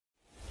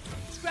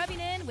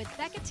Jumping In with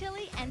Becca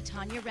Tilley and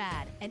Tanya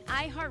Rad, an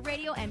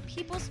iHeartRadio and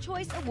People's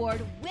Choice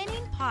Award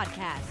winning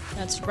podcast.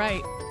 That's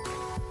right.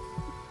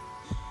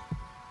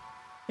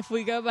 If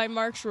we go by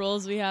Mark's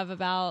rules, we have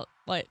about,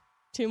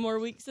 2 more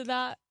weeks of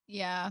that?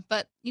 Yeah,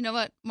 but you know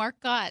what? Mark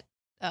got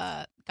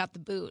the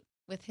boot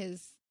with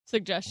his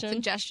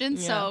Suggestion, yeah.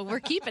 So we're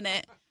keeping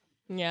it.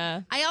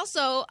 Yeah. I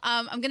also,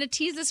 I'm going to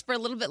tease this for a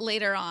little bit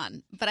later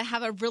on, but I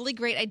have a really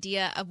great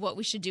idea of what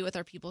we should do with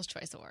our People's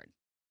Choice Award.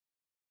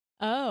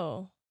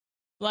 Oh.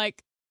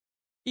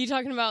 You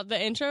talking about the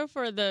intro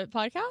for the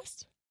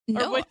podcast?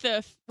 No, Or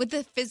with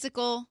the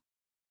physical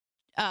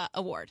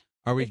award.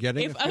 Are we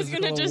getting I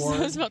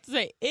was about to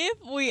say, if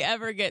we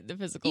ever get the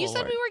physical You award.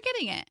 said we were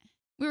getting it.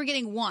 We were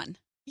getting one.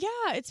 Yeah,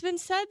 it's been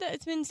said that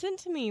it's been sent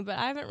to me, but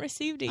I haven't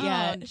received it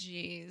yet. Oh,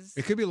 jeez.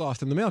 It could be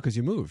lost in the mail because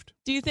you moved.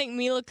 Do you think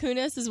Mila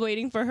Kunis is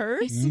waiting for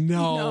hers?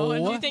 No.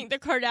 And do you think the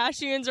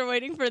Kardashians are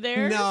waiting for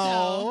theirs?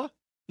 No.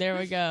 There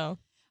we go.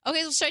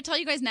 Okay, so should I tell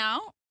you guys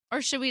now,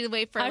 or should we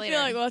wait for I later?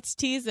 feel like let's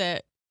tease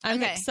it.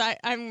 I'm Okay. excited.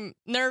 I'm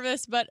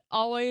nervous, but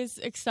always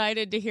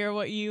excited to hear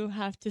what you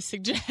have to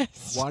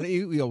suggest. Why don't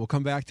you? We'll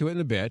come back to it in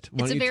a bit.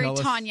 Why It's a don't you very tell us-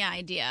 Tanya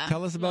idea.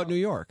 Tell us about New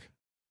York.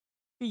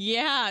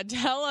 Yeah,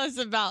 tell us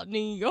about New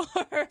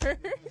York.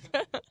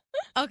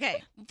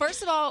 Okay,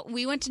 first of all,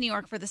 we went to New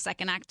York for the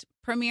second act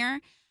premiere,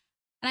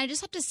 and I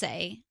just have to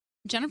say,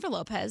 Jennifer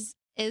Lopez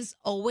is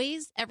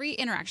always, every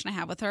interaction I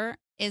have with her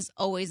is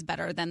always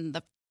better than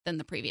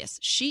the previous.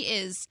 She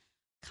is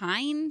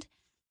kind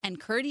and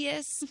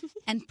courteous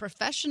and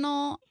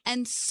professional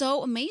and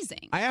so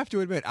amazing. I have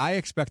to admit, I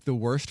expect the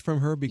worst from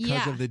her because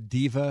Yeah. of the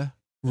diva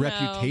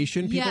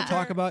reputation people Yeah.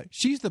 talk about.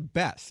 She's the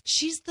best.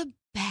 She's the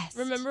best.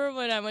 Remember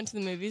when I went to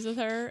the movies with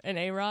her and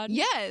A-Rod?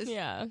 Yes.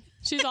 Yeah,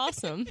 she's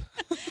awesome.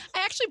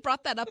 I actually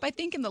brought that up, I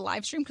think, in the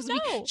live stream because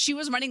No. she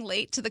was running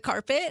late to the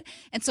carpet.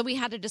 And so we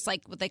had to just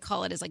what they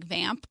call it is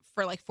vamp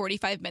for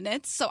 45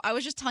 minutes. So I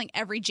was just telling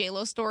every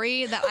JLo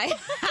story that I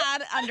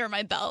had under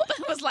my belt.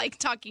 I was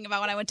talking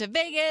about when I went to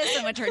Vegas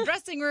and went to her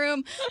dressing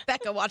room.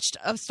 Becca watched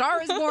A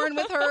Star Is Born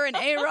with her and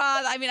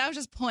A-Rod. I mean, I was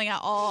just pulling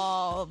out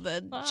all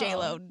the Wow.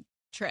 JLo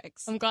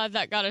tricks. I'm glad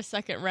that got a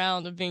second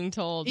round of being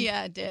told.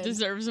 Yeah, it did.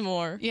 Deserves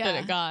more Yeah.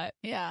 than it got.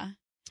 Yeah.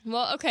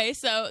 Well, okay,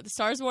 so the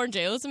Stars Born,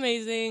 JLo's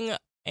amazing.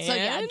 And So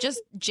yeah,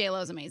 just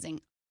JLo's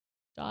amazing. ...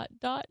 I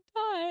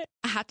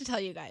I have to tell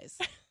you guys.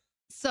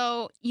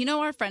 So,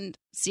 our friend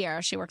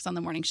Sierra, she works on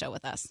the morning show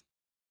with us.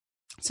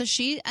 So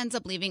she ends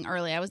up leaving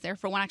early. I was there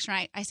for one extra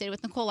night. I stayed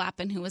with Nicole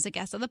Lappin, who was a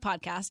guest of the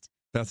podcast,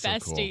 That's so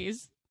cool.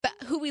 Besties. but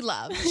who we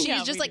love. She Yeah,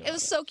 was just we do it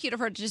was so cute of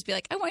her to just be I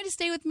want you to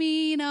stay with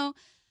me,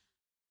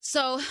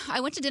 So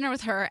I went to dinner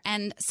with her.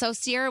 And so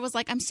Sierra was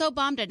I'm so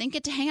bummed I didn't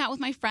get to hang out with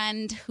my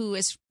friend who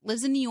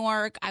lives in New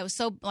York. I was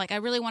so I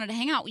really wanted to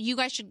hang out. You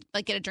guys should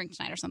get a drink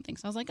tonight or something.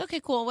 So I was okay,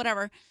 cool,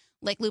 whatever.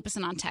 Loop us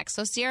in on text.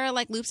 So Sierra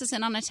loops us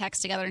in on a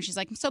text together, and she's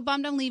I'm so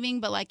bummed I'm leaving,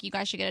 but you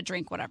guys should get a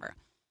drink, whatever.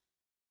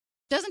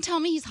 Doesn't tell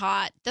me he's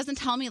hot. Doesn't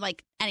tell me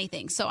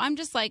anything. So I'm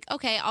just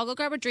okay, I'll go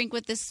grab a drink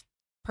with this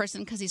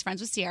person because he's friends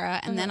with Sierra,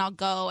 and then I'll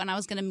go, and I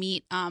was going to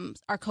meet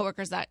our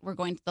coworkers that were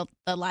going to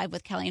the Live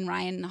with Kelly and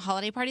Ryan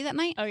holiday party that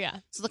night. Oh,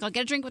 yeah. So I'll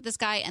get a drink with this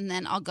guy, and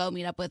then I'll go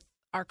meet up with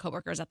our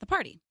coworkers at the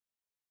party.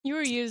 You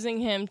were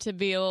using him to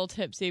be a little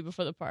tipsy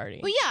before the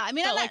party. Well, yeah, I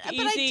mean, But, but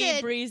easy, I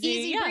did breezy.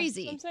 easy Yeah,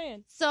 breezy. that's what I'm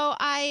saying. So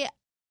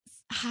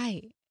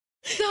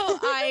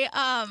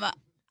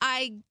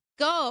I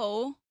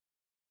go.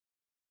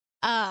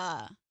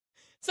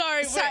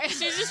 Sorry, Sorry.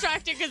 she's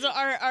distracted because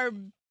our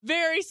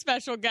very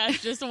special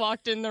guest just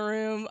walked in the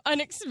room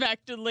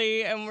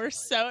unexpectedly, and we're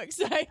so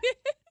excited.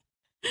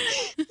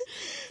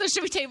 So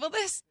should we table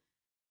this?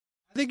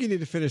 I think you need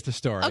to finish the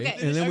story. Okay.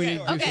 And then we Okay. need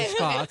to do Okay. some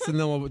spots, and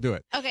then we'll do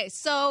it. Okay,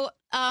 so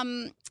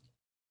we're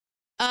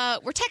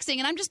texting,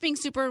 and I'm just being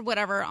super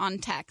whatever on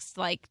text.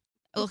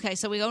 Okay,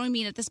 so we go to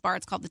meet at this bar.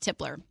 It's called the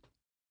Tippler.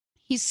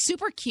 He's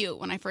super cute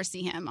when I first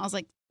see him. I was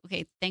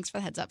okay, thanks for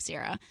the heads up,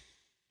 Sierra.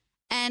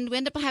 And we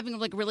ended up having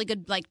really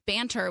good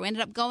banter. We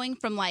ended up going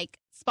from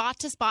spot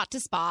to spot to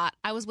spot.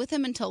 I was with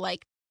him until I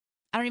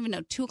don't even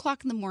know,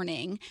 2:00 in the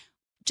morning.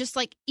 Just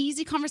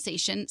easy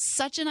conversation.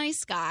 Such a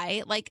nice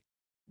guy.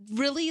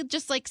 Really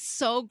just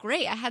so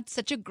great. I had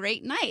such a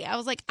great night. I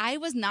was I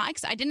was not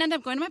excited. I didn't end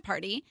up going to my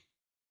party.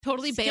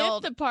 Totally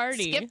bailed. Skip the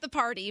party. Skipped the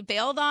party.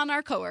 Bailed on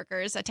our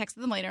coworkers. I texted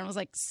them later and was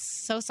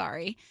so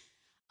sorry.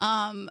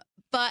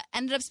 But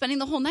ended up spending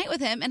the whole night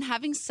with him and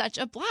having such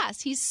a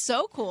blast. He's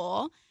so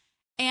cool.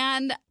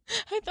 And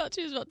I thought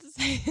she was about to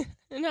say,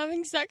 and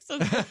having sex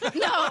with him.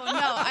 no,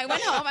 I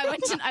went home.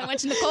 I went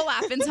to Nicole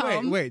Lappin's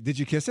home. Wait, did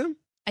you kiss him?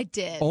 I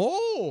did.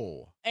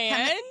 Oh.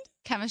 And?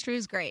 Chemistry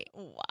was great.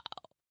 Wow.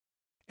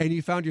 And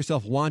you found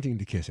yourself wanting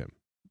to kiss him.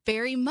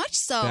 Very much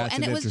so. That's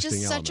And an it was just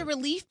interesting such a element.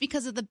 relief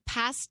because of the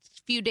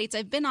past few dates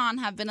I've been on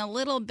have been a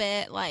little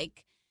bit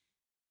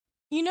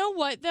You know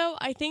what, though?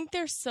 I think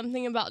there's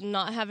something about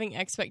not having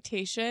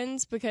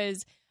expectations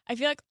because I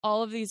feel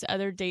all of these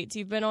other dates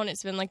you've been on,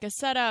 it's been a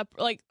setup,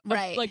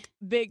 Right.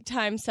 big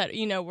time set,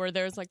 where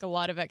there's a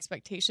lot of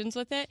expectations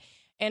with it.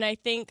 And I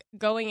think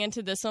going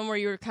into this one where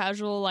you were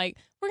casual, like,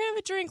 we're going to have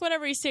a drink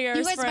whenever you see our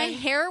You guys, my friend.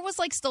 hair was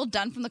like still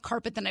done from the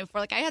carpet the night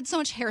before. Like I had so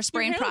much hairspray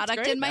Your and hair looks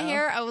product great, in my though.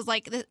 hair. I was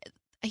like,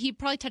 he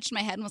probably touched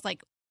my head and was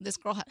like, this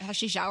girl, has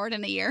she showered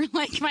in a year?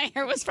 Like my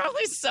hair was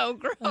probably so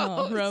gross.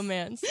 Oh,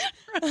 romance.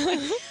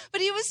 But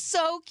he was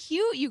so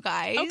cute, you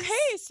guys.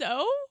 Okay,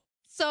 so?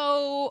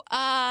 So,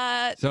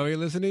 So he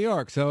lives in New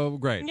York. So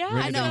great. Yeah,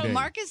 Great I know date.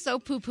 Mark is so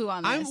poo-poo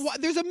on this.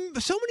 There's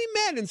so many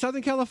men in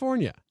Southern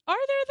California. Are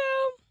there,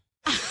 though?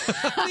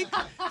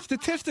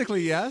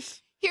 Statistically,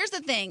 yes. Here's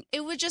the thing.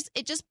 It just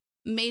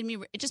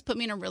put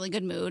me in a really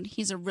good mood.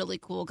 He's a really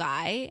cool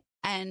guy.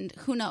 And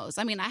who knows?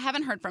 I mean, I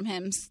haven't heard from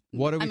him.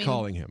 What are we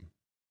calling him?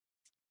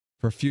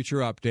 For future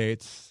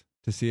updates,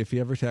 to see if he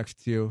ever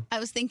texts you. I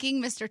was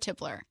thinking Mr.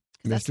 Tippler.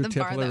 That's Mr. the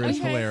bar Tippler that is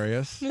we-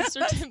 hilarious. Mr.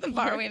 That's the Tippler.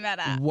 bar we met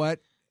at. What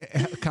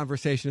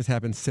conversation has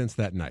happened since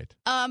that night?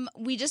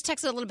 We just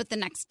texted a little bit the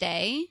next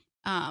day.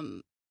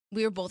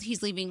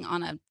 He's leaving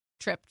on a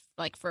trip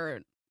like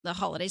for the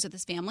holidays with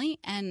his family,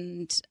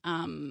 and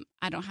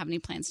I don't have any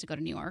plans to go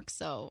to New York.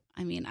 So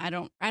I mean, I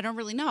don't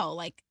really know.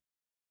 Like,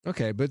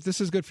 Okay, but this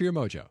is good for your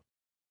mojo.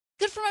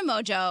 good for my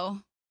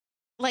mojo.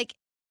 Like,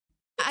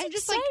 I'm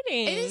just like,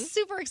 exciting. it is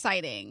super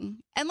exciting,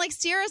 and like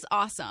Sierra's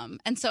awesome,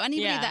 and so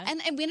anybody Yeah. that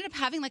and we ended up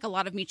having like a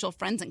lot of mutual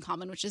friends in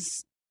common, which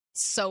is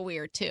so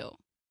weird too.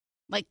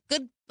 Like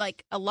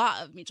a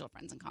lot of mutual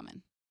friends in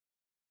common.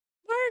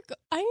 Mark,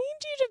 I need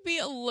you to be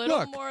a little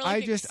Look, more I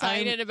like just-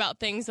 excited about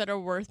things that are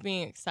worth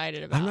being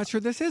excited about. I'm not sure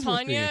this is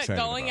worth being Tanya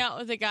excited going about. out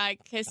with a guy,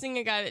 kissing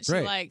a guy that she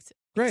Great. likes.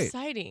 Great.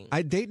 Exciting.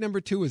 Date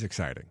number 2 is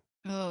exciting.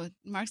 Oh,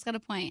 Mark's got a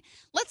point.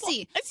 Let's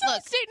see. It's not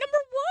Look, date number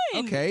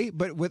one. Okay,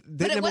 but with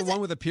date it number wasn't-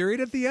 1 with a period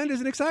at the end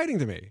isn't exciting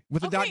to me.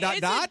 With a Okay, dot,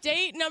 it's dot. a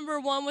date number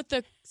one with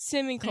the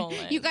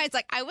semicolon. you guys,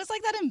 like, I was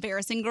like that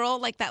embarrassing girl,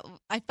 like that.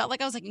 I felt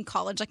like I was like in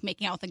college, like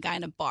making out with a guy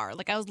in a bar.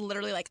 Like I was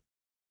literally like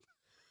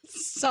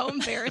so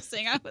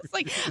embarrassing. I was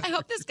like, I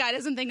hope this guy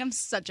doesn't think I'm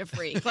such a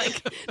freak. Like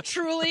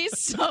truly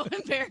so I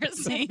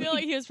embarrassing. feel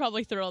like he was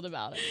probably thrilled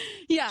about it.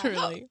 yeah,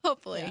 truly.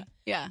 hopefully.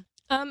 Yeah.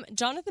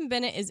 Jonathan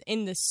Bennett is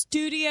in the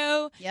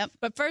studio. Yep.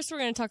 But first, we're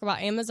going to talk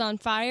about Amazon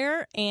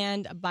Fire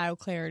and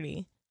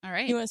BioClarity. All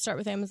right. You want to start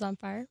with Amazon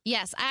Fire?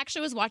 Yes, I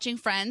actually was watching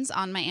Friends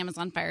on my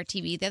Amazon Fire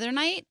TV the other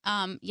night.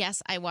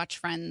 Yes, I watch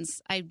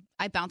Friends. I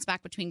bounce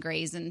back between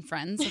Grey's and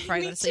Friends before I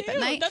Me go to sleep too. at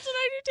night. That's what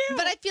I do too.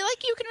 But I feel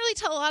like you can really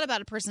tell a lot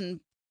about a person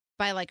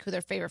by like who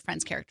their favorite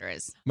Friends character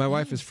is. My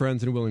wife is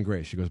friends in Will and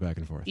Grace. She goes back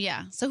and forth.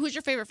 Yeah. So who's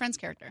your favorite Friends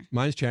character?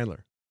 Mine's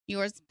Chandler.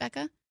 Yours,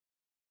 Becca?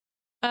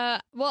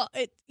 Well,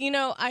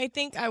 I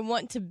think I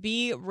want to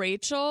be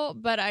Rachel,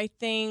 but I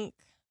think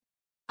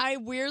I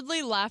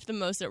weirdly laugh the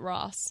most at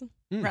Ross.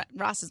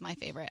 Ross is my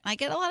favorite. I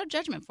get a lot of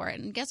judgment for it.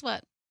 And guess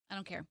what? I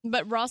don't care.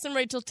 But Ross and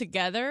Rachel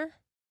together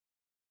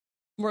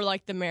were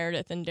like the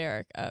Meredith and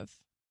Derek of.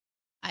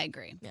 I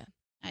agree. Yeah.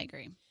 I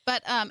agree.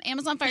 But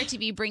Amazon Fire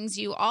TV brings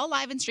you all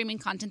live and streaming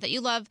content that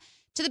you love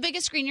to the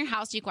biggest screen in your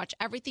house. You can watch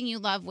everything you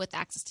love with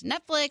access to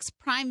Netflix,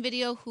 Prime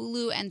Video,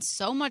 Hulu, and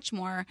so much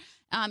more.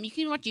 You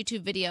can watch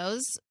YouTube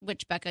videos,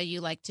 which, Becca,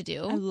 you like to I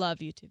do. love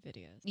YouTube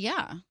videos.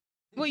 Yeah.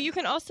 Well, you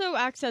can also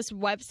access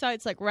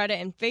websites like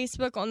Reddit and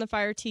Facebook on the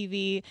Fire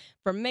TV,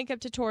 from makeup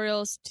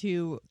tutorials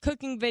to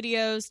cooking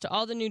videos to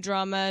all the new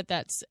drama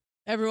that's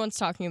everyone's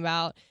talking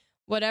about.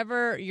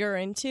 Whatever you're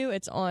into,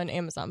 it's on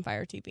Amazon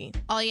Fire TV.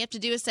 All you have to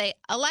do is say,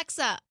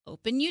 Alexa,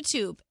 open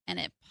YouTube, and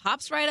it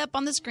pops right up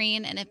on the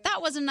screen. And if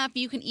that wasn't enough,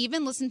 you can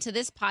even listen to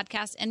this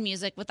podcast and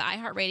music with the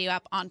iHeartRadio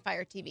app on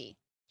Fire TV.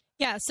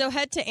 Yeah, so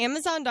head to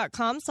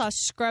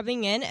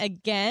Amazon.com/scrubbingin.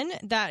 Again,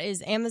 that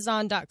is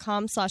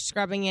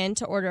Amazon.com/scrubbingin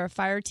to order a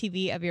Fire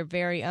TV of your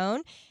very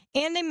own.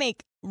 And they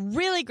make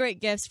really great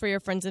gifts for your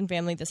friends and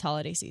family this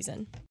holiday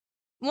season.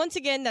 Once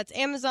again, that's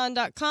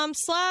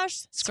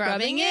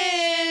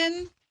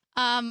Amazon.com/scrubbingin.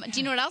 Do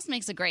you know what else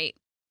makes a great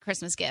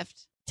Christmas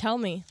gift? Tell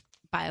me.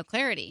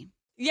 BioClarity.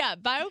 Yeah,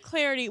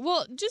 BioClarity.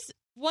 Well, just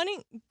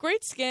wanting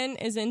great skin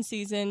is in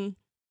season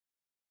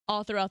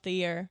all throughout the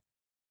year.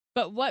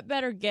 But what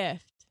better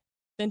gift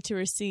than to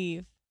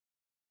receive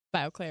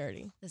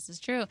BioClarity? This is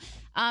true.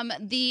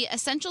 The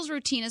Essentials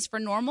routine is for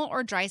normal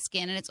or dry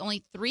skin, and it's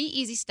only 3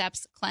 easy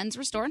steps: cleanse,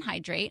 restore, and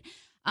hydrate.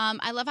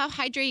 I love how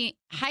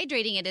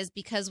hydrating it is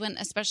because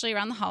especially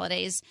around the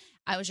holidays,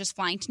 I was just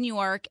flying to New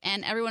York,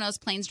 and everyone knows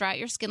planes dry out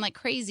your skin like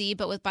crazy.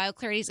 But with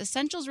BioClarity's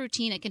Essentials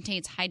routine, it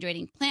contains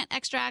hydrating plant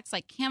extracts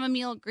like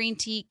chamomile, green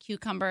tea,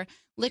 cucumber,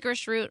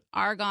 licorice root,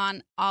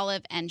 argan,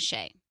 olive, and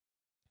shea.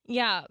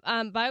 Yeah,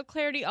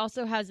 BioClarity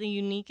also has a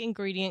unique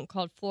ingredient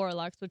called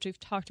Floralux, which we've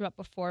talked about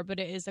before, but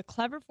it is a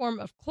clever form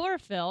of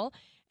chlorophyll,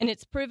 and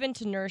it's proven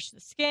to nourish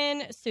the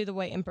skin, soothe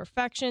away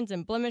imperfections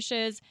and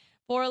blemishes.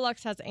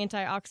 Floralux has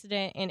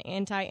antioxidant and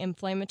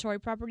anti-inflammatory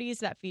properties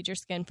that feed your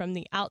skin from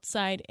the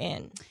outside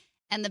in.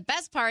 And the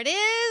best part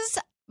is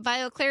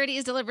BioClarity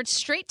is delivered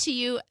straight to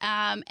you,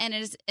 and it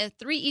is a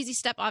 3 easy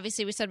step,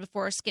 obviously, we said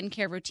before,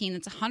 skincare routine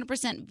that's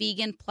 100%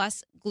 vegan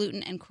plus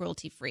gluten and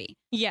cruelty-free.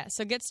 Yeah,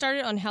 so get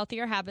started on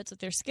healthier habits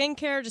with your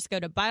skincare. Just go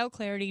to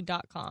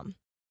bioclarity.com.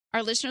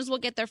 Our listeners will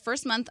get their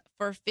first month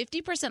for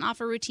 50% off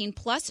a routine,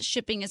 plus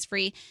shipping is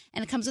free,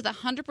 and it comes with a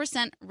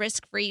 100%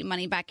 risk-free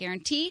money-back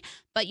guarantee.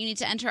 But you need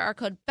to enter our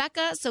code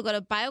Becca, so go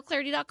to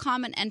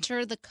bioclarity.com and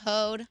enter the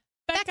code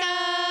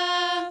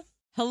Becca.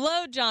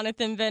 Hello,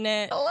 Jonathan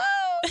Bennett. Hello.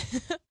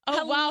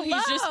 Oh, wow,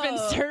 he's just been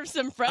served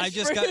some fresh I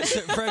just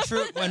fruit. got fresh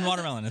fruit and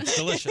watermelon. It's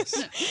delicious.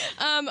 We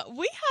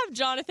have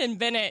Jonathan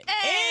Bennett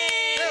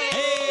Hey!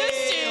 in the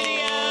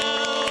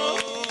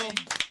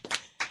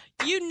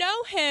studio. You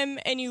know him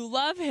and you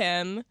love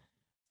him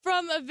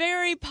from a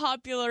very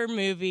popular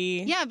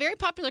movie. Yeah, very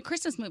popular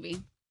Christmas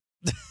movie.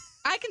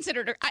 I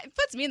considered it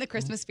puts me in the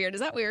Christmas spirit.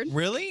 Is that weird?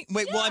 Really?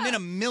 Wait, well, I'm in a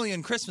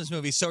million Christmas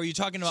movies. So are you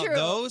talking about True.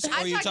 those, or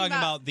I'm are you talking talking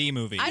about the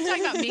movie? I'm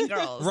talking about Mean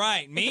Girls.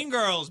 Right, Mean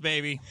Girls,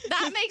 baby.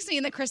 That makes me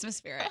in the Christmas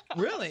spirit.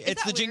 Really?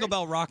 It's that the Jingle weird?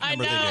 Bell Rock I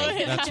number know, they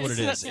do. That's what it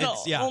is. that's the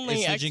It's only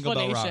it's the Jingle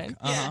Bell Rock.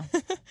 explanation.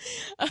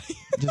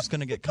 Just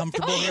gonna get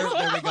comfortable here.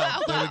 There we go.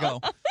 There we go.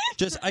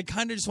 I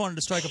kind of just wanted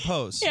to strike a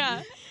pose.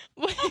 Yeah.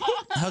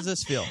 How's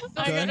this feel?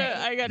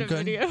 I got a Good?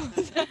 video.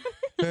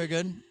 Very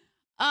good.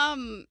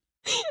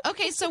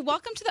 Okay, so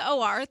welcome to the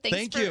OR.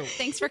 Thank you.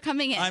 Thanks for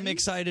coming in. I'm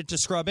excited to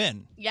scrub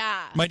in. Yeah.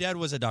 My dad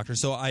was a doctor,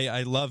 so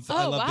I love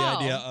Oh, the wow.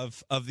 idea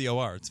of the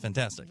OR. It's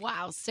fantastic.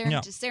 Wow,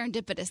 Yeah.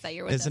 serendipitous that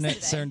you're with Isn't us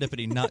it today.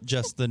 serendipity? Not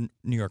just the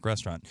New York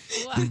restaurant,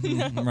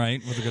 Wow.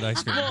 right? With a good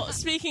ice cream. Well,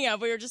 speaking of,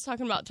 we were just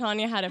talking about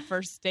Tanya had a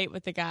first date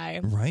with the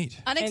guy. Right.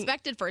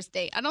 Unexpected first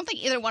date. I don't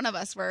think either one of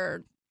us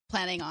were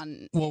planning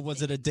on. Well,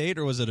 was it a date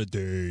or was it a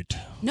date?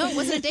 No, it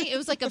wasn't a date. It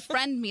was like a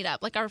friend meetup.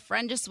 Like our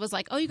friend just was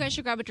like, "Oh, you guys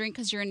should grab a drink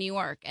because you're in New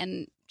York,"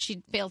 and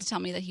she failed to tell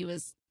me that he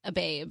was a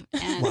babe.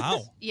 And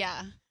Wow.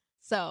 yeah.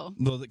 So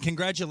Well,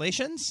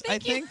 congratulations.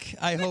 Thank I you. think.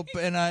 I hope,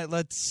 and I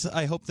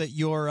hope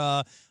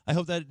that I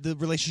hope that the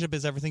relationship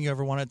is everything you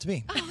ever want it to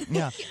be.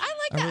 Yeah. I like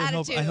that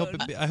really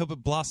attitude. I hope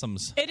it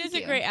blossoms. It is Thank a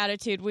you. great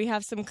attitude. We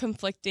have some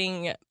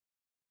conflicting,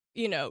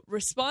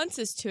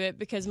 responses to it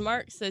because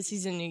Mark says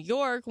he's in New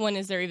York. When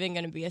is there even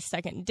going to be a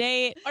second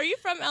date? Are you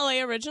from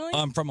LA originally?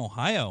 I'm from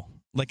Ohio.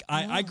 Like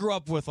I grew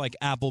up with like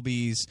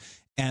Applebee's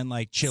and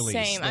like Chili's.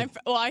 Same. Like,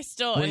 I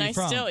still where are you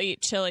from? still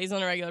eat Chili's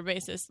on a regular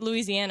basis.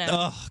 Louisiana.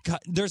 oh God,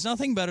 there's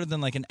nothing better than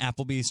like an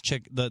Applebee's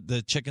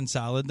the chicken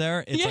salad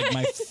there. It's like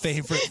my Yes.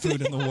 favorite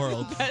food in the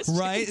world. Best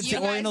Right? It's You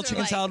the guys Oriental are chicken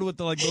like- salad with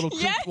the like little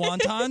crimped Yes.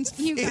 wontons.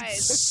 You It's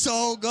guys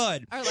so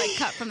good. are like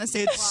cut from the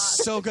same It's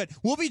cloth. so good.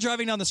 We'll be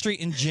driving down the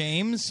street and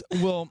James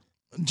will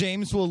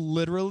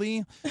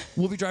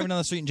we'll be driving down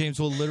the street and James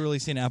will literally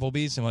see an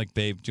Applebee's and I'm like,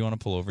 babe, do you want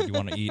to pull over? Do you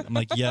want to eat? I'm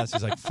like, yes.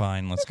 He's like,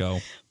 fine, let's go.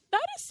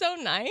 That is so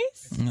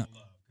nice. Yeah.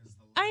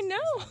 I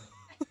know.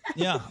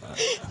 Yeah.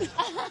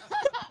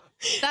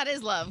 That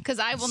is love because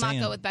I will not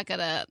Saying. go with Becca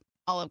to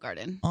Olive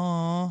Garden.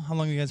 Aw, how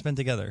long have you guys been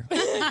together?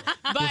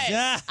 But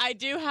Yeah. I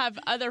do have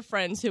other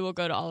friends who will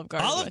go to Olive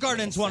Garden. Olive with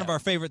Garden's me, one so. of our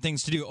favorite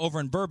things to do. Over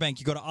in Burbank,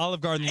 you go to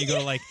Olive Garden, you go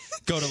to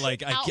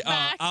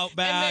Outback,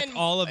 Outback, and then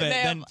all of it. they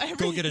Then have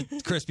go get a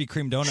Krispy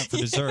Kreme donut for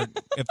dessert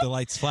if the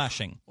light's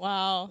flashing.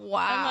 Wow.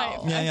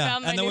 Wow. I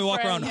found my And then we new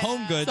walk friend. around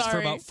Home Goods for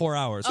Sorry. about 4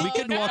 hours. We Oh,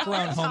 could walk now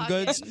around we're Home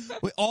talking. Goods.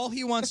 All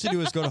he wants to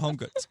do is go to Home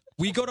Goods.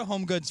 We go to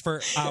Home Goods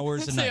for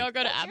hours a So y'all night.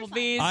 go to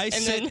Applebee's I and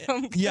sit,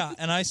 then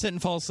and I sit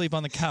and fall asleep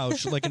on the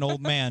couch like an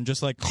old man,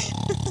 just like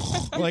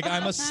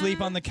I'm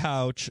asleep on the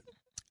couch.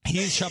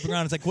 He's shopping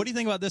around. It's like, what do you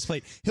think about this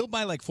plate? He'll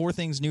buy like 4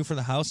 things new for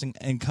the house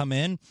and come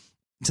in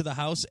to the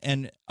house,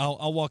 and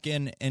I'll walk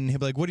in and he'll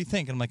be like, what do you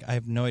think? And I'm like, I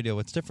have no idea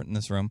what's different in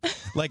this room.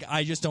 Like,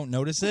 I just don't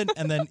notice it.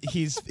 And then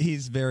he's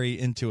very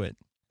into it.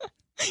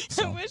 I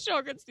So, wish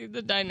y'all could see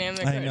the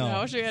dynamic I right know. now.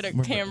 I wish we had a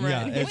We're- camera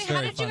yeah, in here. it's Wait, how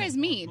very did you funny. guys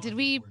meet? Did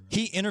we?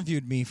 he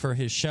interviewed me for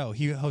his show.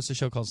 He hosts a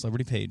show called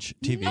Celebrity Page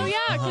TV. Oh yeah,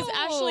 because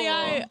Uh-huh. Ashley,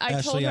 I told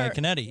Ashley her.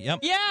 Iconetti. Yep.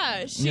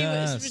 Yeah, she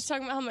Yes. was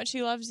talking about how much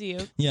she loves you.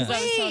 'Cause Yes. I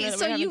was telling her Wait, that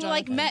so we're having you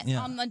like Jonathan. met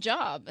Yeah. on the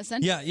job,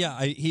 essentially?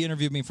 Yeah. He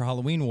interviewed me for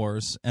Halloween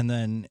Wars, and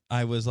then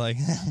I was like,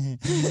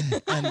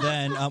 and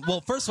then,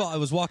 well, first of all, I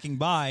was walking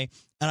by,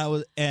 and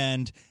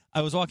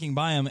I was walking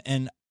by him,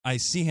 and I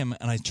see him,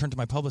 and I turn to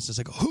my publicist,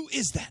 like, who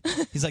is that?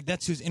 He's like,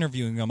 that's who's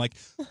interviewing you. I'm like,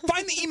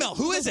 find the email.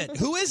 Who is it?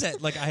 Who is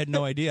it? Like, I had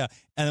no idea.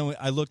 And then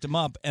I looked him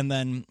up, and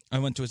then I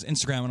went to his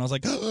Instagram, and I was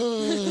like,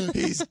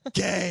 he's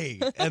gay.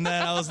 And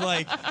then I was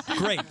like,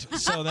 great.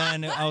 So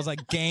then I was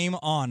like, game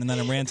on. And then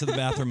I ran to the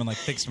bathroom and like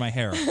fixed my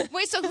hair.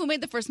 Wait, so who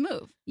made the first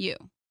move? You.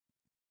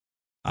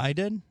 I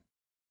did.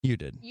 You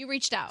did. You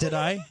reached out. Did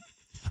I?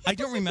 I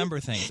don't remember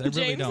things. I really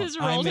James don't. has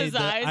rolled his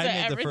eyes I at made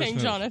the first everything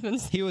move.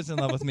 Jonathan's. He was in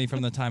love with me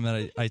from the time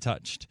that I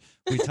touched.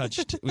 We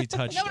touched. No,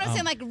 but I'm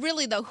saying, like,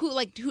 really though, who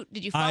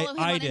did you follow him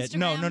I on did.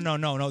 Instagram?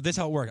 No. This is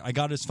how it worked. I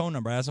got his phone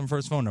number. I asked him for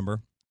his phone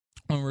number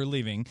when we were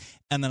leaving,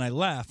 and then I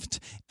left.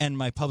 And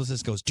my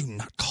publicist goes, "Do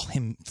not call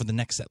him for the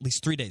next at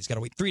least 3 days. Got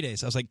to wait 3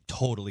 days." I was like,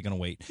 "Totally gonna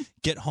wait."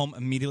 Get home,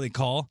 immediately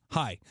call.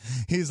 Hi.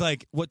 He's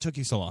like, "What took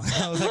you so long?"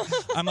 I was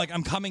like,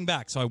 "I'm coming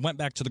back." So I went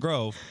back to the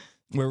Grove.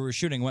 where we were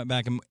shooting, went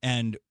back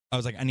and I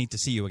was like, I need to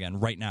see you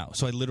again right now.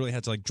 So I literally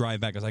had to like drive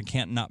back. I was like, I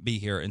can't not be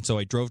here. And so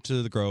I drove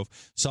to the Grove,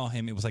 saw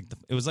him. It was like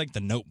the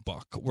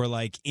Notebook. We're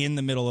like in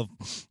the middle of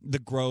the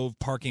Grove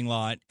parking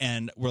lot,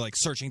 and we're like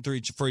searching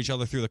for each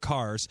other through the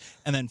cars.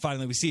 And then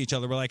finally we see each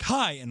other. We're like,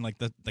 hi, and like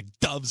the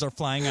doves are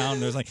flying out.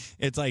 And there's like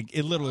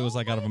it literally was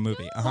like out of a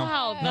movie.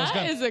 Wow,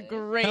 that is a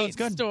great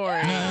story.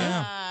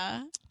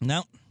 Yeah.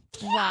 No.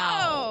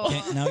 Wow.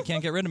 Now he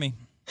can't get rid of me.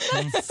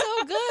 That's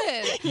so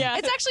good. Yeah.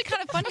 It's actually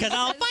kind of funny. Because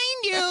I'll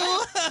find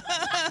you.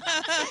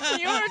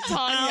 You're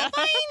Tanya. I'll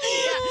find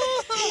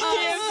you.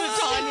 He is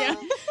the Tanya.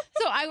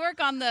 So I work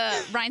on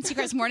the Ryan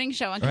Seacrest morning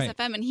show on Kiss Right.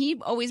 FM, and he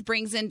always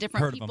brings in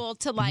different Heard of him. people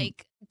to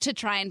like to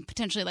try and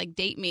potentially like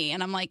date me.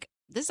 And I'm like,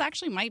 this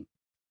actually might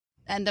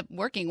end up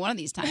working one of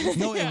these times.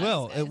 No, it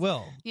will. It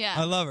will. Yeah.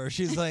 I love her.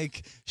 She's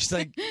like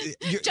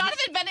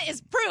Jonathan Bennett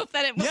is proof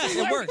that it works. Yes,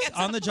 it works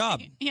on the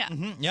job. Yeah.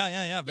 Mhm.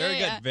 Yeah. Very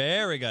Yeah. good.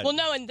 Very good. Well,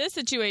 no, in this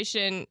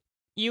situation,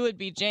 you would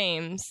be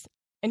James,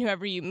 and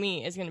whoever you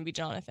meet is going to be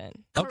Jonathan.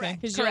 Okay.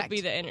 Because you'll Correct.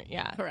 be the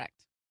yeah. Correct.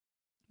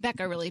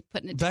 Becca really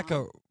putting it Becca,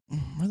 down.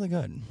 really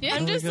good. Yeah.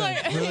 I'm really just good.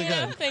 like, really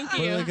yeah, good. thank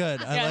you. Really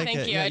good. I Yeah, like thank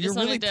it. you. Yeah, I you're just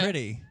really wanted to-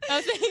 pretty.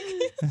 Oh, thank you.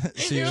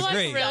 She You're was like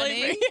great. really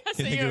Stunning. pretty. I Yes,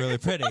 think you're really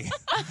pretty.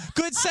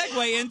 Good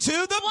segue into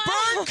the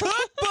Burn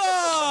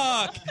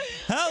Cookbook.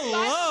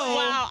 Hello.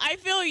 Wow, I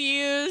feel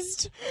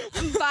used.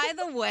 By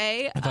the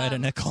way, If I had a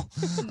nickel.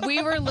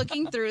 we were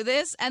looking through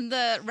this, and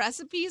the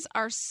recipes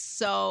are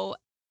so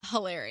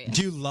hilarious.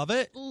 Do you love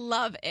it?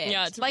 Love it.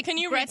 Yeah, it's- can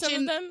you read some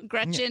of them?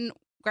 Gretchen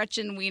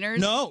Wieners.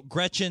 No,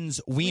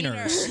 Gretchen's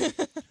Wieners.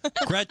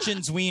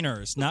 Gretchen's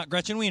Wieners. Not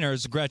Gretchen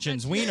Wieners,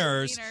 Gretchen's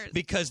Wieners, Wieners.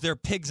 because they're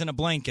pigs in a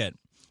blanket.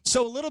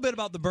 So a little bit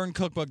about the Burn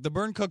Cookbook. The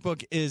Burn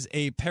Cookbook is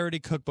a parody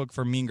cookbook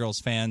for Mean Girls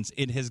fans.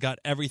 It has got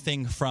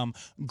everything from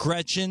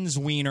Gretchen's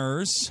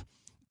Wieners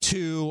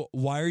to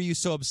why are you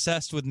so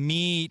obsessed with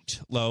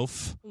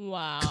meatloaf?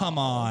 Wow. Come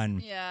on.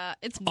 Yeah,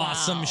 it's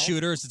Awesome Wow.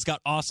 shooters. It's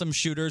got awesome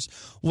shooters.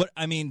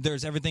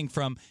 There's everything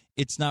from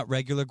it's not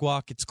regular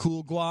guac, it's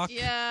cool guac.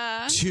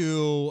 Yeah.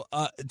 To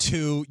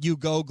you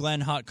go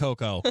Glen Hot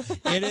Cocoa.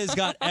 It has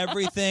got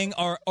everything.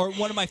 Or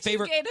one of my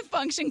favorite, Gay to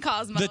function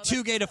Cosmo. the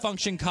 2 gay to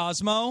function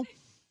Cosmo,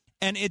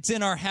 and it's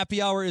in our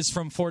happy hour is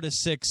from 4 to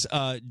 6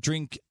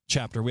 drink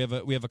chapter. We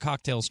have a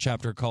cocktails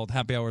chapter called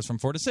Happy Hours from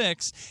 4 to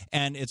 6,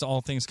 and it's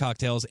all things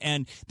cocktails.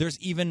 And there's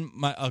even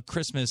a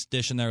Christmas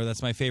dish in there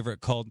that's my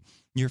favorite called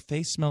Your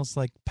Face Smells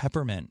Like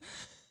Peppermint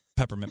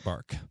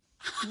Bark.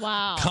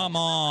 Wow. Come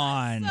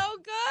on. So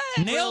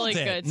good. Nailed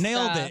Really it. good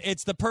Nailed stuff. it.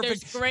 It's the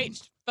perfect. There's great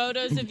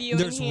photos of you.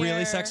 There's in here.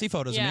 really sexy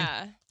photos of me.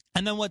 Yeah.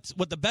 And then what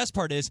the best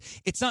part is,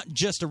 it's not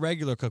just a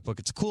regular cookbook,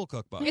 it's a cool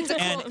cookbook. It's a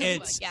cool and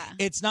cookbook, yeah.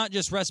 it's not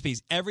just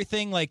recipes.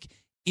 Everything like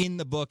in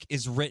the book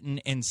is written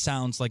and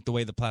sounds like the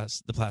way the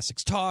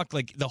plastics talk,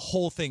 like the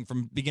whole thing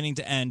from beginning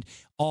to end.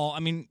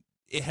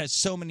 It has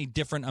so many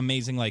different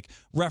amazing like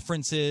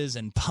references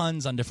and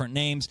puns on different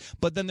names.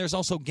 But then there's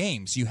also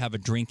games. You have a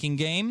drinking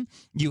game.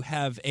 You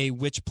have a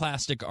which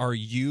plastic are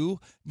you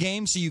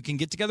game. So you can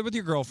get together with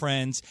your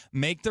girlfriends,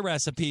 make the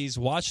recipes,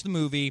 watch the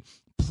movie,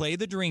 play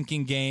the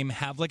drinking game,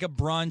 have like a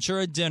brunch or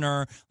a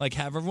dinner, like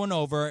have everyone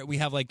over. We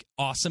have like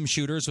awesome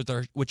shooters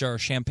which are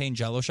champagne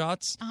jello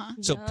shots. Uh-huh.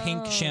 So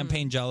pink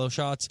champagne jello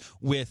shots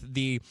with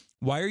the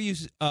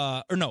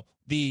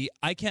the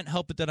I can't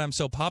help it that I'm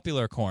so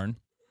popular corn,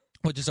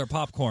 which is our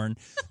popcorn.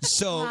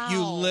 So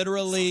you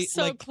literally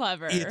So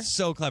clever. It's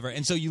so clever.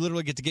 And so you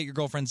literally get to get your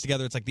girlfriends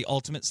together. It's like the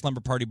ultimate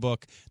slumber party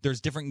book.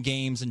 There's different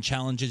games and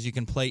challenges you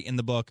can play in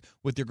the book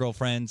with your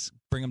girlfriends.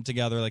 Bring them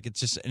together. Like it's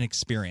just an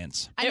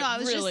experience. I know. It I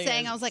was really just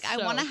saying. is I was like, I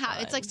so want to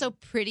have. It's like so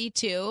pretty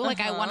too. Like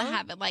I want to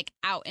have it like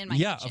out in my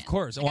Yeah, kitchen. of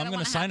course. Like, Oh, I I'm don't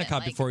going to wanna sign a have it,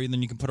 copy like- for you, and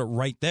then you can put it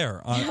right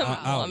there. Well,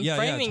 I'm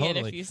framing it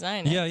totally. if you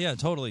sign it. Yeah,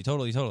 totally.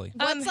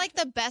 What's like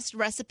the best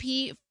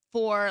recipe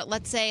for?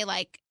 Let's say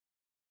like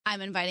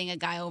I'm inviting a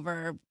guy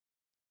over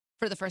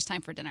for the first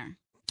time for dinner.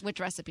 Which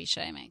recipe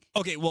should I make?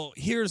 Okay, well,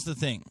 here's the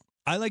thing.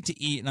 I like to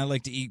eat, and I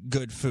like to eat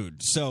good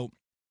food. So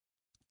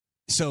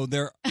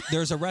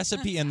there's a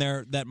recipe in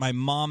there that my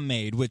mom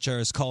made, which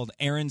is called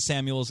Erin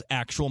Samuel's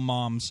Actual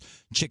Mom's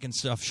Chicken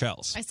Stuffed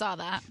Shells. I saw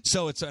that.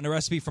 So it's a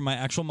recipe from my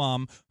actual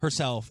mom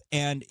herself,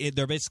 and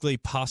they're basically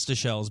pasta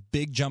shells,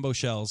 big jumbo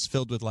shells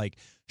filled with like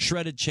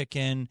shredded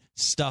chicken,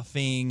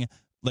 stuffing,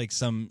 like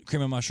some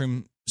cream of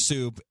mushroom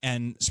soup,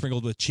 and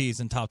sprinkled with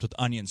cheese and topped with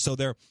onions. So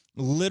they're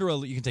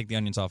literally, you can take the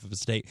onions off if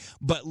it's date,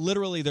 but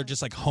literally they're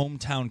just like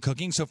hometown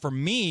cooking. So for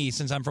me,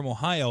 since I'm from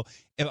Ohio,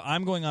 if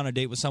I'm going on a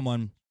date with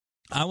someone,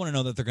 I want to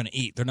know that they're going to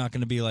eat. They're not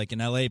going to be like an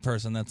LA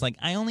person that's like,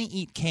 I only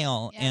eat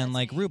kale and that's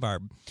like me.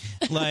 rhubarb.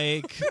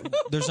 Like,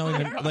 there's no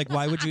even, like,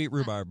 why would you eat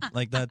rhubarb?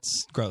 Like,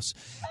 that's gross.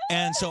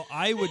 And so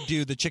I would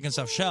do the chicken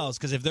stuffed shells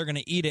because if they're going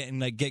to eat it and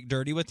like get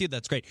dirty with you,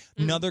 that's great.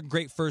 Another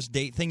great first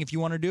date thing if you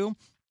want to do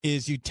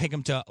is you take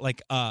them to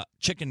like a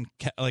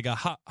like a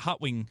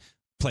hot wing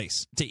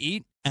place to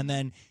eat and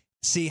then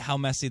see how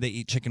messy they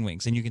eat chicken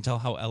wings. And you can tell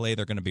how LA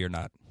they're going to be or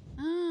not.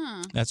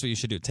 Ah. That's what you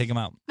should do. Take them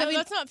out. No, I mean,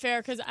 that's not not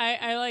fair because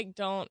I like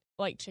don't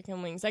like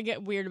chicken wings. I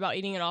get weird about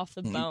eating it off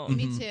the bone.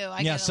 Me too. I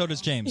Yeah, get so a does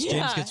little- James.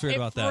 James gets weird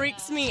about It that.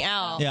 freaks me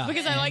out. Yeah.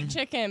 Because I like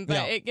chicken, but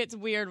Yeah. it gets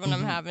weird when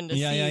I'm having to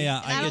Yeah, see. yeah,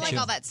 yeah. And I I don't get like you.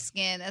 all that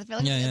skin. I feel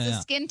like Yeah, yeah, the yeah.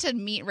 skin to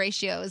meat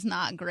ratio is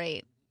not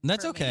great.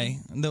 That's for okay.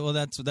 Well,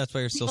 that's why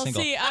you're still Well,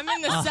 single. see, I'm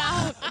in the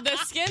South. The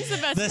skin's the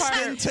best The part.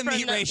 skin to for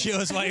meat no- ratio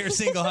is why you're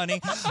single,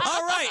 honey.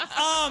 All right.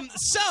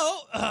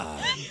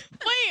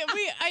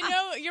 Wait, I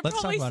know you're Let's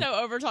probably talk about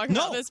so over talking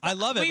No, about this. I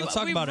love it. We, Let's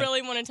talk about it. We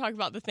really want to talk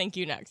about the thank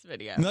you next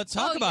video. Let's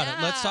talk Oh, about it.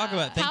 Let's talk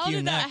about it. Thank How you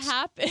did next. that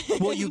happen?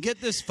 Well, you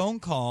get this phone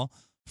call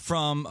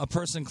from a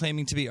person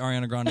claiming to be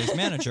Ariana Grande's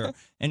manager,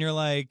 and you're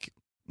like,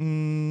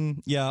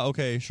 yeah,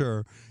 okay,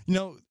 sure.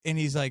 And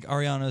he's like,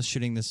 Ariana's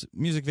shooting this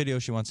music video.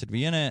 She wants you to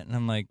be in it. And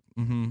I'm like,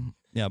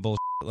 yeah,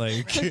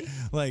 bullshit.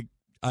 Like,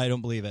 I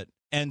don't believe it.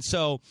 And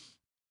so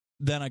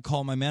then I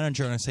call my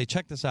manager and I say,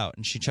 check this out.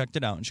 And she checked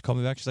it out and she called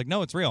me back. She's like,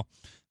 no, it's real.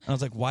 And I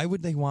was like, why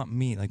would they want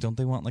me? Like, don't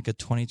they want like a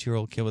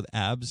 22-year-old kid with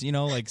abs?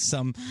 Like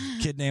some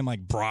kid named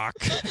like Brock,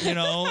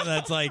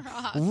 that's like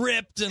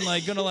ripped and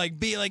like gonna like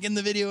be like in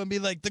the video and be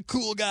like the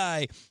cool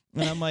guy.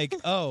 And I'm like,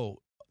 oh,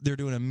 they're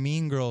doing a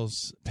Mean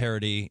Girls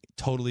parody.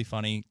 Totally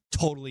funny.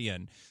 Totally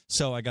in.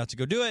 So I got to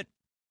go do it.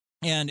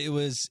 And it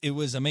was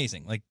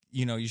amazing. Like,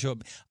 you show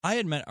up. I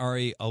had met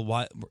Ari a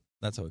while.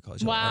 That's how we call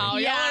each other. Wow,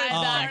 Ari. y'all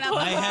are that close.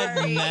 I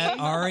had met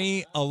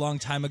Ari a long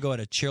time ago at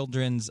a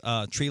children's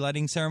tree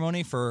lighting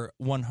ceremony for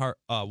One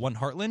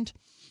Heartland,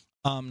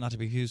 not to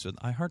be confused with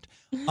iHeart.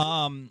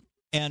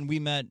 And we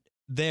met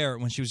there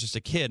when she was just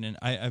a kid, and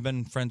I've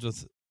been friends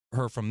with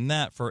her from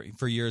that for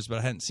years, but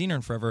I hadn't seen her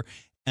in forever.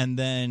 And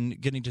then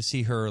getting to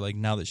see her like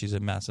now that she's a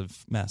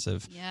massive,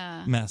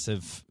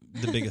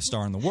 the biggest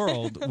star in the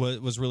world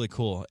was really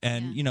cool.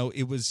 And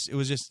it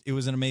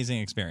was an amazing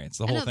experience.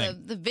 The whole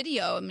thing. The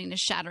video, is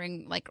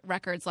shattering like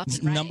records left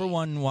and right. Number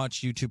one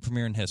watch YouTube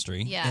premiere in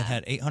history. Yeah. It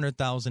had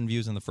 800,000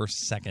 views in the first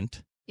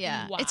second.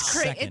 Yeah, Wow. it's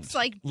crazy. Second. It's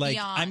like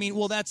beyond.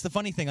 Well, that's the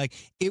funny thing. Like,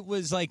 it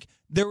was like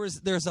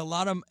there's a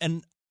lot of,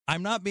 and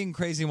I'm not being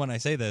crazy when I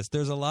say this.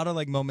 There's a lot of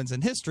like moments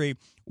in history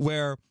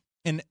where,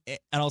 and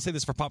I'll say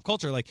this for pop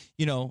culture, like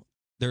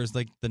there's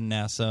like the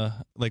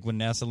NASA, like when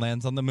NASA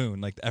lands on the moon,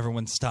 like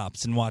everyone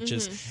stops and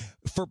watches.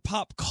 For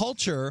pop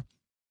culture,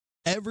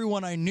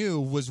 everyone I knew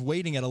was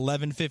waiting at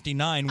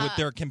 11:59 with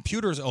their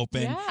computers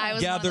open, Yeah. I was one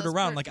of gathered those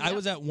around. Like I yeah.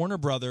 was at Warner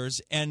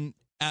Brothers and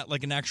at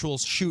like an actual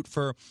shoot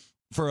for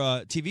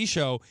a TV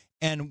show,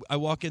 and I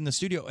walk in the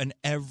studio and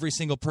every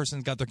single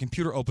person's got their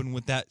computer open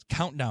with that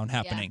countdown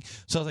happening.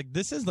 So I was like,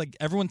 this is like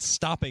everyone's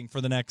stopping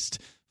for the next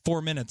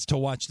 4 minutes to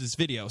watch this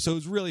video. So it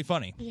was really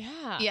funny.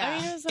 Yeah.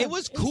 Yeah. It It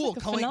was cool. like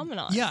a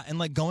phenomenon. Yeah, and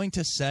like going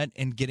to set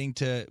and getting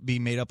to be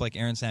made up like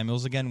Aaron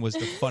Samuels again was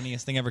the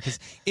funniest thing ever because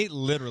it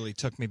literally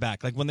took me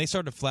back. Like when they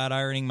started flat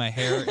ironing my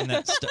hair in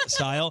that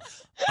style,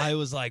 I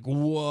was like,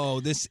 whoa,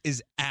 this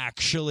is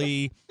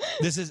actually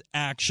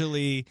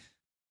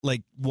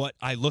like what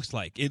I looked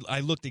like. I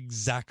looked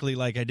exactly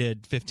like I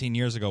did 15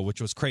 years ago, which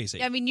was crazy.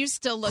 Yeah, you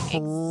still look Crazy,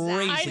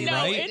 exactly. I know.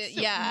 right?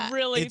 It's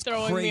really It's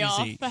throwing me off.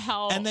 crazy.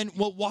 How And then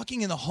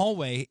walking in the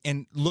hallway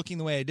and looking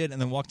the way I did, and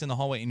then walked in the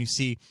hallway and you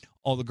see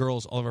all the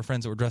girls, all of our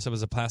friends that were dressed up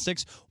as the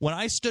Plastics. When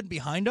I stood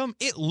behind them,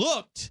 it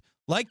looked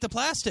like the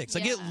Plastics.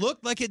 Like it Yeah.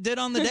 looked like it did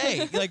on the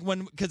day. Like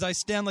because I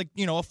stand like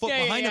a foot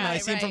Yeah, behind them and I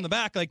right, see them from right. the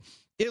back. Like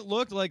it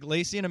looked like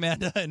Lacey and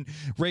Amanda and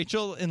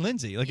Rachel and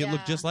Lindsay. Like it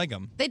looked Yeah. just like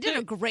them. They did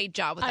a great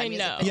job with that I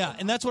music know. video. Yeah,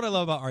 and that's what I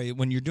love about Ari.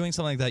 When you're doing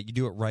something like that, you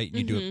do it right and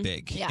you do it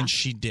big. Yeah. And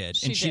she did.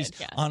 She and she's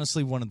did, yeah.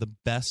 honestly one of the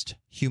best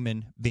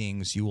human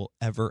beings you will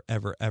ever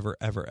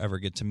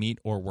get to meet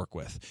or work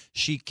with.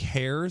 She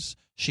cares.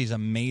 She's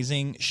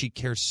amazing. She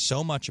cares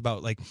so much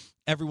about like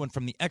everyone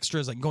from the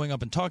extras, like going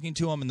up and talking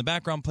to them, and the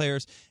background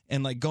players,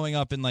 and like going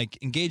up and like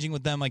engaging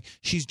with them. Like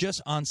she's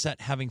just on set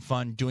having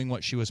fun, doing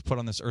what she was put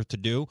on this earth to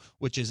do,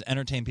 which is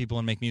entertain people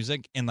and make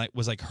music. And like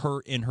was like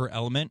her in her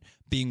element,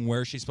 being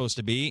where she's supposed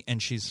to be,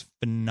 and she's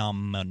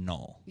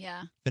phenomenal.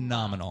 Yeah.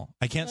 Phenomenal.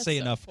 I can't That's say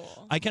so enough.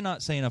 cool. I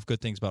cannot say enough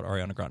good things about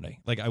Ariana Grande.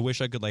 Like I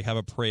wish I could like have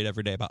a parade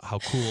every day about how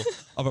cool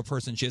of a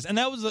person she is. And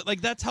that was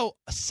like that's how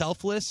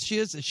selfless she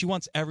is. She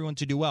wants everyone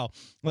to do well.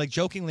 Like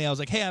jokingly, I was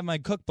like, "Hey, I have my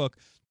cookbook."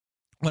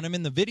 When I'm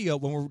in the video,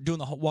 when we're doing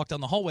the walk down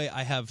the hallway,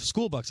 I have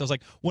school books. I was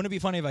like, wouldn't it be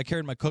funny if I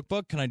carried my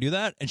cookbook? Can I do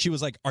that? And she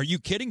was like, are you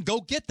kidding?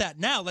 Go get that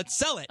now. Let's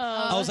sell it.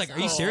 I was like, are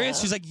you serious?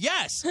 She's like,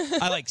 yes.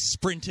 I like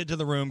sprinted to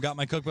the room, got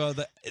my cookbook,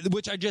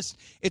 which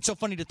it's so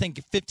funny to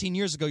think 15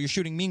 years ago, you're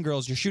shooting Mean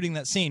Girls, you're shooting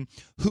that scene.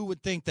 Who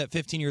would think that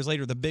 15 years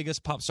later, the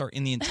biggest pop star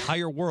in the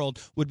entire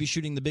world would be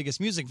shooting the biggest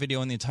music video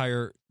in the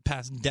entire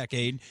past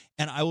decade,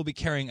 and I will be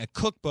carrying a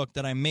cookbook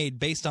that I made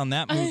based on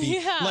that movie.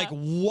 Yeah. Like,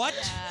 what?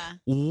 Yeah.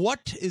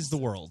 What is the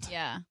world?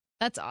 Yeah.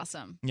 That's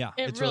awesome. Yeah,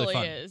 It it's really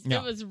fun. is. Yeah.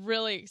 It was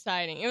really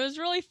exciting. It was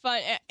really fun.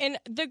 And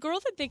the girl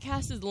that they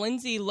cast as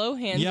Lindsay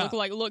Lohan Yeah.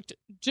 looked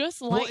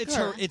just like Well, it's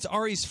her. It's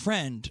Ari's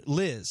friend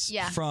Liz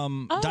Yeah.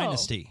 from Oh.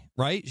 Dynasty,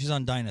 right? She's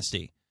on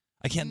Dynasty.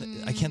 I can't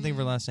think of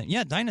her last name.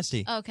 Yeah,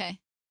 Dynasty. Okay.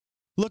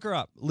 Look her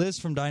up. Liz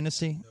from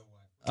Dynasty.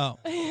 Oh,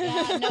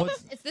 Yeah, no,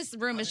 What's- this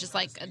room is just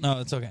like no,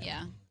 it's okay.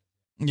 yeah.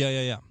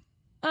 Yeah.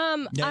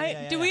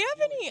 Do we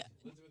have any?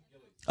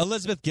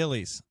 Elizabeth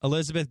Gillies.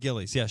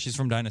 Yeah, she's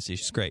from Dynasty.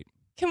 She's great.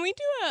 Can we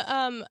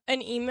do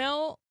an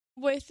email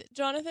with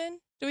Jonathan?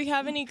 Do we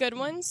have any good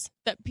ones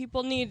that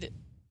people need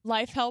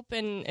life help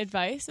and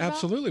advice about?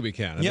 Absolutely, we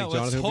can. I Yeah, think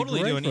let's Jonathan would be totally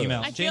great do an for that.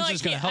 email. I James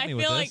is going to help me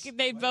with I this. feel like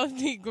they'd both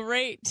be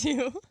great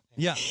to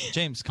Yeah,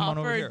 James, come on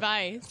over offer here.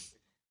 advice.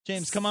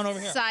 James, come on over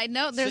here. Side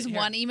note, there's Sit here.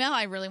 one email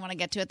I really want to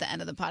get to at the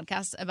end of the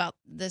podcast about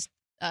this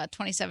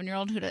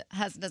 27-year-old who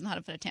doesn't know how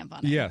to put a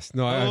tampon in. Yes,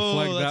 no, I Oh,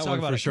 flagged let's that talk one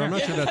about for it. sure. I'm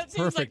not sure Yeah, that's that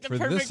seems like perfect the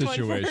for this perfect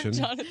one for situation.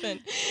 Jonathan.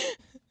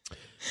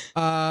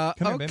 Come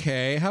here, babe.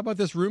 Okay, how about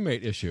this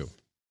roommate issue?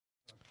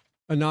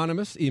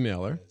 Anonymous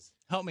emailer.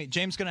 Help me.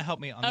 James is going to help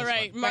me on All this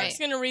right, one. Mark's Right.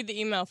 going to read the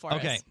email for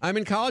Okay. us. I'm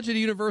in college at a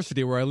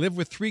university where I live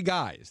with 3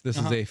 guys. This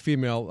is a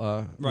female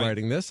Right.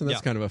 writing this, and that's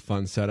Yeah. kind of a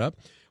fun setup.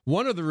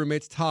 One of the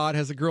roommates, Todd,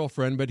 has a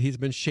girlfriend, but he's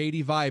been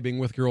shady vibing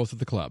with girls at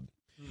the club.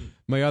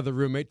 My other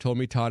roommate told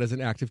me Todd has an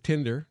active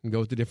Tinder and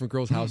goes to different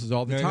girls' houses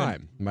all the Very good.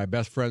 time. My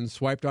best friend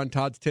swiped on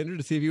Todd's Tinder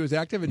to see if he was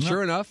active, and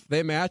sure enough,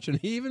 they matched, and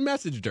he even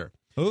messaged her.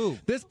 Ooh.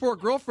 This poor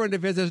girlfriend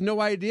of his has no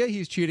idea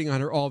he's cheating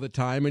on her all the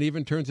time and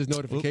even turns his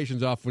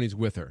notifications off when he's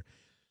with her.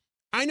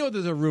 I know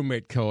there's a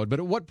roommate code, but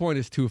at what point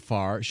is too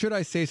far? Should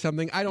I say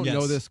something? I don't Yes.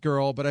 know this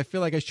girl, but I feel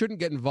like I shouldn't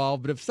get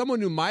involved. But if someone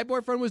knew my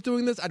boyfriend was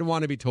doing this, I'd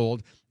want to be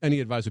told. Any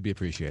advice would be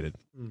appreciated.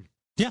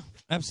 Yeah,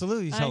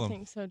 absolutely. Tell I him.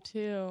 think so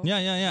too.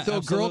 Yeah. So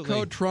absolutely. girl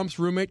code trumps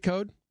roommate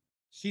code?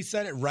 She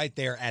said it right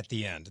there at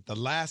the end. The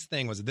last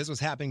thing was, if this was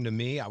happening to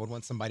me, I would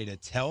want somebody to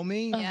tell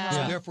me. Yeah.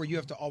 So therefore, you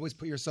have to always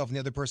put yourself in the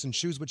other person's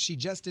shoes, which she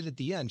just did at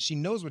the end. She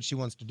knows what she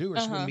wants to do,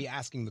 or she wouldn't be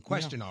asking the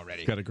question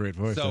already. Got a great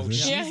voice. So doesn't he?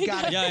 she's Yeah,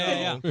 got to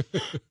Yeah.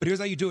 But here's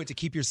how you do it to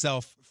keep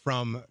yourself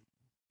from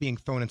being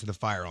thrown into the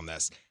fire on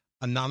this.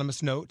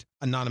 Anonymous note,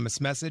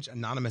 anonymous message,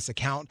 anonymous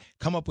account.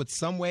 Come up with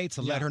some way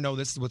to let her know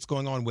this is what's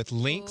going on with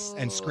links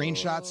and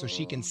screenshots so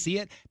she can see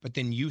it, but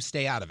then you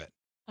stay out of it.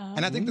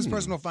 And I think this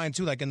person will find,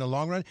 too, like in the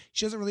long run,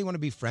 she doesn't really want to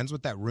be friends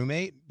with that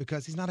roommate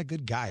because he's not a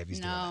good guy if he's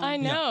doing that. I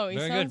know. He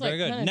Very sounds good. Very like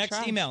good. kinda Next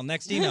trash. email.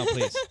 Next email,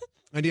 please.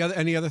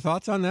 Any other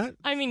thoughts on that?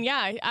 I mean,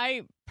 yeah,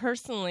 I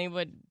personally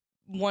would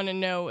want to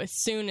know as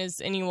soon as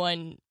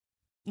anyone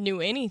knew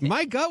anything.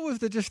 My gut was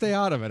to just stay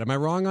out of it. Am I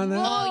wrong on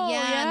that? Oh,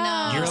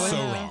 yeah, no. You're so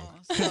wrong.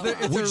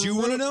 It's Would a you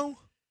want to know?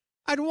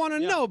 I'd want to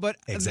know, but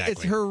Exactly.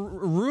 it's her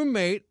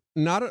roommate.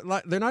 They're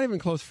not even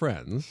close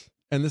friends,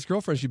 and this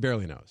girlfriend she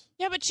barely knows.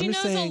 Yeah, but she I'm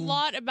knows just a saying-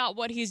 lot about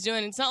what he's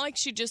doing. It's not like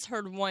she just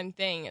heard one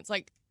thing. It's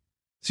like,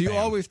 So you Bam.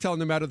 always tell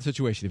no matter the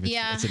situation. If it's,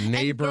 Yeah. it's a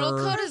neighbor. And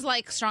girl code is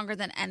like stronger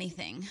than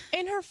anything.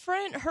 and her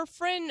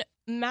friend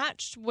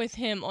matched with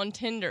him on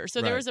Tinder,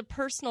 so there Right. was a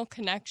personal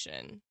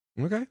connection.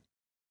 Okay.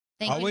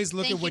 Always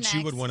look at what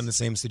you would want in the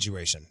same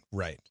situation.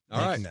 Right.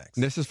 All right. Next.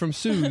 This is from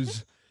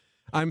Suze.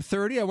 I'm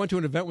 30. I went to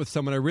an event with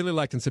someone I really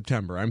liked in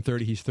September. I'm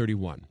 30. He's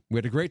 31. We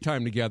had a great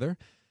time together,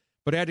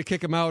 but I had to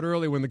kick him out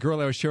early when the girl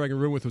I was sharing a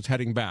room with was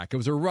heading back. It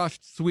was a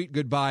rushed, sweet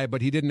goodbye,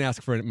 but he didn't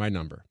ask for my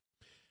number.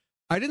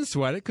 I didn't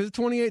sweat it because it's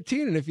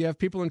 2018, and if you have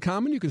people in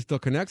common, you can still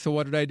connect. So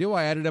what did I do?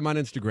 I added him on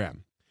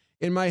Instagram.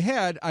 In my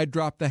head, I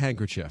dropped the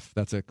handkerchief.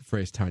 That's a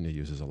phrase Tanya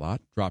uses a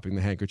lot, dropping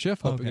the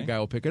handkerchief, hoping Okay. the guy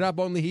will pick it up,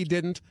 only he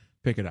didn't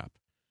pick it up.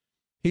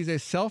 He's a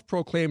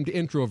self-proclaimed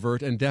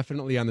introvert and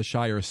definitely on the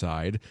shyer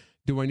side.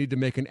 Do I need to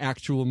make an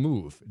actual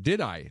move? Did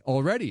I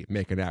already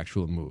make an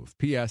actual move?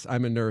 P.S.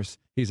 I'm a nurse.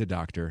 He's a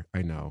doctor.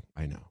 I know.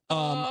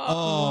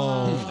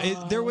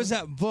 There was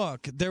that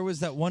book. There was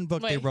that one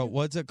book they Wait. wrote.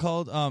 What's it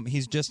called?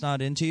 He's just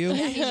not into you.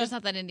 Yeah, he's just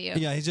not that into you.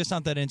 Yeah, he's just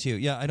not that into you.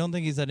 Yeah, I don't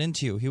think he's that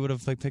into you. He would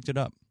have picked it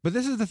up. But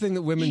this is the thing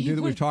that women He do that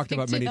we've would've talked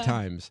about picked it many up.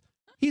 times.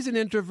 He's an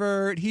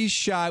introvert. He's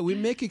shy. We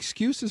make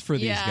excuses for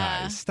these Yeah.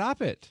 guys.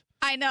 Stop it.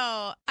 I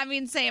know. I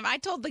mean, same. I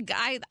told the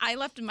guy, I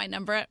left him my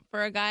number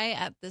for a guy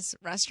at this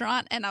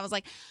restaurant, and I was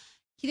like,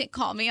 he didn't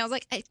call me. I was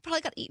like, I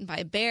probably got eaten by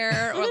a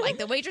bear, or like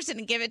the waitress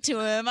didn't give it to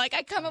him. Like,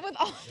 I come up with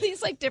all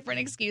these like different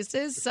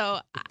excuses. So,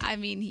 I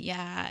mean,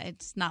 yeah,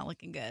 it's not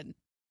looking good.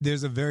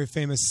 There's a very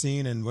famous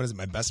scene in, what is it,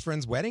 My Best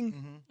Friend's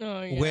Wedding?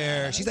 Oh, yeah.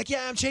 Where she's like,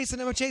 yeah, I'm chasing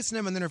him.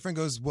 And then her friend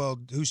goes, well,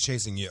 who's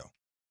chasing you?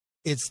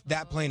 It's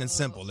that plain and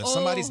simple. If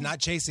somebody's not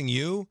chasing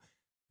you,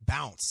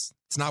 bounce.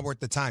 It's not worth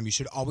the time. You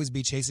should always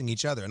be chasing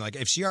each other. And like,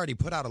 if she already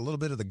put out a little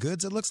bit of the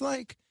goods, it looks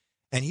like,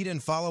 and he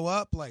didn't follow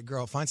up, like,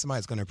 girl, find somebody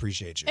that's going to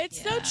appreciate you.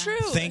 It's so Yeah. true.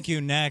 Thank you.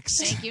 Next.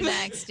 Thank you.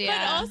 Next. Yeah.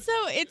 But also,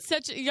 it's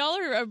such, y'all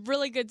are a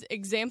really good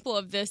example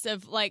of this,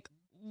 of like,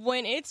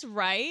 when it's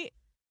right,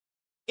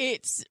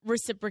 it's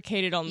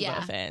reciprocated on Yeah.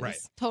 both ends. Right.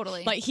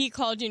 Totally. Like, he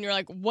called you and you're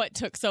like, what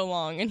took so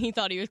long? And he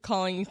thought he was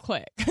calling you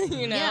quick,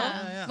 you know?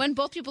 yeah. When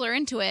both people are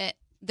into it,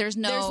 there's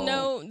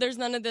no. There's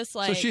none of this,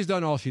 like, So she's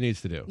done all she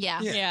needs to do. Yeah.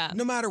 Yeah.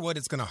 No matter what,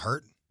 it's going to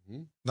hurt.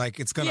 Like,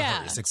 it's going to Yeah.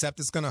 hurt. Just accept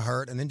it's going to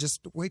hurt, and then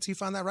just wait till you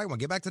find that right one.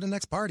 Get back to the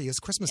next party. It's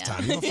Christmas Yeah. time.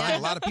 You're going to find a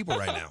lot of people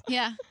right now.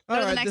 Yeah. All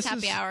Go to the right, next this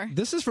happy is- hour.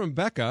 This is from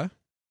Becca.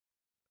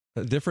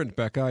 A different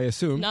Becca, I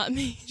assume. not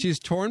me. She's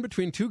torn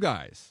between two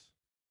guys.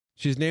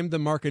 She's named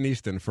them Mark and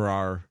Easton for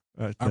our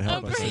to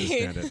help us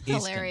great. understand it.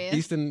 Hilarious.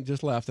 Easton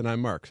just left, and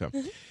I'm Mark. So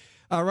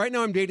Right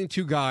now I'm dating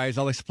 2 guys.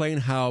 I'll explain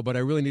how, but I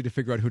really need to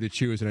figure out who to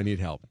choose, and I need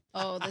help.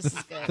 Oh, this is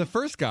good. The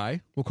first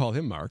guy, we'll call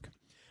him Mark.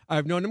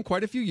 I've known him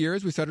quite a few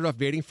years. We started off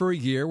dating for a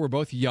year. We're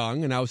both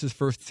young, and I was his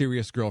first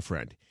serious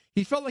girlfriend.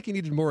 He felt like he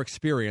needed more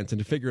experience and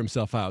to figure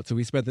himself out, so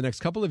he spent the next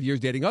couple of years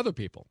dating other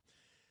people.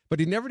 But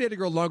he never dated a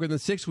girl longer than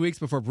 6 weeks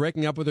before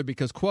breaking up with her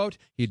because, quote,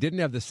 he didn't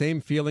have the same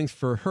feelings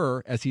for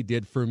her as he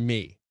did for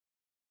me.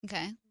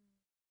 Okay.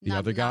 The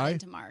other guy? Not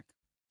into Mark.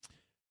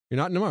 You're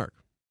not into Mark.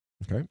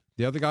 Okay.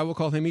 The other guy, we'll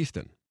call him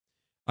Easton.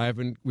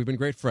 We've been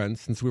great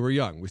friends since we were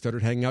young. We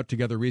started hanging out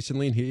together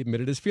recently, and he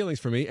admitted his feelings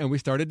for me, and we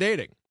started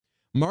dating.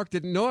 Mark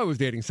didn't know I was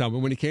dating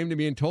someone when he came to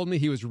me and told me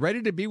he was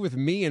ready to be with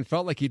me and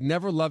felt like he'd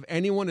never love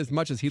anyone as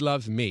much as he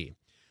loves me.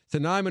 So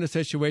now I'm in a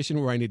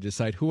situation where I need to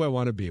decide who I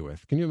want to be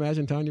with. Can you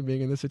imagine, Tanya,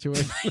 being in this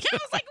situation? I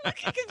was like,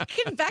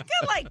 can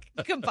Becca,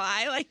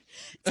 goodbye?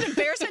 It's an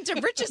embarrassment to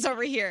riches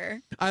over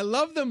here. I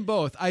love them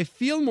both. I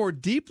feel more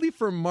deeply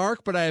for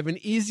Mark, but I have an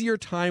easier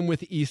time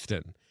with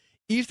Easton.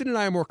 Easton and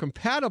I are more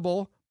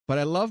compatible, but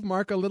I love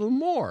Mark a little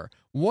more.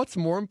 What's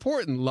more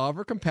important, love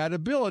or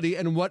compatibility,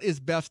 and what is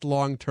best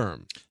long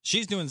term?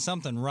 She's doing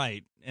something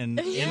right in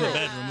the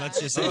bedroom. Let's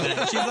just say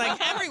that. She's like,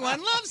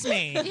 everyone loves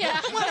me. Yeah.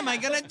 What am I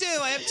going to do?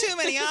 I have too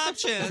many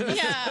options.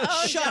 Yeah.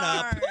 Oh, Shut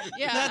up. darn.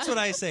 Yeah. That's what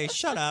I say.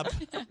 Shut up.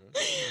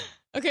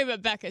 Okay,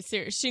 but Becca,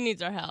 serious. She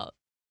needs our help.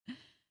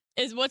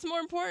 What's more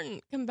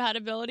important,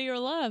 compatibility or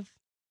love?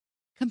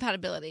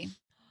 Compatibility.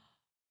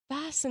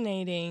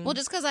 Fascinating. Well,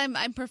 just because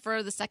I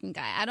prefer the second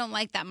guy. I don't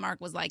like that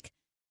Mark was like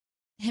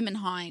him and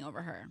hawing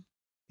over her.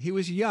 He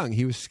was young.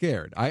 He was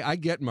scared. I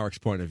get Mark's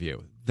point of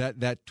view.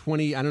 That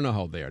 20, I don't know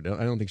how old they are.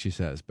 I don't think she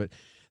says. But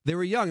they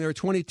were young. They were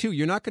 22.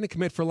 You're not going to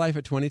commit for life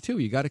at 22.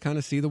 You got to kind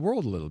of see the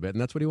world a little bit,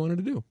 and that's what he wanted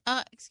to do.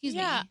 Excuse me.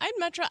 Yeah, I'd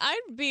much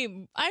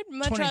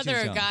 22's rather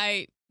a young.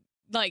 guy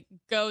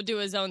go do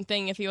his own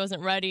thing if he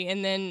wasn't ready,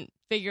 and then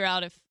figure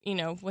out if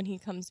when he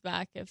comes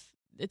back if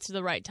it's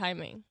the right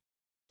timing.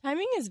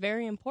 Timing is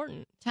very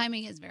important.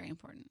 Timing is very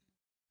important.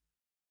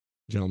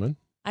 Gentlemen?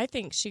 I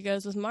think she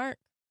goes with Mark.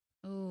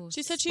 Ooh,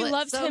 She said she split.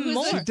 loves So him who's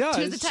more. the- She does.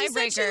 Who's the She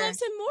said she tiebreaker?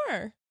 loves him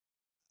more.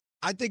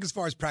 I think as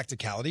far as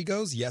practicality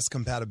goes, yes,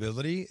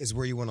 compatibility is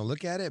where you want to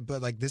look at it.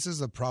 But this is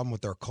a problem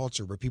with our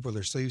culture where people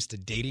are so used to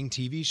dating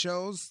TV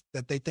shows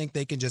that they think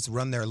they can just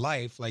run their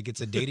life like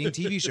it's a dating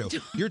TV show.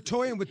 You're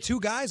toying with 2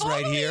 guys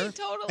right here.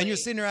 Totally. And you're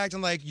sitting there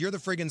acting like you're the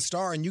friggin'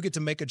 star and you get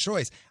to make a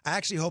choice. I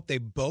actually hope they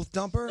both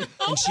dump her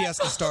and she has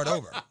to start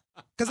over.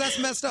 Because that's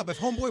messed up. If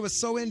homeboy was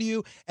so into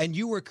you and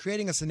you were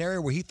creating a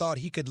scenario where he thought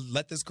he could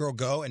let this girl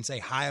go and say,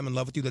 hi, I'm in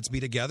love with you, let's be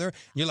together. And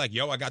you're like,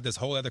 yo, I got this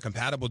whole other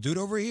compatible dude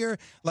over here.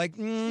 Maybe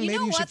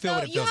you should feel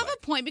what it You feels have like. a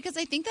point because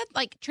I think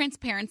that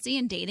transparency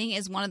in dating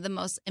is one of the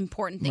most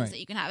important things Right. that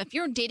you can have. If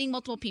you're dating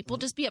multiple people,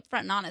 just be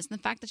upfront and honest. And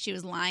the fact that she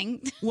was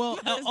lying. Well,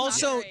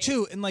 also, great.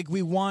 too, and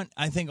we want,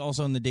 I think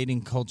also in the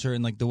dating culture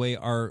and the way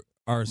our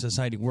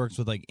society works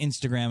with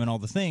Instagram and all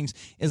the things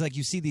is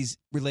you see these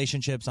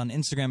relationships on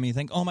Instagram and you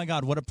think, oh my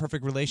God, what a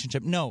perfect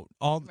relationship. No,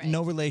 Right.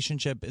 no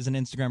relationship is an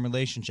Instagram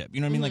relationship.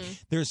 You know what I mean?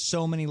 There's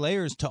so many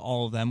layers to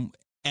all of them.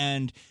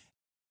 And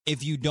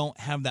if you don't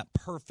have that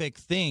perfect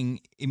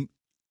thing,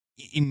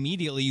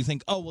 immediately you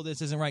think, oh, well,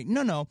 this isn't right.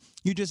 No,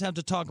 you just have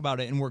to talk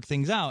about it and work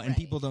things out. And Right.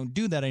 people don't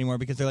do that anymore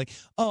because they're like,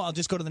 oh, I'll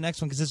just go to the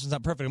next one because this one's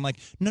not perfect. I'm like,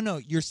 no,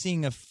 you're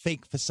seeing a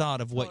fake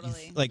facade of what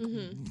Totally.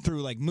 you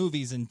through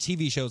movies and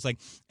TV shows,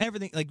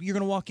 everything. You're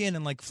gonna walk in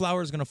and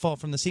flowers gonna fall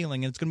from the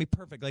ceiling and it's gonna be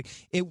perfect.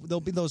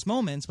 There'll be those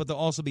moments, but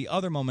there'll also be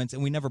other moments,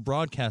 and we never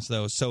broadcast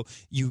those, so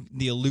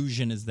the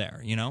illusion is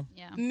there. Yeah.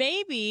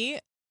 Maybe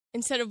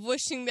instead of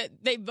wishing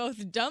that they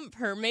both dump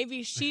her,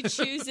 maybe she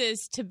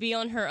chooses to be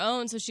on her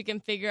own so she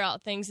can figure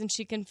out things and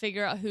she can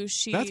figure out who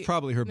she That's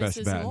probably her best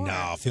misses bet. more.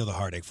 No, feel the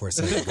heartache for a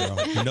second,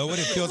 girl. You know what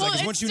it feels Well, like. 'Cause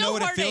it's once you still know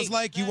what it feels heartache.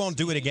 like, you won't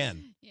do it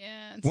again.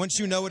 Yeah. Once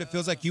you know what it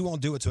feels like, you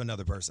won't do it to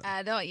another person.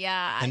 I don't.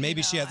 Yeah. And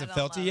maybe she hasn't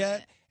felt it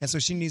yet, and so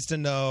she needs to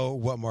know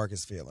what Mark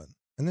is feeling,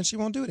 and then she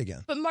won't do it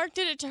again. But Mark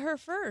did it to her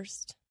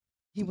first.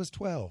 He was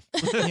 12.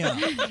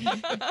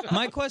 Yeah.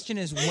 My question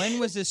is, when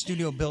was this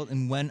studio built,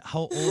 and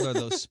how old are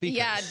those speakers?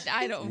 Yeah.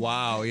 I don't.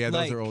 Wow, yeah,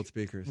 those Like- are old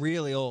speakers.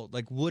 Really old,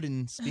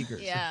 wooden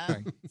speakers. Yeah.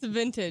 Sorry. It's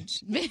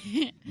vintage.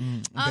 Very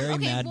okay,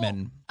 Mad well,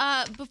 Men.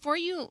 Before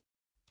you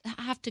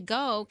have to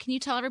go, can you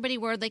tell everybody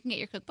where they can get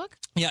your cookbook?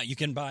 Yeah, you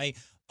can buy.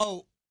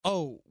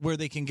 Where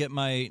they can get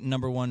my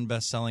 #1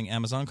 best-selling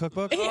Amazon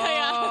cookbook.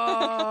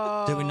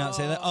 Yeah. Did we not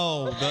say that?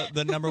 Oh,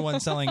 the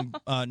 #1 selling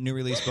new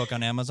release book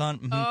on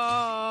Amazon.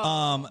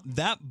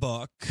 That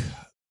book,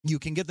 you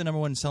can get the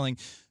 #1 selling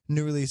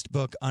new released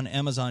book on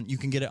Amazon. You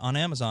can get it on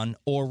Amazon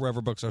or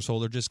wherever books are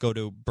sold, or just go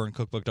to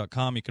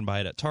burncookbook.com. You can buy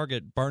it at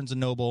Target, Barnes &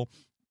 Noble,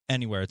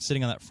 anywhere. It's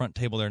sitting on that front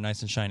table there,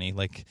 nice and shiny,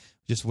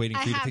 just waiting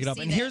for you to pick it up.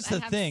 And here's the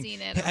thing.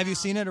 Have you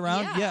seen it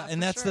around? Yeah, and for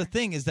that's sure. the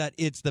thing, is that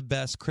it's the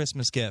best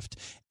Christmas gift.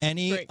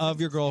 Any Great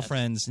of your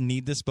girlfriends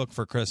need this book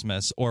for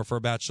Christmas or for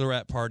a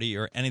bachelorette party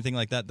or anything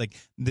like that.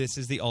 This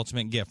is the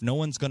ultimate gift. No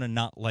one's going to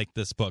not like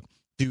this book.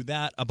 Do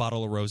that, a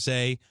bottle of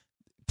rosé.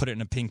 put it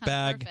in a pink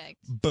bag. Perfect.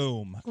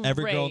 Boom.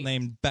 Every girl Great.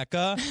 named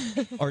Becca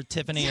or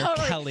Tiffany or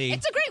Totally. Kelly.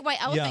 It's a great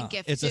white elephant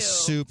gift, it's too. a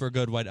super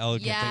good white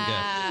elephant gift.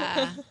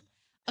 Yeah.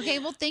 Okay,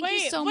 well, thank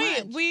you so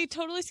much. We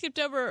totally skipped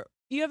over.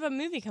 You have a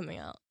movie coming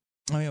out.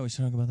 Oh yeah, we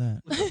should talk about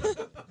that.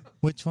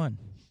 Which one?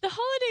 The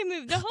holiday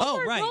movie. The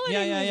Hallmark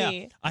holiday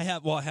movie. I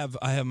have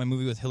my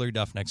movie with Hilary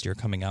Duff next year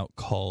coming out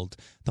called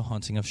The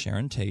Haunting of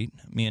Sharon Tate.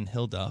 Me and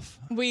Hill Duff.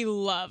 We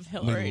love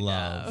Hilary We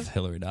love Duff.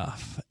 Hilary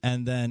Duff.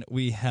 And then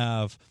we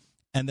have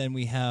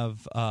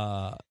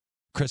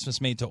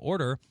Christmas Made to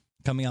Order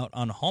coming out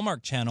on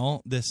Hallmark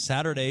Channel this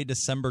Saturday,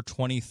 December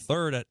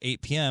 23rd at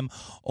 8 p.m.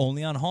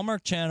 Only on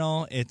Hallmark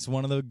Channel. It's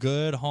one of the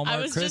good Hallmark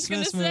I was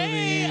Christmas just gonna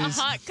say movies.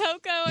 a hot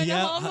cocoa and a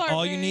Hallmark.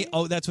 All you movie. need.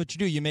 Oh, that's what you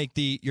do. You make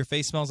your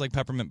face smells like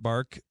peppermint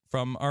bark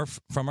from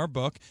our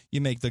book.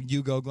 You make the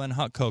You Go Glen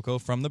hot cocoa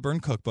from the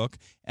Burn Cookbook,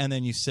 and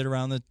then you sit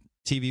around the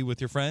TV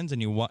with your friends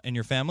and and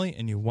your family,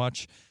 and you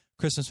watch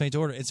Christmas Made to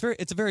Order. It's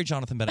a very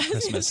Jonathan Bennett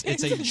Christmas.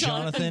 It's a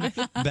Jonathan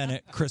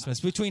Bennett Christmas.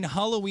 Between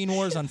Halloween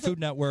Wars on Food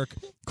Network,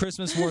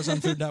 Christmas Wars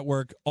on Food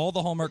Network, all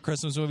the Hallmark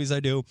Christmas movies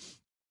I do,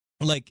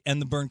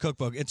 and the Burn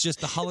Cookbook. It's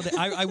just the holiday.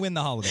 I win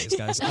the holidays,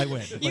 guys. I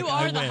win. You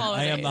I are the win.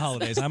 I am the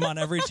holidays. I'm on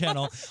every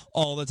channel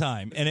all the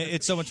time, and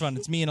it's so much fun.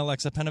 It's me and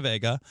Alexa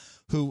Penavega,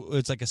 who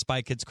it's like a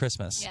Spy Kids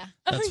Christmas. Yeah.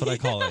 That's what I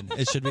call it.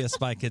 It should be a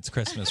Spy Kids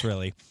Christmas,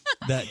 really.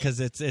 Because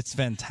it's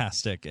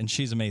fantastic, and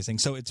she's amazing.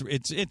 So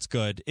it's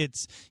good.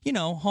 It's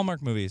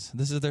Hallmark movies.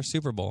 This is their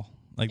Super Bowl.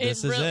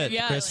 This is it.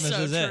 Yeah, Christmas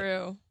so is it.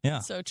 true. Yeah.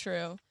 So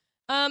true.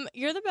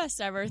 You're the best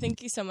ever.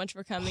 Thank you so much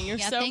for coming. You're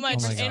Yeah, so thank you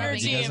much for coming.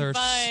 energy You guys and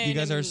fun. You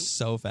guys are and-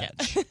 so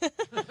fetch.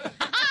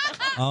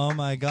 Oh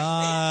my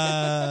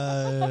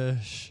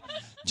gosh.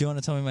 Do you want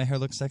to tell me my hair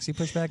looks sexy,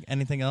 Pushback?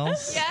 Anything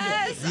else?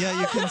 Yes.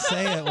 Yeah, you can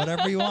say it.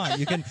 Whatever you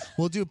want.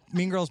 We'll do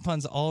Mean Girls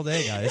puns all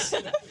day, guys.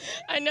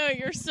 I know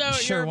you're so.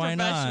 Sure, you're a why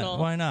professional. not?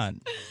 Why not?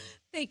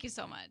 Thank you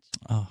so much.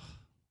 Oh.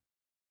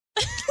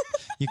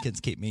 You kids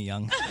keep me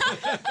young.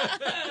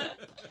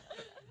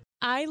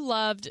 I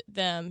loved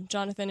them,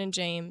 Jonathan and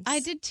James. I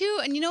did too.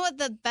 And you know what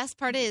the best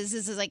part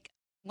is like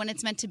when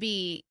it's meant to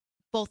be,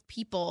 both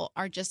people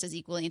are just as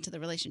equally into the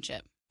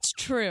relationship. It's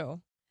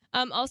true.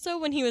 Also,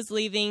 when he was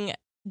leaving,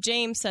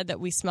 James said that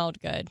we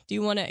smelled good. Do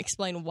you want to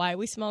explain why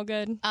we smell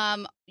good?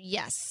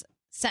 Yes,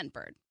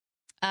 Scentbird.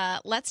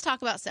 Let's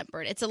talk about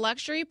Scentbird. It's a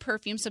luxury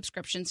perfume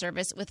subscription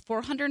service with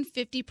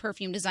 450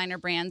 perfume designer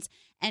brands,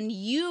 and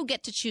you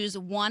get to choose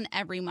one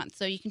every month.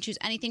 So you can choose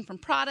anything from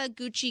Prada,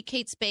 Gucci,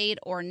 Kate Spade,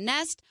 or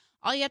Nest.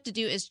 All you have to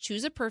do is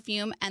choose a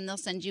perfume, and they'll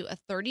send you a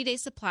 30-day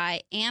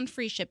supply and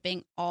free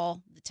shipping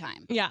all the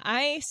time. Yeah,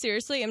 I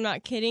seriously am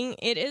not kidding.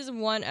 It is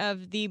one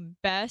of the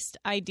best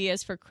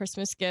ideas for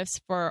Christmas gifts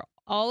for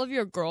all of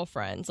your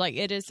girlfriends. Like,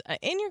 it is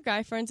in your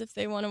guy friends if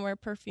they want to wear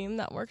perfume,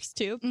 that works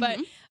too. But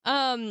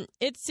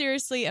it's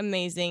seriously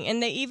amazing.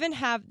 And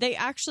they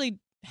actually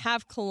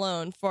have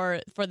cologne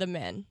for the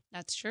men.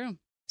 That's true.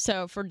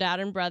 So for dad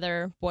and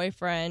brother,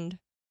 boyfriend,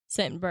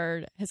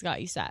 Scentbird has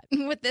got you set.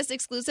 With this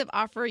exclusive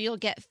offer, you'll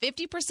get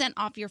 50%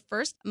 off your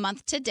first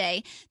month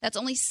today. That's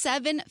only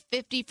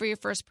 $7.50 for your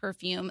first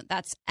perfume.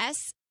 That's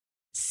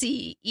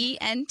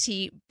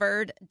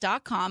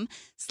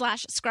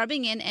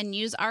scentbird.com/scrubbingin and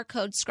use our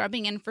code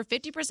scrubbingin for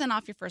 50%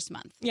 off your first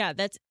month. Yeah,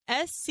 that's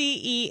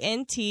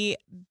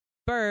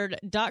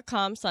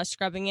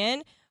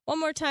scentbird.com/scrubbingin. One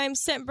more time,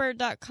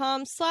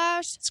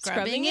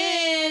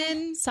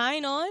 scentbird.com/scrubbingin.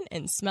 Sign on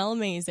and smell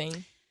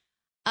amazing.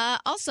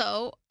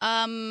 Also,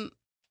 Becca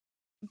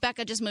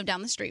just moved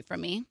down the street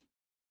from me.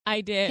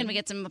 I did. Can we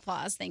get some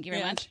applause? Thank you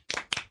very Yeah. much.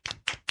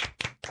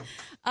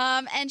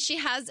 And she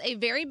has a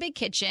very big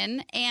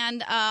kitchen,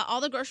 and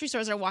all the grocery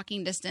stores are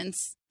walking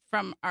distance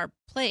from our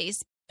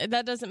place.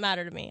 That doesn't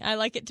matter to me. I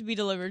like it to be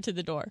delivered to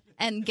the door.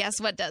 And guess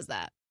what does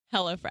that?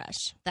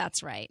 HelloFresh.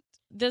 That's right.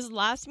 This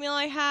last meal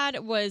I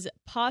had was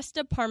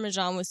pasta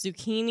parmesan with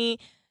zucchini,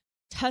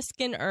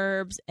 Tuscan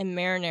herbs, and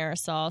marinara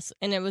sauce,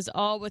 and it was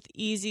all with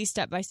easy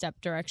step-by-step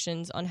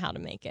directions on how to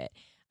make it.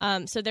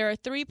 So there are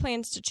 3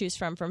 plans to choose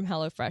from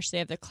HelloFresh. They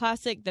have the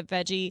classic, the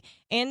veggie,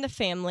 and the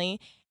family,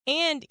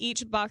 and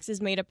each box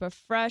is made up of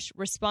fresh,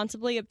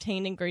 responsibly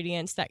obtained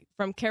ingredients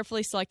from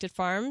carefully selected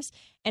farms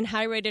and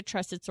high-rated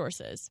trusted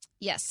sources.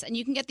 Yes, and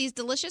you can get these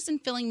delicious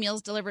and filling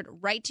meals delivered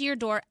right to your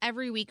door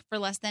every week for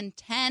less than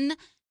 $10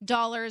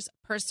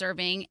 per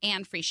serving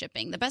and free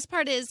shipping. The best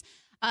part is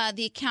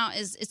the account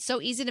it's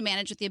so easy to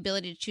manage with the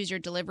ability to choose your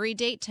delivery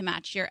date to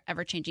match your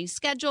ever-changing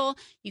schedule.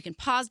 You can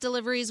pause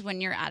deliveries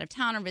when you're out of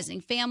town or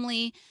visiting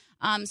family.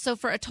 So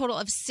for a total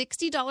of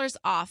 $60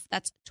 off,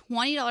 that's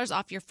 $20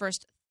 off your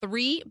first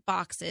 3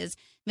 boxes.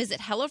 Visit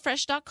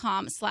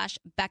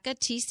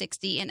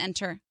HelloFresh.com/BeccaT60 and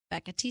enter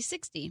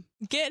BeccaT60.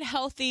 Get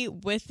healthy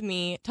with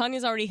me.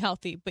 Tanya's already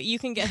healthy, but you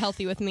can get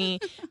healthy with me.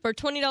 For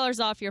 $20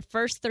 off your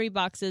first 3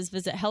 boxes,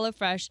 visit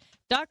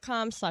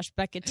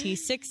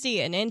HelloFresh.com/BeccaT60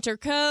 and enter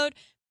code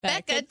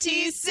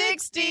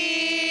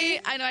BeccaT60.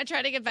 I know I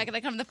tried to get Becca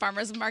to come to the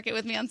farmer's market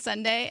with me on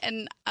Sunday,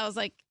 and I was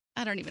like,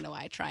 I don't even know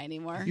why I try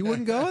anymore. You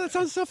wouldn't go? That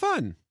sounds so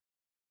fun.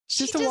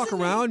 She Just to walk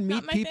doesn't- around,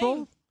 Not meet my people.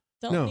 thing.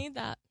 Don't No. need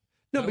that.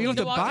 No, but you don't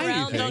To have to walk buy around,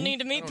 anything. don't need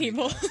to meet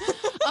people.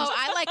 Oh,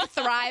 I like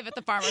thrive at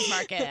the farmer's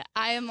market.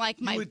 I am like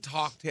You would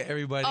talk to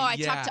everybody. I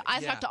yeah,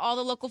 talk to all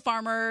the local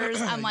farmers.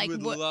 I'm like, you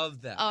would what-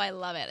 love that. oh, I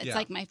love it. It's Yeah.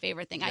 like my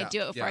favorite thing. I Yeah,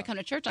 do it before yeah. I come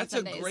to church on That's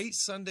Sundays. a great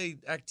Sunday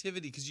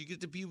activity because you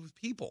get to be with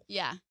people.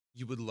 Yeah.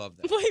 You would love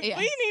that. Wait, Yeah.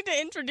 we need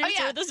to introduce Oh,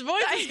 yeah. where this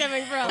voice is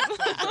coming from.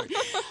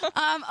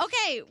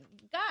 Okay,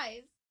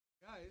 guys.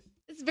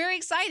 It's very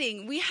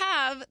exciting.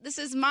 This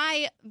is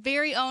my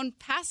very own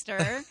pastor,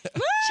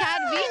 Chad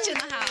Beach, in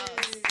the house.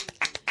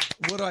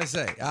 What do I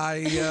say?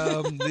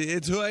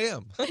 It's who I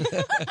am.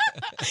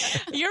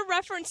 You're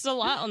referenced a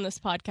lot on this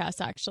podcast,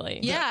 actually.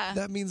 Yeah.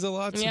 That means a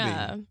lot to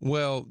Yeah. me.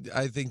 Well,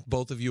 I think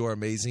both of you are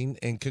amazing,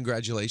 and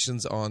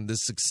congratulations on the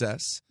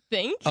success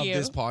Thank of you.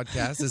 this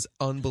podcast. It's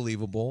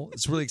unbelievable.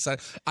 It's really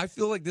exciting. I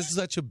feel like this is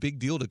such a big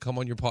deal to come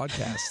on your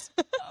podcast.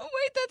 Oh,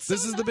 wait, that's so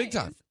This is the big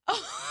nice. time.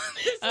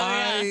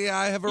 Oh, yeah.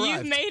 I have arrived.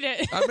 You've made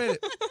it. I made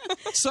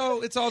it.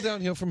 So it's all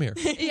downhill from here.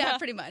 Yeah,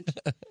 pretty much.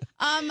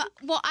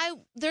 Well,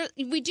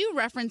 we do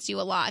reference you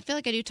a lot. I feel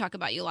like I do talk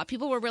about you a lot.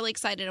 People were really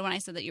excited when I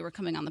said that you were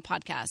coming on the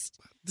podcast.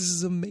 This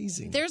is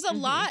amazing. There's a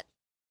lot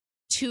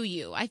to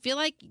you. I feel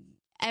like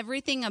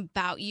everything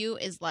about you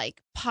is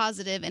like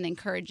positive and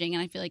encouraging,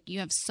 and I feel like you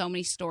have so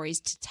many stories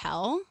to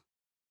tell.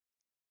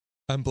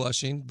 I'm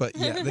blushing, but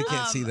yeah, they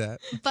can't see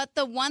that. But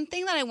the one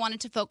thing that I wanted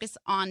to focus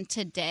on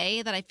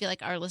today that I feel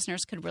like our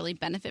listeners could really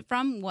benefit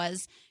from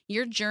was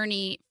your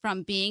journey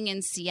from being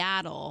in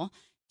Seattle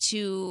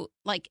to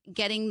like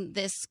getting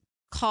this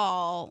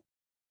call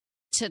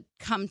to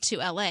come to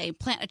LA,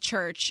 plant a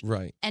church,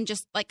 Right. and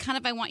just like kind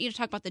of I want you to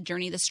talk about the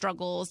journey, the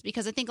struggles,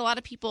 because I think a lot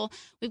of people,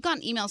 we've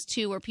gotten emails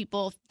too where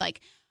people like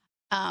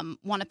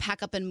want to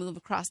pack up and move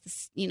across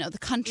the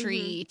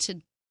country to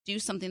do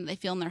something that they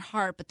feel in their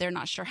heart, but they're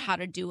not sure how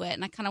to do it.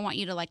 And I kind of want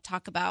you to like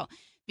talk about,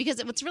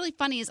 because what's really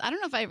funny is, I don't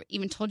know if I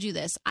even told you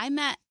this.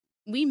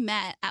 We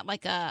met at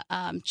like a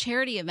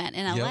charity event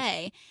in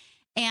LA,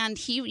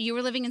 and you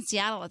were living in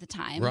Seattle at the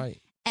time.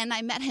 Right. And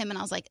I met him and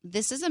I was like,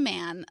 this is a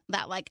man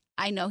that like,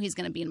 I know he's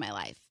going to be in my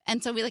life.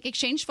 And so we like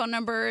exchanged phone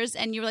numbers,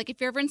 and you were like, if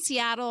you're ever in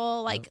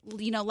Seattle, like,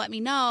 let me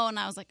know. And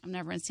I was like, I'm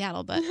never in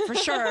Seattle, but for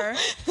sure.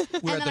 We're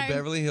And at the then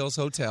Beverly Hills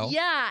Hotel.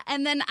 Yeah.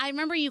 And then I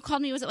remember you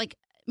called me, was it like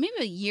maybe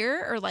a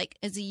year or like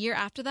is a year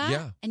after that?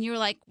 Yeah. And you were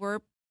like, we're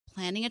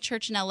planning a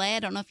church in LA. I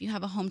don't know if you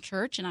have a home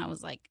church. And I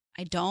was like,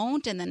 I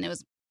don't. And then it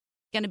was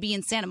going to be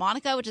in Santa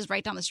Monica, which is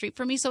right down the street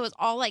from me. So it was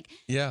all like,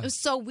 Yeah. it was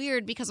so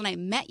weird because when I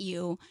met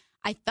you,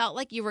 I felt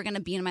like you were going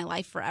to be in my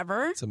life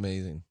forever. It's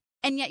amazing.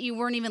 And yet you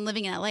weren't even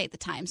living in LA at the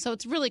time. So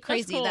it's really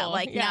crazy cool. that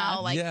like Yeah.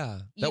 now, like, yeah.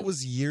 you- That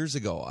was years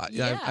ago. I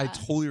Yeah.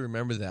 totally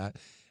remember that.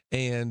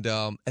 And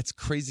it's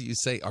crazy you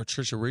say our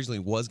church originally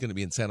was going to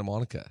be in Santa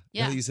Monica.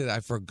 Yeah. Now that you said that, I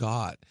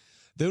forgot.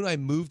 Then when I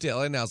moved to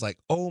LA, and I was like,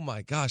 oh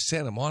my gosh,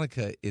 Santa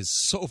Monica is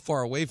so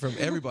far away from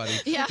everybody.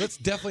 Yeah. Let's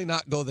definitely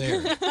not go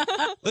there.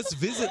 Let's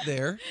visit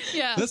there.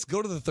 yeah. Let's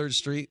go to the 3rd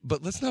Street,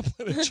 but let's not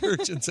plant a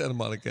church in Santa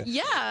Monica.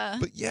 Yeah.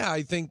 But yeah,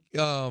 I think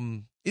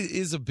it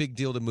is a big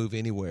deal to move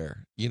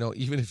anywhere. You know,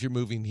 even if you're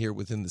moving here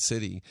within the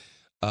city,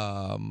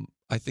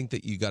 I think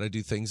that you got to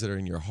do things that are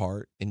in your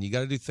heart, and you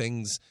got to do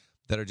things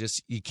that are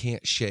just you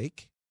can't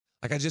shake.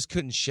 Like I just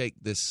couldn't shake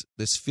this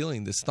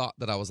feeling, this thought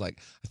that I was like,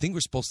 I think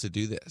we're supposed to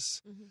do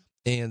this.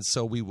 And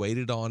so we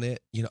waited on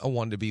it. You know, I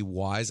wanted to be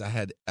wise. I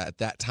had at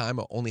that time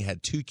I only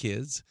had 2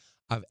 kids.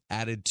 I've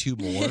added 2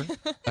 more.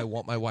 I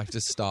want my wife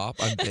to stop.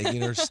 I'm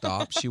begging her to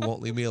stop. She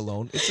won't leave me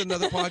alone. It's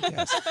another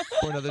podcast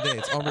for another day.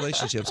 It's on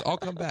relationships. I'll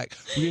come back.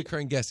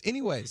 Reoccurring guests.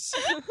 Anyways.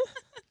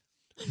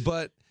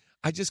 But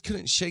I just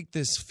couldn't shake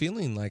this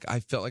feeling like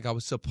I felt like I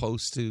was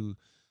supposed to,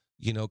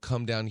 you know,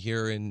 come down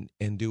here and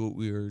do what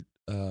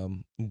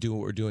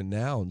we're doing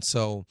now. And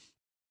so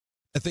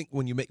I think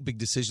when you make big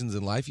decisions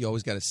in life, you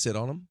always got to sit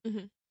on them.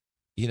 Mhm.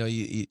 You know,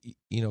 you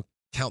know,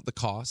 count the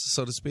costs,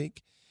 so to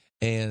speak.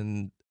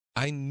 And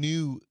I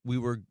knew we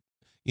were,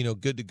 you know,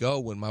 good to go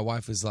when my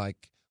wife was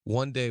like,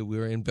 one day we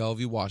were in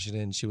Bellevue,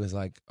 Washington, and she was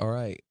like, all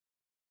right,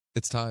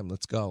 it's time,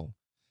 let's go.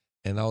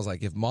 And I was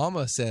like, if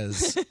mama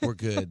says we're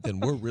good, then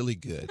we're really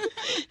good.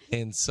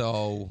 And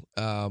so,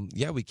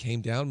 we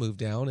came down, moved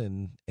down,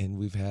 and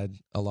we've had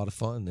a lot of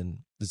fun. And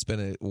it's been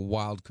a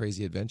wild,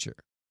 crazy adventure.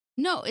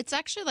 No, it's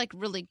actually like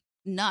really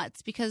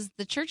nuts because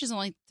the church is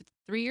only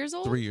 3 years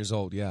old. 3 years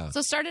old, yeah. So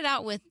it started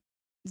out with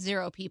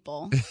 0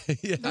 people.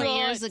 yeah. 3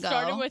 years it ago.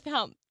 started with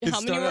how many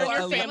started were in out your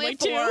 11. family Family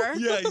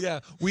too? of 4.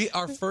 Yeah.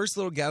 Our first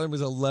little gathering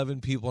was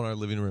 11 people in our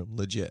living room,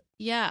 legit.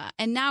 Yeah.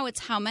 And now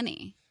it's how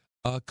many?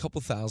 A couple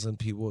thousand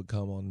people would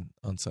come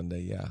on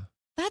Sunday, yeah.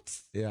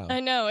 That's Yeah. I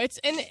know it's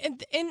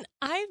and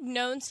I've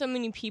known so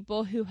many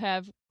people who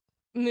have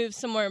moved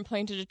somewhere and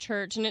planted a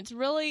church, and it's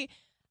really,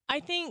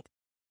 I think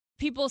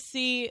people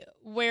see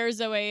where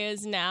Zoe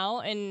is now,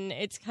 and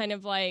it's kind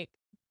of like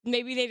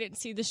maybe they didn't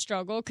see the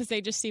struggle because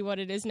they just see what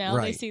it is now. They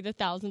Right. see the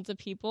thousands of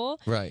people,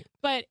 Right.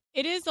 but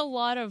it is a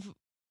lot of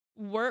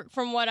work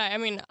from what I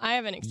mean, I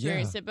haven't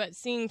experienced it, but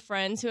seeing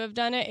friends who have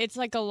done it, it's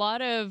like a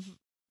lot of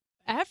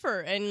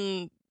effort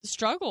and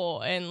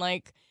struggle and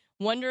like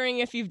wondering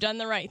if you've done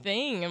the right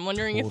thing and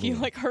wondering if you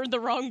Totally. like heard the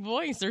wrong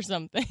voice or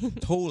something.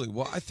 Totally.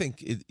 Well, I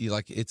think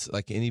it's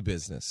like any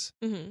business,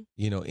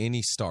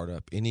 any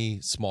startup, any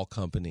small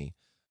company.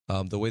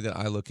 The way that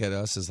I look at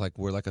us is like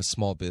we're like a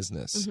small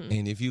business.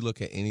 And if you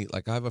look at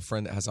like I have a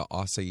friend that has an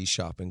acai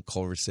shop in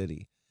Culver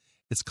City.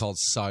 It's called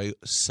Sao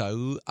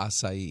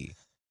Acai.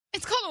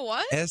 It's called a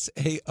what?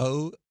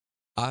 SAO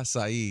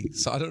Acai.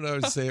 So I don't know how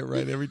to say it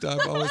right every time.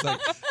 I'm always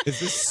like, is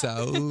this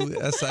Sao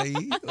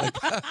Acai?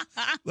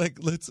 Like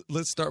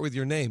let's start with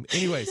your name.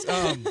 Anyways,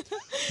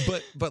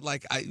 but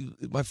like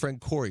my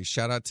friend Corey,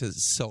 shout out to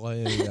Sao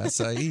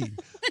Acai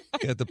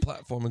at the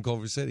platform in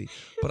Culver City.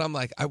 But I'm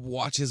like, I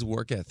watch his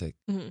work ethic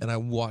and I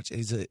watch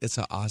it's an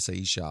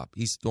acai shop.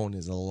 He's throwing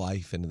his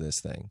life into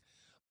this thing.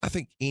 I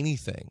think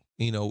anything,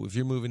 if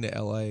you're moving to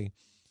LA,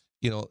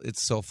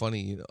 it's so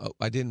funny.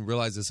 I didn't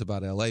realize this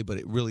about LA, but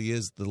it really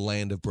is the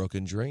land of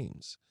broken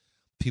dreams.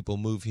 People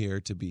move here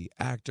to be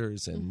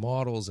actors and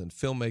models and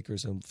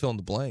filmmakers and fill in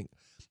the blank.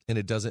 And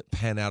it doesn't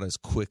pan out as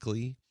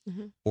quickly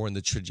or in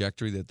the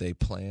trajectory that they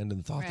planned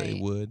and thought they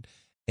would.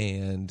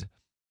 And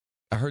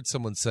I heard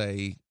someone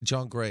say,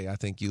 John Gray, I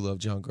think you love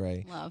John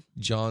Gray. Love.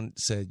 John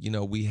said,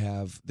 we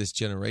have this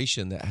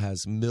generation that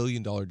has $1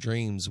 million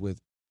dreams with,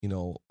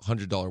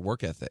 $100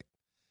 work ethic.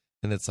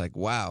 And it's like,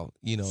 wow,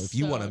 if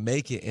you want to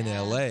make it in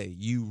LA,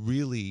 you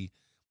really,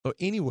 or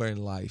anywhere in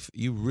life,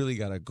 you really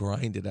got to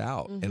grind it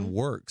out and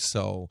work.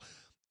 So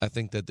I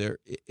think that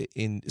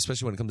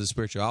especially when it comes to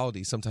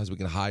spirituality, sometimes we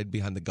can hide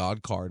behind the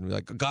God card and be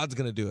like, God's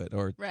going to do it,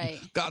 or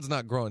God's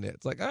not growing it.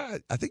 It's like,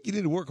 I think you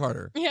need to work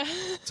harder. Yeah.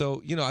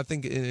 So, I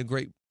think a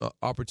great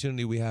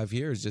opportunity we have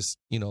here is just,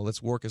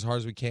 let's work as hard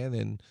as we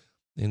can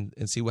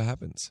and see what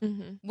happens.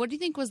 What do you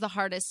think was the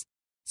hardest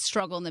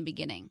struggle in the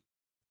beginning?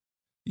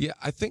 Yeah,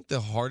 I think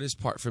the hardest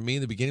part for me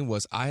in the beginning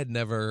was I had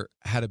never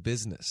had a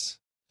business.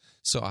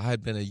 So I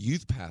had been a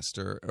youth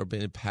pastor or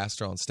been a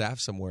pastor on staff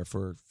somewhere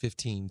for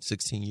 15,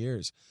 16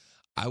 years.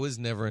 I was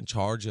never in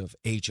charge of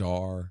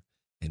HR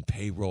and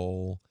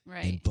payroll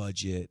and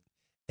budget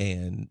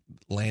and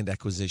land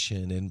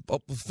acquisition and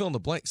fill in the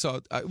blank.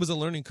 So it was a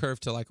learning curve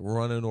to like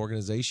run an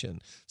organization.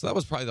 So that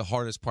was probably the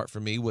hardest part for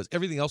me. Was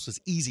everything else was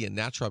easy and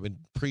natural. I've been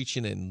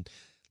preaching and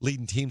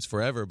leading teams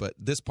forever, but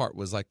this part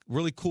was like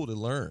really cool to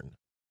learn.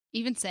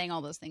 Even saying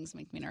all those things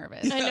make me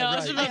nervous. I know. I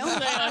was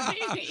about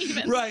to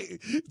say, Right.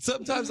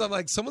 Sometimes I'm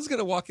like, someone's going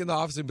to walk in the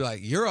office and be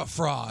like, you're a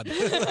fraud.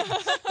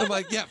 I'm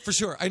like, yeah, for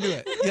sure. I knew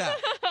it. Yeah.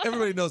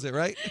 Everybody knows it,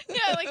 right?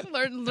 Yeah, like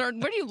learn.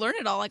 Where do you learn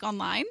it all? Like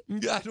online?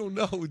 I don't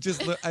know.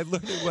 I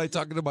learned it by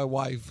talking to my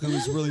wife, who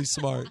is really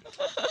smart.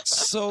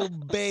 So,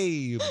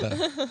 babe,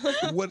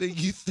 what do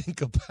you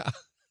think about?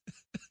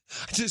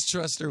 I just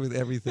trust her with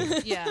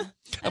everything. Yeah.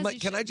 I'm like,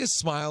 can I just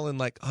smile and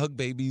like hug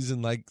babies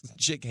and like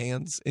shake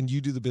hands and you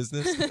do the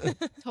business?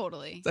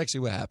 Totally. It's actually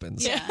what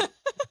happens. Yeah.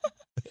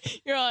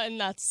 You're all, and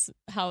that's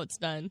how it's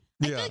done.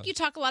 I feel like you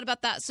talk a lot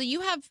about that. So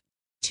you have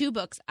 2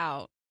 books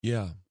out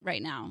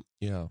right now.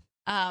 Yeah.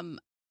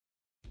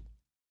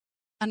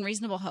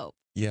 Unreasonable Hope.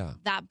 Yeah.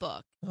 That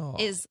book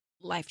is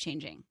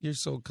life-changing. You're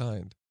so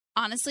kind.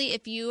 Honestly,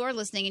 if you are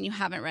listening and you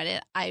haven't read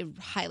it, I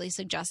highly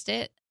suggest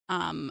it.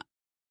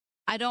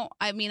 I feel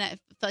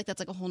like that's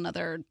like a whole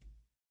nother,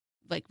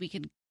 like we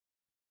could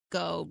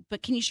go,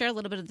 but can you share a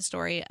little bit of the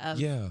story of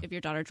your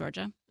daughter,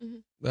 Georgia?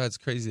 That's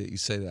crazy that you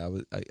say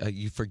that.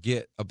 You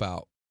forget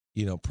about,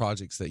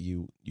 projects that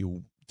you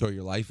throw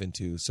your life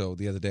into. So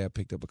the other day I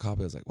picked up a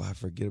copy. I was like, wow, I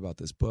forget about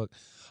this book.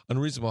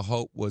 Unreasonable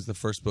Hope was the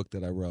first book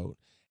that I wrote.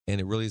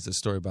 And it really is a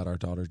story about our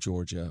daughter,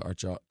 Georgia.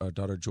 Our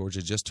daughter,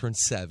 Georgia, just turned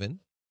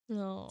 7.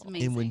 Oh, it's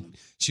amazing. And when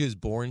she was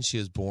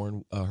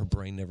born, her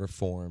brain never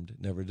formed,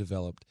 never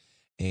developed.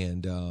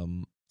 And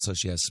so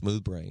she has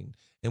smooth brain.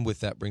 And with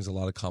that brings a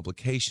lot of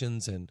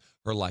complications. And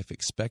her life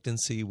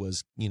expectancy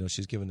was,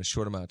 she's given a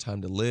short amount of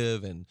time to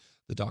live. And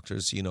the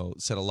doctors,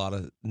 said a lot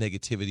of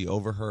negativity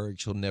over her.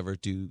 She'll never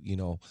do,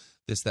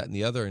 this, that, and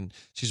the other. And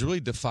she's really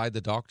defied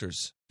the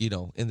doctors,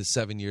 in the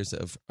 7 years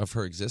of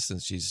her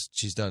existence.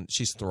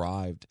 She's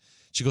thrived.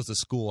 She goes to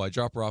school. I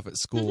drop her off at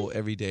school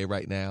every day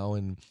right now,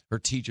 and her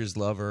teachers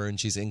love her, and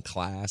she's in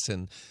class,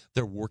 and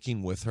they're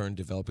working with her and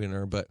developing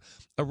her. But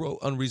I wrote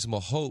Unreasonable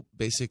Hope.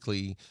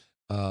 Basically,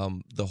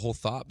 the whole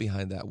thought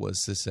behind that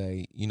was to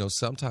say,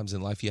 sometimes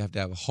in life you have to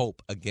have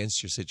hope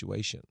against your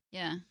situation.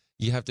 Yeah.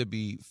 You have to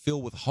be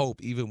filled with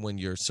hope even when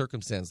your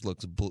circumstance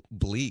looks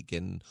bleak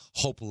and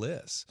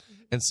hopeless.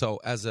 And so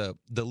as the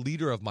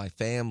leader of my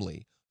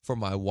family, for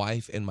my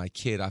wife and my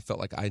kid, I felt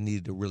like I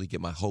needed to really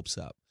get my hopes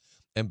up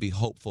and be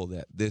hopeful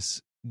that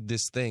this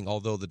thing,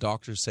 although the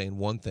doctor's saying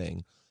one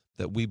thing,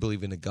 that we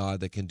believe in a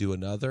God that can do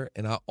another.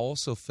 And I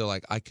also feel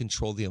like I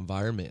control the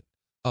environment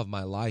of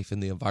my life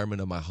and the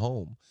environment of my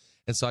home.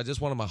 And so I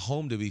just wanted my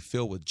home to be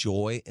filled with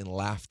joy and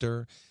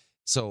laughter.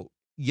 So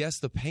yes,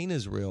 the pain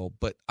is real,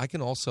 but I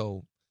can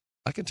also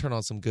I can turn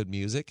on some good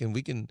music and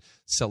we can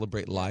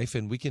celebrate life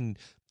and we can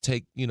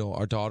take,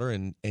 our daughter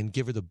and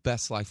give her the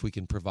best life we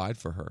can provide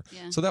for her.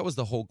 Yeah. So that was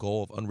the whole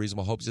goal of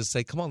Unreasonable Hopes, just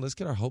say, come on, let's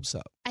get our hopes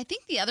up. I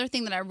think the other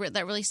thing that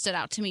that really stood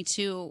out to me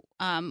too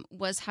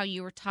was how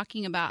you were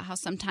talking about how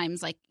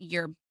sometimes like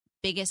your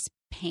biggest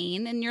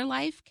pain in your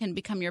life can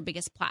become your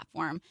biggest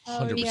platform. Oh,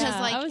 100%. Because,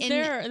 like, I was in-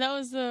 there. That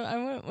was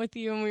I went with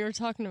you and we were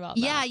talking about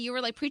that. Yeah, you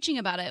were like preaching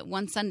about it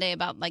one Sunday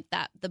about like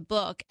the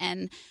book,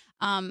 and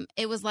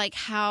it was like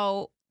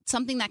how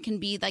something that can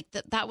be like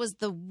that was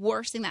the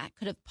worst thing that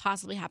could have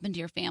possibly happened to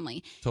your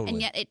family. Totally.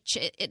 And yet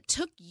it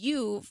took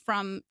you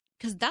from,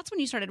 because that's when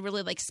you started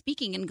really like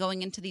speaking and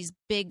going into these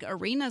big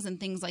arenas and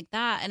things like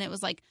that. And it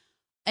was like,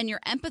 and your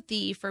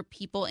empathy for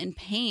people in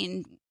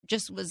pain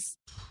just was,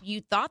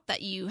 you thought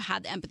that you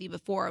had the empathy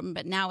before,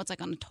 but now it's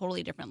like on a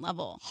totally different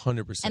level.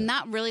 100%. And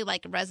that really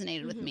like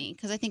resonated with me,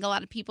 because I think a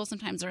lot of people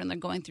sometimes are they're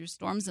going through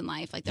storms in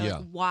life. Like they're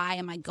like, why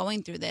am I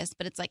going through this?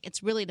 But it's like,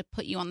 it's really to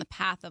put you on the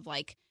path of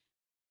like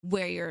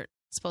where you're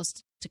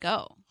supposed to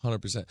go.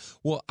 100%.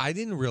 Well, I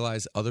didn't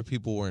realize other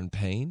people were in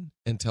pain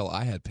until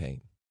I had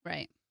pain.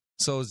 Right.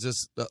 So it's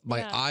just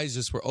my eyes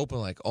just were open,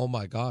 like, oh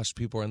my gosh,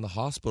 people are in the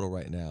hospital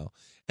right now.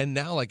 And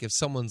now, like, if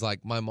someone's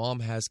like, my mom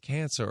has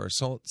cancer or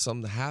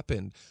something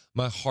happened,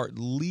 my heart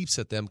leaps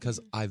at them because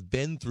I've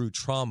been through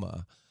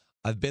trauma.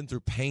 I've been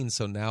through pain,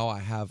 so now I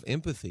have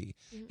empathy.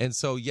 And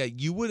so,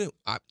 you wouldn't,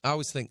 I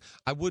always think,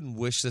 I wouldn't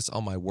wish this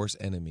on my worst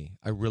enemy.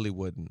 I really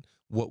wouldn't.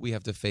 What we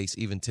have to face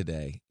even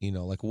today,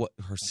 like what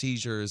her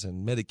seizures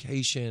and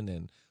medication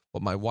and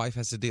what my wife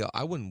has to deal.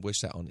 I wouldn't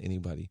wish that on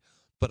anybody,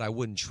 but I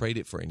wouldn't trade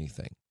it for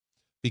anything,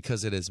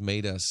 because it has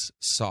made us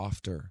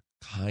softer,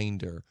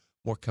 kinder,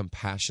 more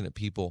compassionate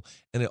people.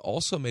 And it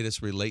also made us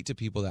relate to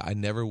people that I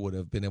never would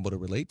have been able to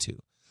relate to.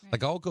 Right.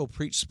 Like I'll go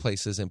preach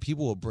places and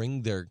people will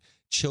bring their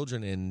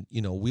children in,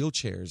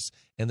 wheelchairs,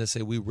 and they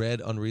say, we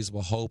read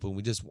Unreasonable Hope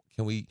and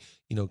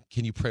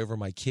can you pray over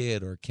my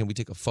kid, or can we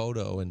take a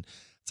photo? And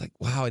it's like,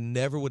 wow, I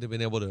never would have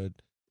been able to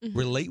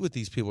relate with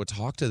these people,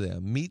 talk to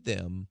them, meet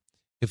them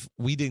if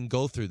we didn't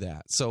go through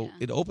that. So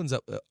it opens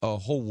up a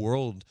whole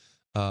world.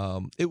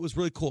 It was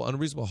really cool.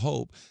 Unreasonable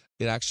Hope,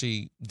 it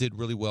actually did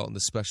really well in the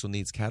special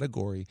needs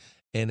category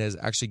and has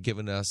actually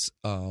given us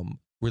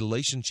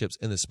relationships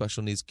in the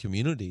special needs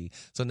community.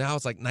 So now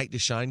it's like Night to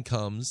Shine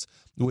comes,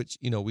 which,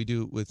 we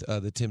do with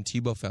the Tim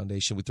Tebow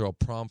Foundation. We throw a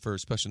prom for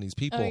special needs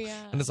people.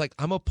 And it's like,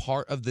 I'm a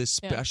part of this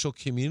special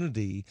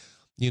community,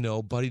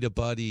 buddy to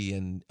buddy,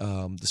 and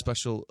the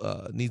special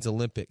needs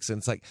Olympics. And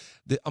it's like,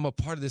 I'm a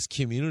part of this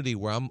community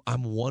where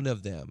I'm one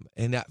of them.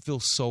 And that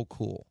feels so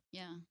cool.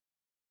 Yeah.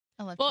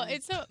 Well,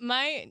 it's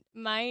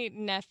my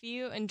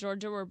nephew and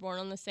Georgia were born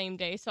on the same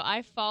day, so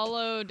I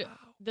followed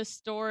the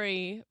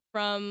story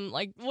from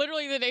like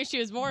literally the day she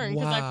was born,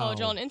 because I followed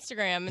you on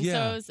Instagram, and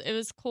so it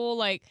was cool,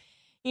 like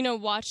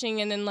watching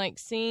and then like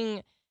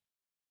seeing.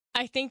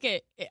 I think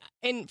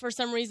and for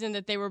some reason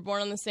that they were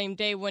born on the same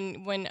day,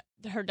 when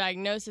her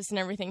diagnosis and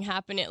everything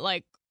happened, it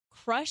like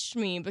crushed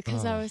me,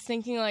 because I was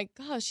thinking like,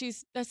 gosh,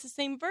 that's the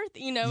same birth,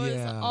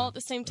 it's all at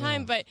the same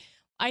time, but.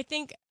 I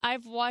think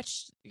I've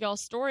watched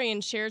y'all's story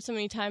and shared so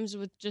many times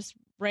with just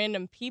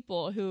random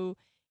people who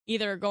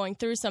either are going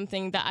through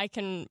something that I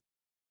can,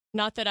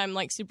 not that I'm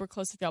like super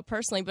close with y'all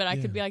personally, but I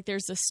could be like,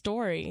 there's a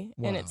story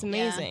and it's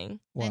amazing.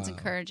 Wow. It's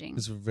encouraging.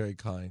 It's very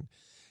kind.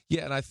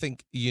 Yeah. And I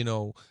think,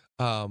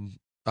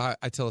 I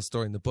tell a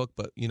story in the book,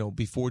 but,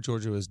 before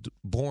Georgia was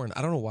born,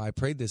 I don't know why I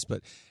prayed this,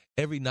 but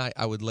every night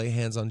I would lay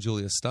hands on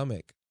Julia's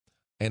stomach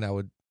and I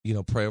would,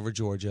 pray over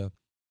Georgia,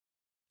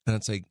 and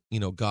I'd say,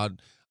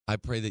 God, I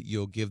pray that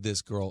you'll give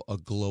this girl a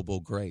global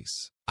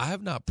grace. I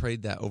have not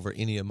prayed that over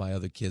any of my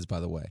other kids,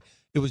 by the way.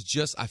 It was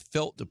just, I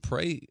felt to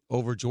pray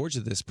over Georgia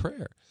this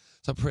prayer.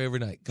 So I pray every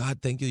night, God,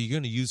 thank you. You're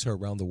going to use her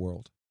around the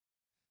world.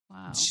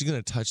 Wow. She's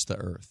going to touch the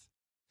earth.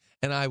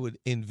 And I would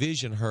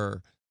envision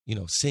her,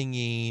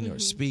 singing or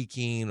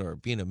speaking or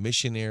being a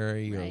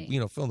missionary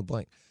or, fill in the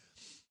blank.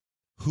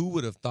 Who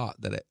would have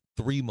thought that at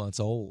 3 months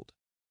old,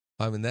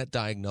 that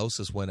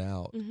diagnosis went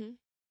out,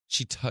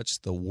 she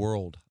touched the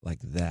world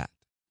like that.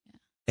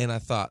 And I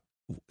thought,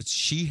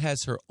 she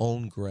has her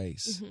own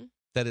grace.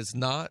 That it's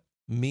not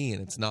me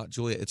and it's not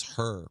Julia, it's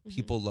her.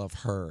 People love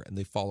her and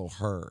they follow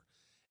her.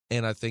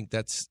 And I think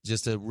that's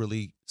just a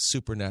really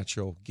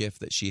supernatural gift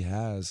that she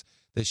has,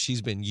 that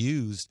she's been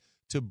used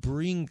to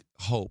bring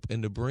hope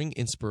and to bring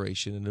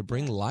inspiration and to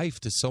bring life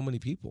to so many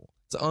people.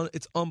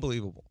 It's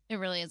unbelievable. It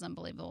really is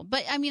unbelievable.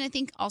 But I mean, I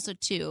think also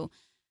too,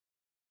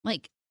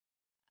 like,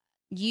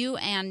 you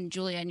and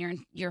Julia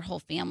and your whole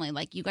family,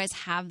 like, you guys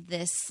have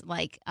this,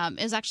 like,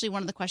 it was actually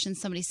one of the questions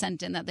somebody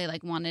sent in that they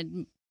like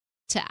wanted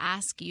to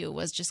ask you,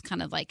 was just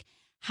kind of like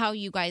how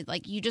you guys,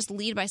 like, you just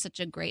lead by such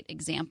a great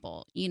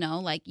example,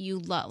 like you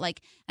love,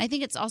 like, I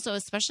think it's also,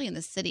 especially in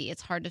the city,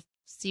 it's hard to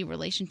see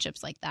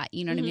relationships like that.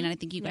 You know what I mean? And I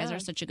think you guys are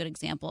such a good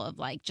example of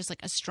like, just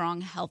like a strong,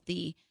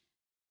 healthy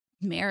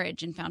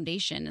marriage and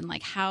foundation, and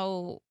like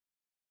how,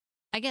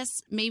 I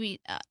guess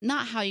maybe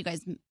not how you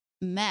guys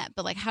met,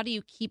 but like, how do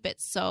you keep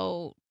it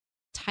so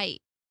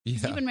tight? Yeah.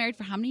 You've been married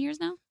for how many years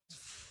now?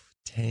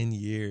 10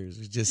 years.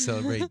 We just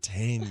celebrated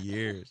 10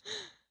 years.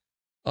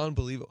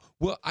 Unbelievable.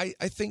 Well, I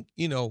think,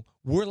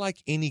 we're like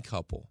any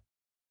couple.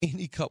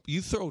 Any couple.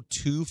 You throw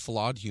two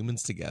flawed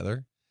humans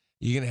together,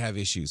 you're going to have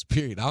issues,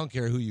 period. I don't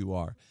care who you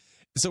are.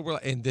 So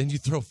and then you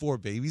throw 4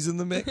 babies in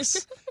the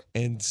mix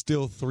and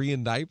still 3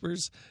 in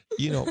diapers.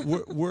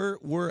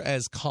 We're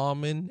as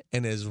common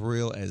and as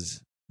real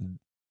as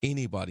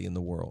anybody in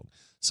the world.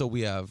 So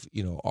we have,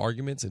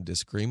 arguments and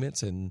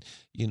disagreements and,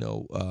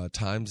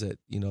 times that,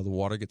 the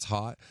water gets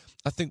hot.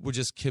 I think we're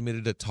just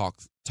committed to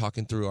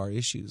talking through our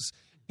issues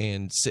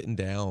and sitting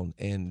down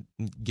and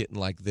getting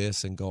like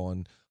this and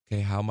going,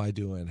 okay, how am I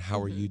doing?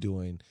 How are you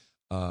doing?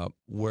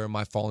 Where am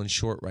I falling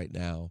short right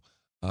now?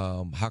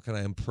 How can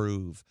I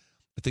improve?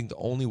 I think the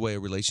only way a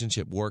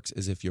relationship works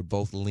is if you're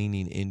both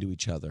leaning into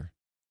each other,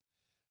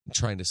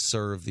 trying to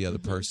serve the other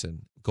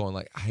person, going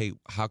like, hey,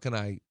 how can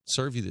I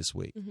serve you this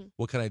week?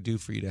 What can I do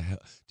for you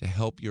to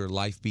help your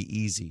life be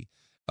easy?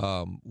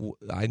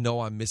 I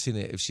know I'm missing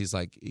it if she's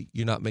like,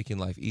 you're not making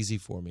life easy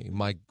for me.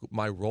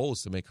 My role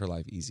is to make her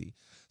life easy.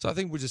 So I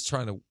think we're just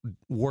trying to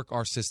work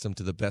our system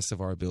to the best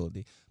of our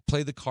ability,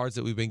 play the cards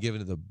that we've been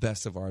given to the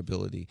best of our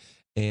ability.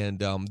 And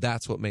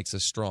that's what makes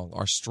us strong.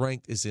 Our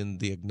strength is in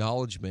the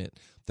acknowledgement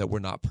that we're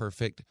not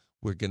perfect.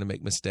 We're going to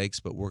make mistakes,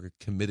 but we're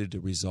committed to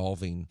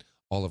resolving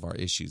all of our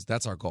issues.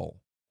 That's our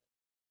goal.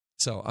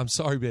 So I'm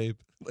sorry, babe.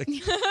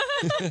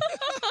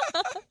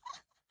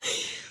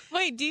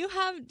 Wait, you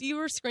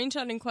were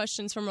screenshotting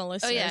questions from our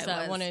listeners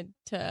that wanted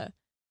to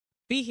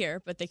be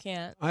here, but they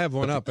can't. I have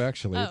one up,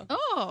 actually.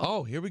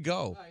 Oh, here we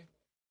go.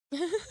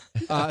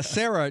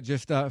 Sarah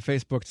just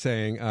Facebooked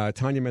saying,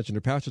 Tanya mentioned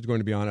her pastor's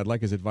going to be on. I'd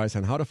like his advice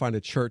on how to find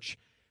a church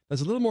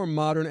that's a little more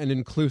modern and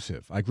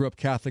inclusive. I grew up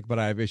Catholic, but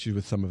I have issues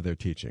with some of their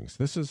teachings.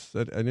 This is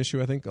an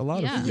issue I think a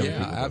lot of young people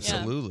have.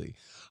 Absolutely.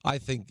 I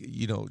think,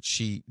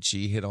 she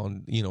hit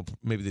on,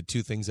 maybe the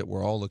 2 things that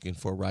we're all looking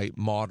for, right?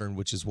 Modern,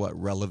 which is what?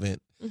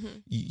 Relevant.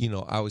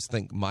 I always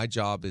think my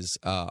job is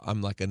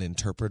I'm like an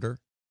interpreter.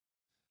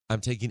 I'm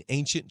taking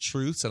ancient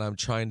truths and I'm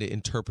trying to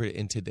interpret it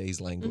in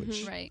today's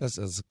language. Right.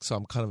 So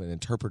I'm kind of an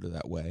interpreter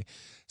that way.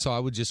 So I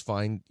would just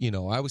find, I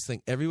always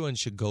think everyone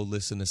should go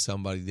listen to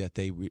somebody that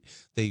they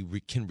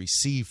can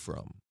receive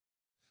from.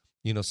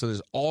 So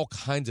there's all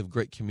kinds of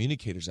great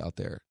communicators out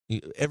there.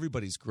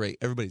 Everybody's great.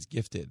 Everybody's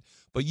gifted.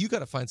 But you got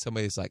to find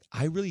somebody that's like,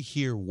 I really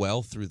hear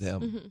well through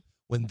them.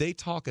 When they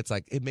talk, it's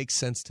like, it makes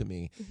sense to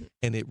me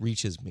and it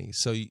reaches me.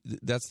 So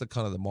that's the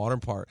kind of the modern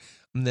part.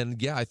 And then,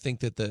 I think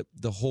that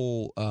the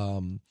whole,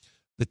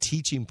 the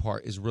teaching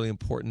part is really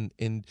important.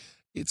 And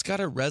it's got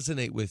to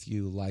resonate with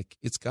you. Like,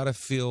 it's got to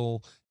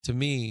feel, to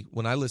me,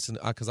 when I listen,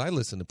 because I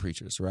listen to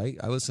preachers, right?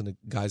 I listen to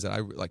guys that I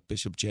like,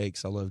 Bishop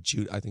Jakes. I love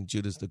Jude. I think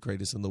Judah's the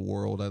greatest in the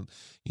world. Other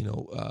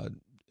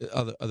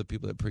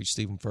people that preach,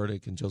 Stephen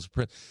Furtick and Joseph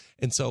Prince.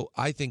 And so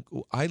I think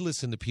I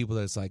listen to people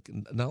that's like,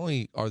 not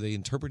only are they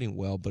interpreting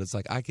well, but it's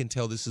like, I can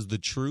tell this is the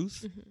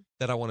truth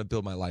that I want to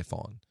build my life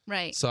on.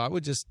 Right. So I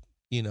would just,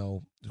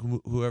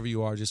 whoever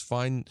you are, just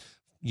find,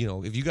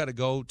 if you got to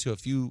go to a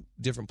few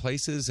different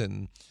places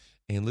and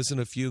listen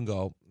to a few and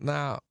go,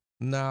 nah,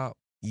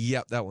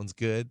 yep, that one's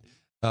good.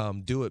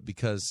 Do it,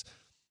 because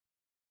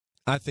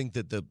I think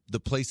that the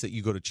place that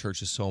you go to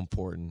church is so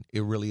important.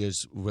 It really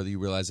is, whether you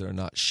realize it or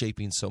not,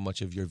 shaping so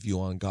much of your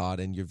view on God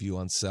and your view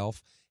on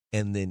self,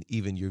 and then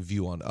even your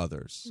view on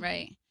others.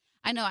 Right.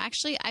 I know.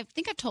 Actually, I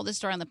think I've told this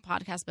story on the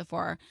podcast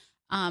before.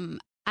 I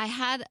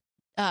had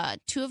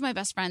 2 of my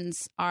best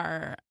friends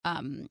are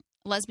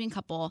lesbian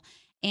couple,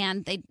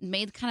 and they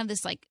made kind of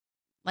this like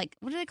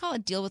what did I call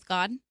it? Deal with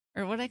God,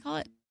 or what did I call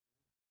it?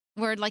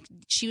 Where like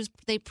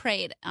they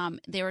prayed.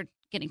 They were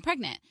getting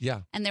pregnant.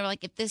 Yeah. And they were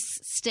like, if this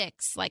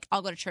sticks, like,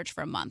 I'll go to church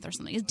for a month or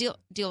something. Deal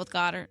with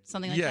God or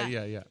something like that.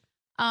 Yeah.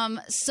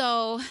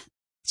 So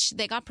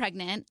they got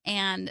pregnant,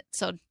 and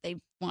so they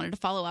wanted to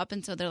follow up,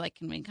 and so they're like,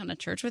 can we come to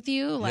church with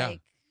you?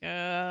 Like,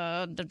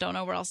 don't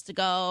know where else to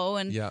go.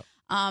 And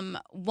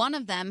one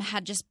of them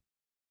had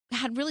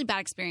really bad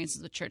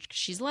experiences with church because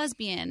she's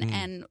lesbian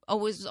and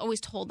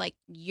always told like,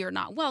 you're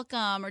not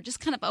welcome, or just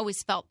kind of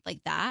always felt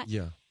like that.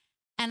 Yeah.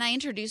 And I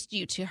introduced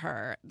you to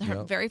her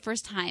very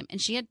first time,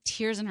 and she had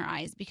tears in her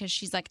eyes because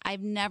she's like,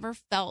 I've never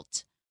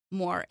felt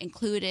more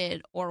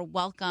included or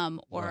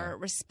welcome or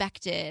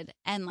respected.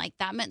 And like,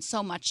 that meant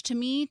so much to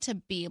me to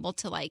be able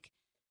to like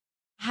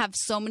have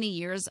so many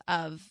years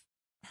of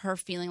her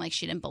feeling like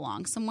she didn't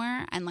belong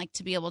somewhere, and like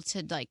a able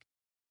to like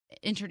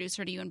introduce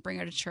her to you and bring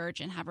her to church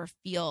and have her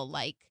feel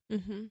like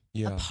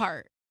a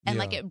part. And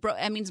like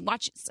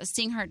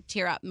seeing her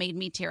tear up made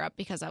me tear up,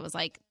 because I was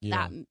like,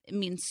 that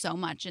means so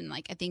much. And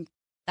like, I think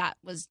that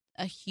was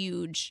a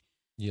huge,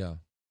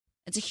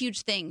 it's a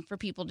huge thing for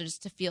people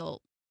to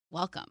feel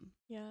welcome.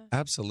 Yeah,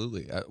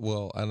 absolutely.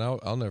 And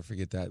I'll never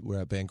forget that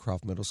we're at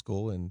Bancroft Middle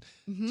School, and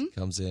she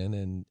comes in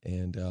and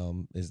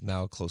is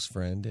now a close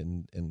friend,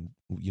 and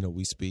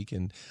we speak,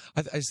 and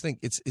I just think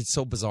it's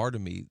so bizarre to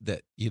me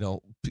that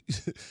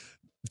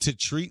to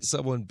treat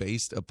someone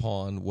based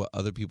upon what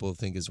other people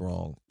think is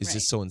wrong is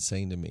just so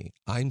insane to me.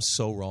 I'm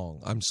so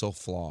wrong. I'm so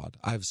flawed.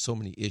 I have so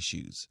many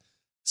issues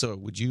So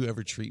would you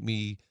ever treat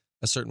me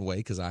a certain way?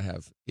 Because I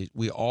have.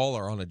 We all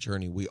are on a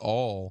journey. We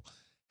all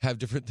have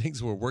different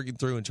things we're working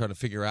through and trying to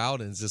figure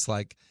out. And it's just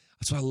like,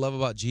 that's what I love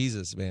about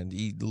Jesus, man.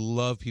 He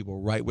loved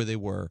people right where they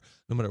were,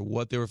 no matter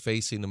what they were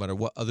facing, no matter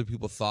what other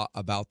people thought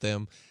about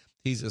them.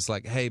 He's just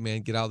like, hey,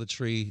 man, get out of the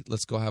tree.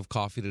 Let's go have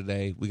coffee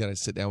today. We got to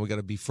sit down. We got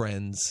to be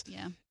friends.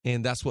 Yeah.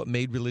 And that's what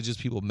made religious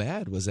people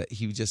mad, was that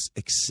he just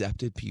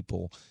accepted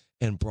people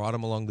and brought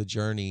them along the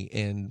journey.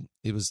 And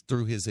it was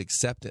through his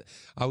acceptance.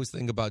 I always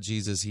think about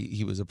Jesus.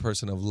 He was a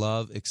person of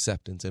love,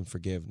 acceptance, and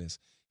forgiveness.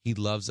 He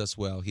loves us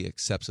well. He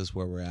accepts us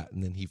where we're at,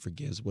 and then he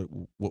forgives where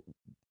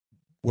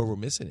we're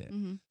missing it.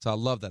 Mm-hmm. So I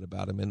love that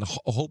about him, and I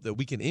hope that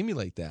we can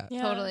emulate that.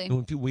 Yeah. Totally.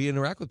 And when we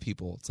interact with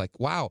people, it's like,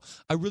 wow,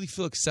 I really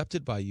feel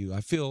accepted by you.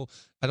 I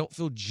don't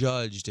feel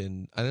judged,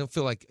 and I don't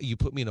feel like you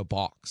put me in a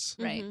box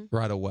Right.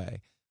 right away.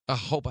 I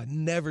hope I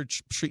never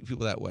treat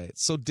people that way.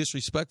 It's so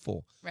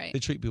disrespectful Right. to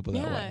treat people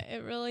that Yeah, way.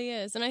 it really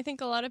is. And I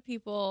think a lot of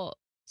people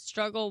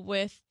struggle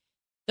with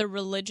the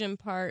religion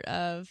part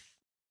of,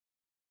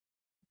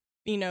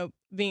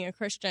 being a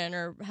Christian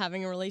or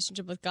having a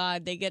relationship with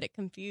God. They get it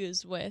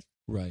confused with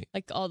Right,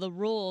 like all the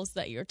rules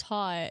that you're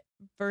taught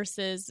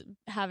versus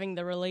having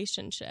the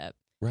relationship.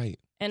 right.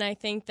 And I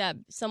think that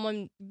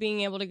someone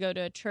being able to go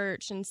to a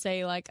church and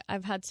say, like,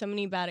 I've had so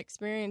many bad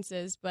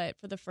experiences, but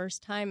for the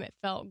first time it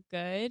felt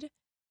good,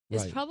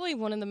 is Right. probably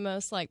one of the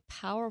most like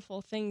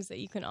powerful things that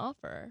you can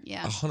offer.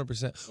 Yeah.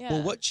 100%. Yeah.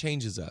 Well, what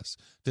changes us?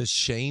 Does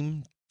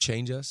shame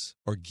change us,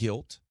 or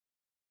guilt?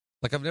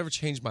 Like, I've never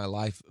changed my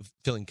life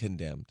feeling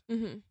condemned.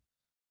 Mm-hmm.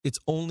 It's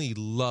only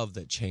love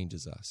that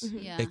changes us.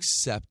 Mhm. Yeah.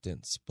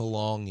 Acceptance,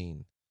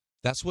 belonging.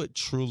 That's what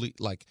truly,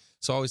 like,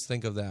 so I always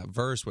think of that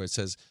verse where it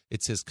says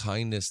it's his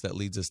kindness that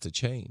leads us to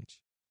change.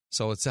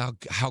 So it's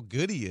how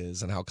good he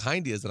is and how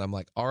kind he is that I'm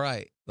like, all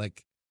right,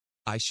 like,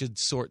 I should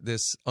sort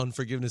this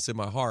unforgiveness in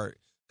my heart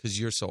because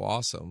you're so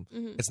awesome.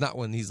 Mhm. It's not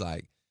when he's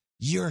like,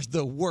 you're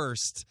the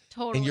worst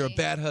Totally. and you're a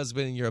bad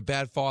husband and you're a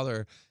bad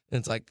father. And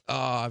it's like,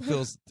 oh, it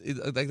feels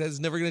like that's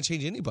never going to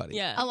change anybody.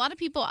 Yeah. A lot of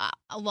people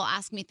will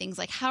ask me things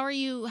like, "How are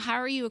you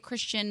a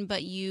Christian,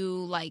 but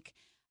you like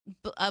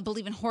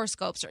believe in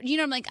horoscopes?" Or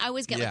I'm like, I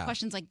always get like Yeah.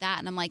 questions like that,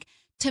 and I'm like,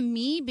 to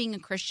me, being a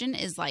Christian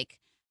is like,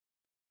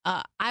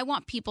 I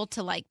want people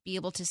to like be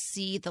able to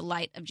see the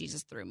light of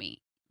Jesus through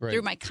me, Right.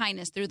 through my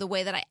kindness, through the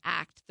way that I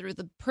act, through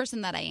the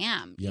person that I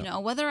am.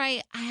 Yep. Whether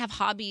I have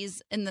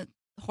hobbies in the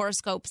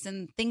horoscopes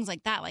and things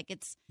like that, like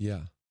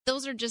Yeah.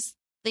 those are just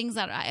things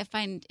that I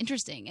find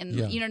interesting, and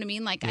Yeah. you know what I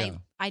mean. Like Yeah.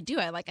 I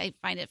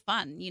find it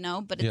fun,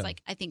 but it's Yeah.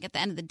 like I think at the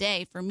end of the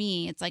day, for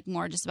me, it's like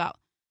more just about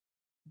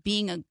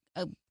being a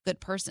good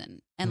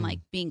person and Mm. like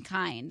being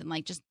kind and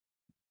like just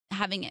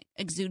having it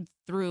exude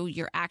through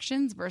your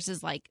actions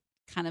versus like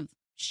kind of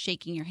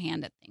shaking your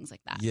hand at things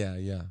like that. Yeah.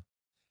 Yeah.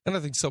 And I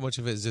think so much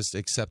of it is just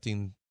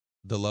accepting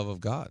the love of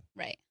God.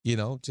 Right.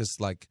 Just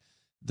like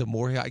the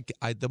more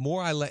the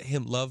more I let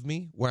him love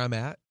me where I'm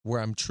at, where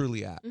I'm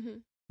truly at. Mm-hmm.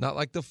 Not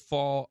like the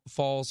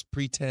false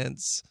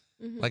pretense,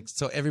 Mm-hmm. like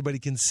so everybody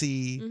can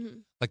see, Mm-hmm.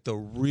 like the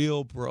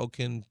real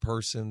broken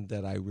person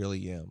that I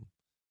really am.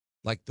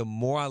 Like the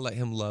more I let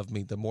him love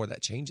me, the more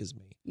that changes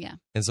me. Yeah.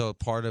 And so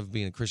part of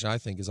being a Christian, I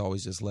think, is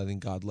always just letting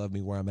God love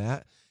me where I'm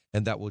at,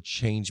 and that will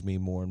change me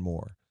more and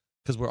more.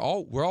 Because we're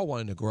all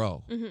wanting to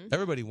grow. Mm-hmm.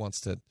 Everybody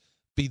wants to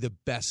be the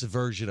best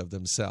version of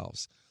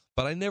themselves.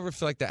 But I never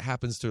feel like that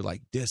happens through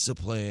like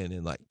discipline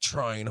and like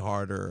trying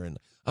harder and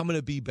I'm going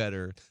to be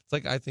better. It's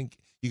like I think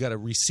you got to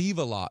receive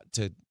a lot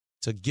to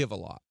give a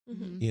lot,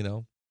 Mm-hmm. you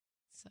know?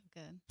 So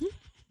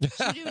good.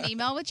 Should we do an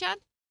email with Chad?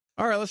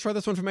 All right, let's try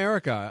this one from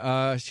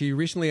Erica. She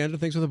recently ended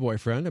things with a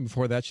boyfriend, and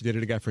before that, she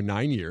dated a guy for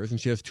 9 years, and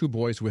she has 2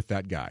 boys with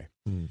that guy.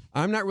 Hmm.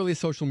 I'm not really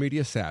social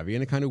media savvy,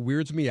 and it kind of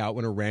weirds me out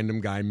when a random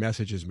guy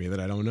messages me that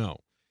I don't know.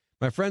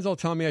 My friends all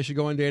tell me I should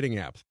go on dating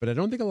apps, but I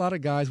don't think a lot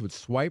of guys would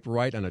swipe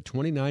right on a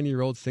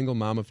 29-year-old single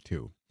mom of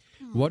 2.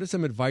 What is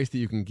some advice that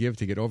you can give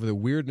to get over the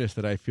weirdness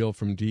that I feel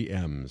from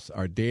DMs?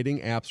 Are dating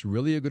apps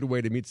really a good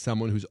way to meet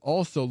someone who's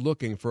also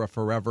looking for a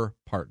forever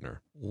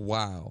partner?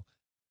 Wow.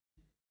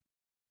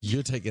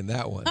 You're taking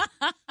that one.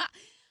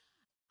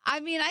 I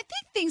mean, I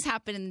think things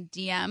happen in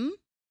the DM.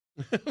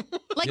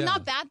 Like Yeah.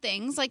 not bad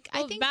things. Like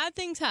Well, I think bad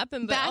things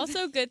happen, but bad-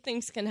 also good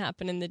things can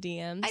happen in the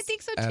DMs. I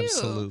think so too.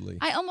 Absolutely.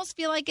 I almost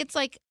feel like it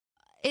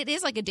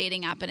is like a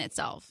dating app in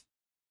itself,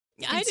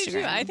 I do too.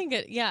 Instagram. I think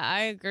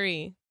I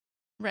agree.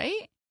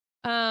 right?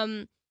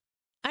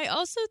 I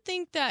also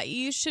think that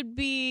you should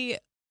be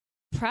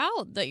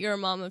proud that you're a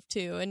mom of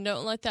 2 and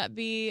don't let that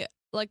be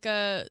like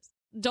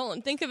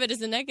don't think of it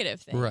as a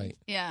negative thing. Right.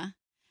 Yeah.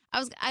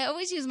 I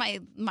always use my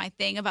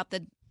thing about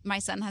my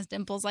son has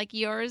dimples like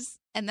yours,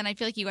 and then I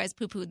feel like you guys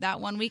poo-pooed that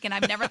one week, and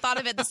I've never thought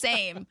of it the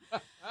same.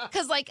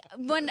 Because like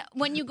when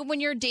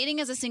you're dating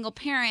as a single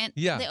parent,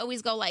 Yeah. they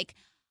always go like,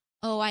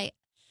 "Oh, I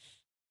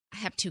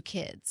have 2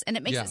 kids," and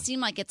it makes Yeah. it seem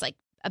like it's like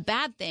a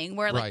bad thing.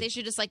 Where like Right. they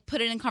should just like put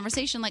it in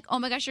conversation, like, "Oh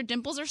my gosh, your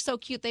dimples are so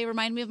cute. They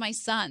remind me of my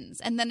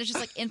sons," and then it's just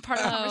like in part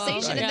of the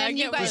conversation, right. and I then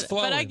you get guys, but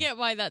I flowing. get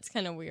why that's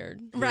kind of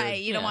weird.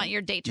 right? You don't Yeah. want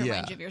your date to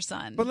remind Yeah. you of your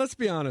son. But let's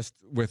be honest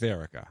with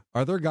Erica.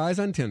 Are there guys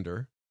on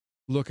Tinder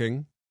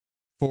looking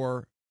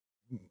for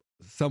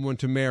someone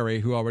to marry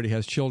who already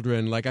has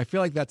children. Like, I feel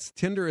like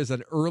Tinder is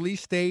an early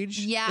stage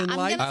Yeah, in I'm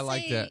life. gonna I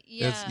like say, that.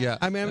 yeah. Yeah.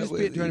 I mean, I'm just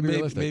trying to be maybe,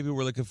 realistic. maybe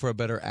we're looking for a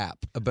better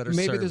app, a better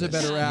Maybe service. there's a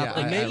better app. Yeah,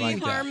 Like, I maybe like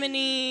that.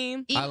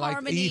 Harmony. I like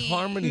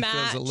eHarmony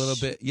feels a little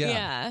Match. bit.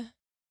 Yeah.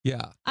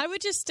 Yeah. I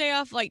would just stay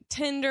off like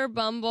Tinder,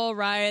 Bumble,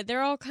 Riot.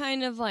 They're all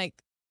kind of like,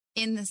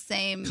 in the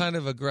same. Kind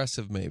of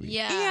aggressive, maybe.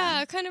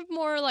 yeah, kind of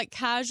more like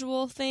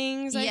casual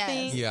things, I Yes.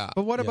 think. Yeah.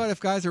 But what Yeah. about if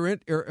guys are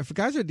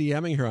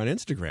DMing her on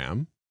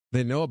Instagram?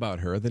 They know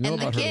about her. They know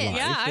And the about her kids. life.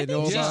 Yeah, I they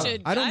know think she about.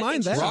 should. I don't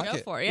mind think that. she Rock should go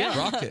it. for it. Yeah.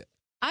 Rock it.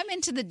 I'm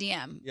into the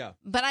DM. Yeah.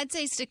 But I'd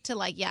say stick to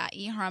like,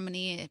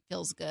 eHarmony, it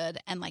feels good,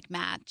 and like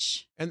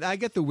Match. And I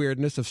get the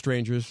weirdness of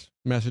strangers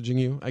messaging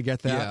you. I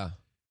get that. Yeah.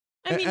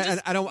 I mean, and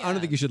just, I don't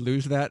think you should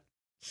lose that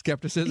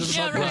skepticism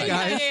Yeah, about right. these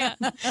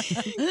guys. Yeah,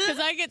 because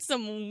I get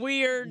some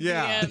weird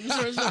Yeah.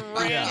 DMs from some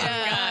random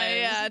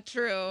guys.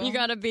 true. You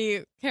got to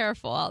be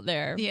careful out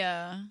there.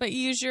 Yeah. But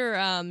use your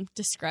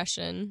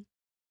discretion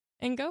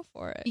and go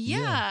for it.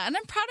 Yeah. And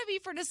I'm proud of you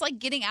for just like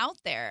getting out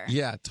there.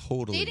 Yeah,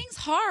 totally. Dating's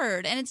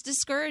hard and it's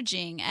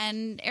discouraging.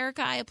 And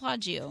Erica, I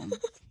applaud you.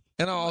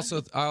 And I also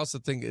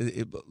think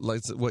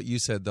like what you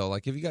said though,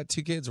 like if you got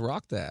 2 kids,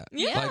 rock that.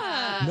 Yeah.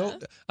 Like, no,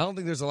 I don't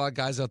think there's a lot of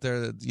guys out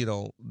there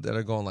that, that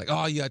are going like,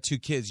 oh, you got 2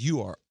 kids,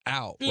 you are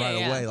out Yeah, right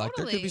yeah. away. Like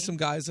there could Totally. be some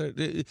guys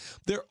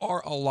there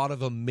are a lot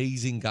of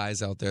amazing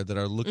guys out there that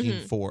are looking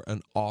Mhm. for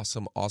an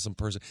awesome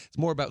person. It's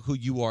more about who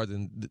you are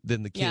than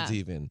the kids Yeah.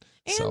 even.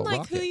 And so like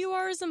rock who it. you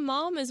are as a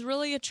mom is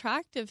really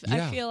attractive. I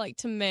Yeah. feel like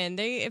to men,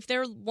 if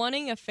they're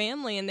wanting a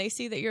family and they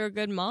see that you're a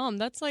good mom,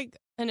 that's like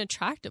an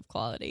attractive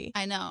quality.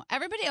 I know.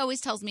 Everybody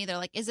always tells me, they're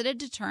like, is it a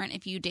deterrent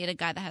if you date a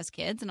guy that has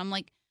kids? And I'm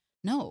like,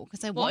 no,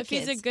 because I Well, want if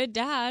kids. he's a good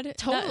dad,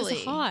 Totally.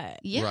 that's hot.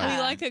 Yeah. Right.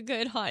 We like a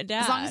good hot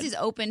dad. As long as he's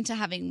open to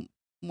having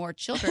more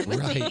children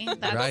with me.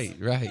 That's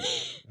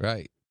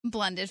Right.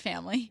 blended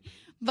family.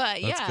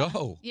 But Let's yeah.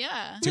 go.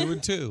 Yeah. 2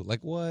 and 2.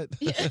 Like what?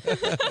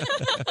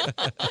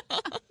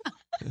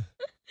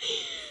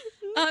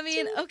 I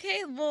mean,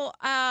 okay, well,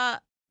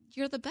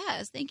 you're the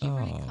best. Thank you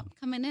for Oh.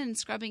 coming in and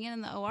scrubbing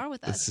in the OR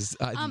with us.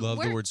 I love the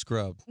where- word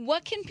scrub.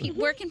 Where can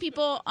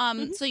people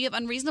so you have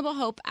Unreasonable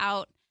Hope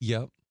out,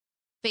 Yep.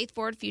 Faith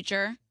Forward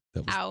Future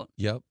That was, out.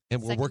 Yep.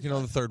 And we're Second working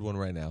on the book. 3rd one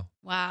right now.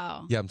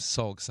 Wow. Yeah, I'm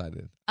so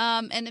excited.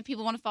 And if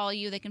people want to follow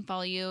you, they can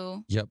follow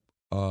you. Yep.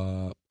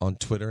 On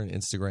Twitter and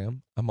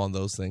Instagram. I'm on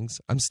those things.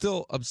 I'm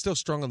still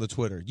strong on the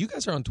Twitter. You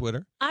guys are on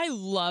Twitter. I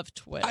love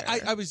Twitter.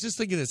 I was just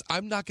thinking this.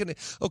 I'm not gonna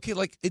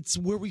like it's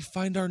where we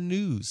find our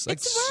news. Like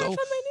It's where I find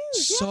my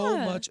news, so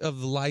yeah. much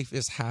of life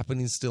is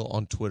happening still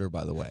on Twitter,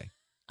 by the way.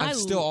 I'm I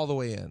still l- all the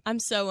way in. I'm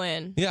so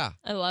in. Yeah.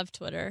 I love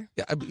Twitter.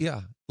 Yeah.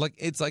 Yeah. Like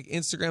it's like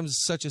Instagram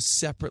is such a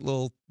separate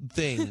little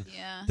thing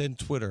Yeah. than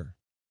Twitter.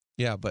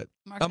 Yeah, but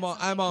Mark I'm has on.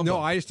 something. I'm on. No,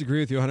 both. I just agree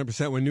with you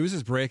 100%. When news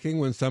is breaking,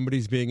 when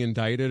somebody's being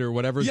indicted or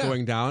whatever's Yeah.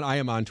 going down, I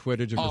am on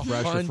Twitter to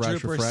refresh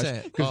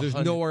 100%. because there's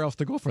 100%. nowhere else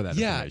to go for that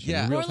Yeah, information.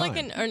 yeah. in real Or like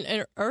time.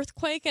 an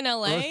earthquake in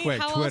LA. Earthquake,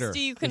 How Twitter. else do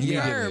you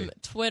Immediately. confirm?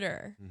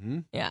 Twitter.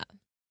 Mhm. Yeah.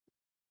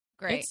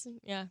 Great.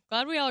 Yeah.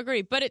 Glad we all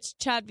agree. But it's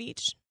Chad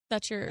Beach.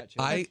 That's your.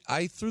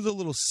 I threw the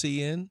little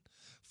C in.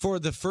 For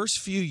the first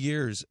few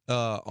years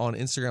on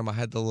Instagram, I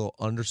had the little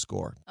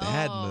underscore.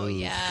 Bad Oh, move,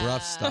 yeah.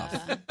 rough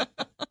stuff.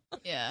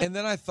 Yeah. And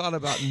then I thought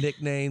about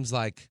nicknames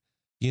like,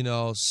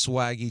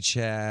 Swaggy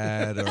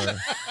Chad or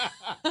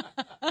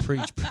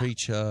Preach,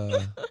 Preach,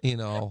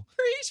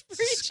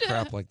 just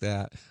crap like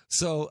that.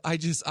 So I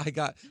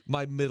got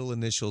my middle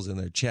initials in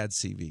there, Chad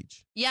C.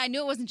 Beach. Yeah, I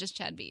knew it wasn't just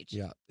Chad Beach.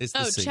 Yeah, it's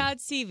the Oh, C.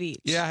 Chad C. Beach.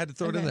 Yeah, I had to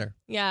throw it in Okay. there.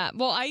 Yeah.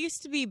 Well, I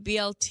used to be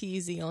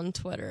BLTZ on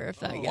Twitter, if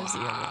that gives you.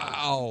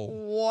 Wow.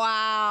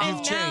 Wow. And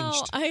You've now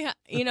changed.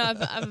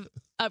 I've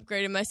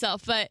upgraded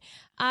myself, but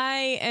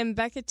I am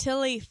Becca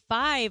Tilly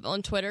 5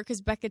 on Twitter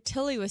because Becca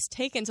Tilly was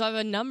taken, so I have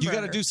a number. You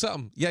got to do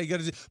something. Yeah, you got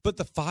to do. But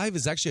the 5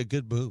 is actually a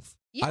good move.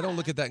 I don't Yeah.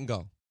 look at that and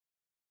go,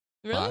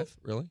 Really? 5?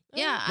 Really?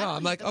 Yeah. No, I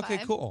I'm like like, the okay,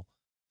 5. cool.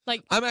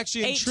 Like I'm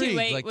actually 828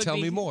 intrigued. Like, would tell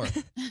be- me more.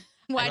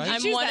 Why did you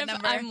I'm choose one that of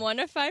number? I'm one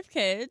of 5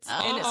 kids,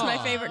 and it's my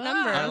favorite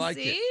number. I like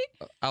See?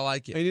 it. I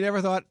like it. And you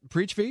never thought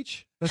Preach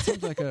Beach? That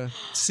seems like a.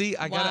 See,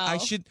 I got. I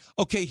Wow. should.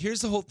 Okay, here's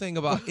the whole thing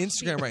about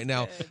Instagram right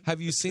now. Have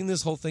you seen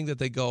this whole thing that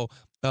they go?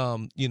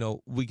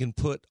 We can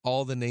put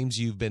all the names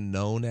you've been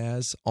known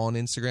as on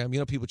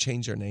Instagram. People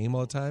change their name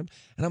all the time,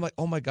 and I'm like,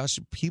 oh my gosh,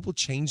 people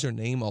change their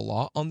name a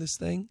lot on this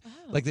thing.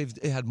 Like they've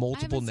had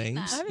multiple seen that.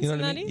 names. I haven't You know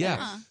seen what I that mean? either.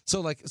 Yeah. Uh-uh.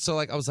 So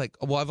like I was like,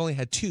 well, I've only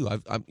had 2.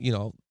 I'm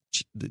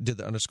did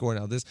the underscore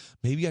now this.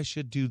 Maybe I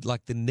should do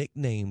like the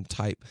nickname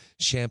type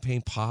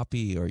Champagne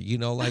Poppy or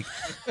like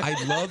I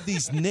love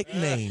these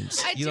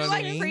nicknames. I you do know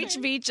like what I mean?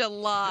 Preach Beach a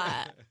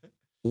lot.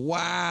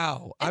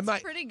 Wow. I It's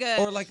might pretty good.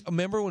 or like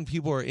remember when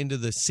people are into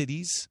the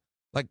cities?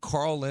 Like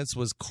Carl Lentz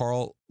was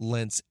Carl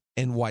Lentz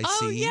NYC.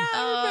 Oh yeah,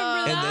 I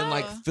remember And that. then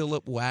like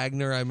Philip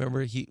Wagner, I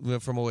remember he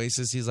from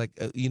Oasis. He's like,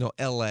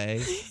 LA. I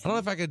don't know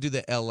if I could do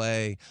the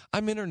LA.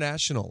 I'm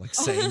international, like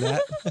saying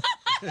that.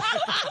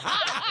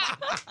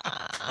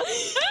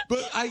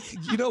 But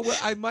you know what?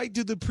 I might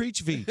do the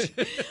Preach Beach.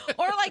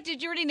 Or like,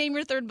 did you already name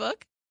your third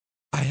book?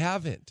 I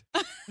haven't.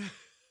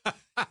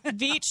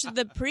 Beach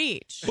the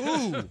preach.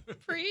 Ooh,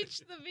 Preach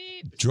the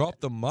beat. drop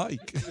the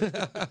mic.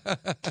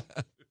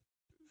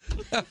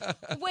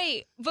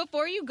 Wait,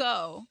 before you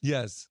go,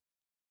 Yes.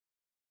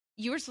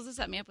 you were supposed to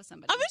set me up with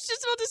somebody. I was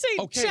just about to say,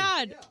 Okay.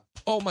 Chad.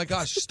 Oh my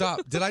gosh,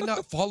 stop. Did I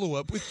not follow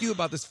up with you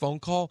about this phone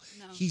call?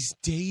 No. He's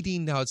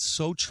dating now. It's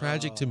so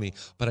tragic to me.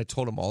 But I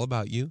told him all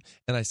about you.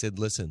 And I said,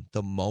 listen,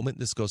 the moment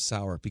this goes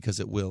sour, because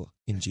it will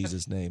in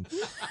Jesus' name,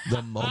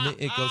 the moment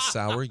it goes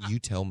sour, you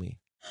tell me.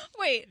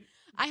 Wait,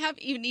 I have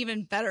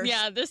even better.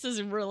 Yeah, this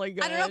is really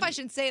good. I don't know if I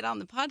should say it on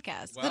the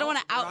podcast. 'Cause I don't want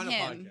to out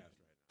him.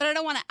 But I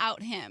don't want to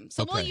out him.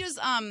 So we'll Okay. use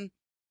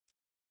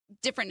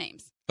different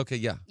names. Okay,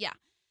 yeah.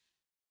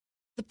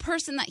 The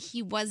person that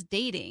he was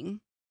dating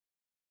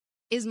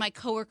is my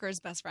coworker's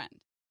best friend.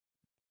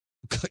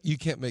 You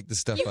can't make this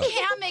stuff You up.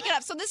 can't make it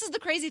up. So this is the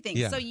crazy thing.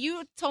 Yeah. So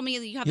you told me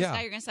that you have this Yeah.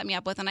 guy you're going to set me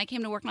up with, and I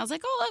came to work and I was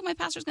like, "Oh, look, my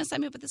pastor's going to set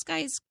me up with this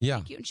guy. He's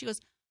Yeah. cute." And she goes,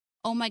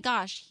 "Oh my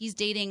gosh, he's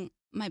dating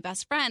my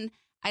best friend.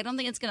 I don't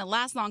think it's going to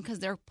last long because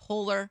they're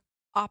polar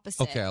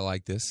opposite." Okay, I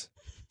like this.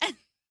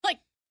 Like,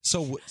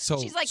 So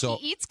she's like, so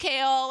he eats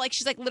kale. Like,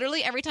 she's like,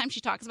 literally every time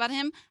she talks about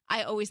him,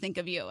 I always think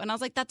of you. And I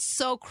was like, that's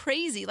so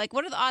crazy. Like,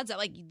 what are the odds that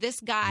like this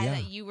guy Yeah.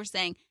 that you were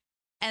saying,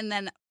 and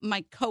then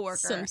my coworker,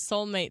 Some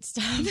soulmate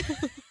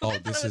stuff. oh,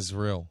 this is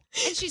real.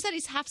 and she said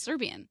he's half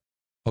Serbian.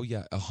 Oh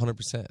yeah,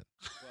 100%.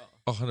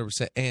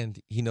 100%. And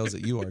he knows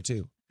that you are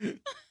too.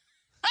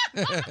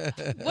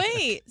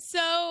 Wait,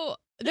 so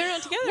they're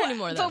not together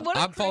anymore, though? But what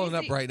a I'm following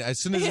up crazy- right now. As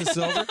soon as it's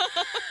over,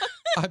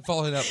 I'm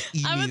following up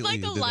immediately. I would like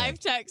a today. live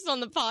text on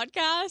the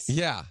podcast.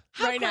 Yeah.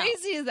 How right now.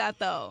 crazy is that,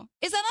 though?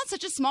 Is that not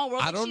such a small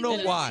world? I that don't she's know in?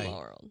 It is a why. small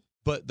world.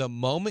 But the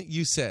moment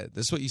you said,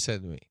 this is what you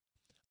said to me.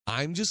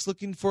 I'm just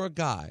looking for a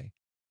guy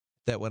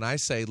that when I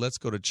say, let's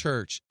go to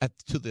church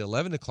to the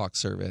 11 o'clock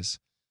service,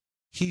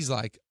 he's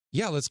like,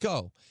 yeah, let's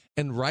go.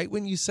 And right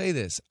when you say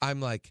this, I'm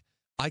like,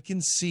 I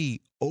can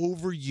see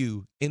over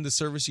you in the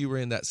service you were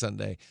in that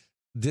Sunday,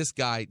 this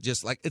guy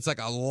just like, it's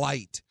like a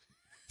light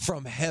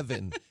from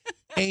heaven.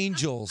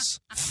 Angels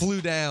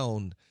flew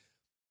down,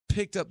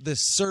 picked up this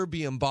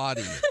Serbian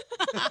body,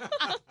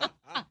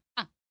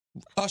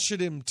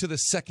 ushered him to the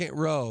second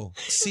row,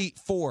 seat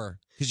 4,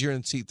 because you're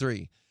in seat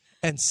 3,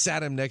 and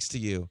sat him next to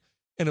you.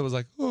 And it was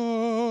like,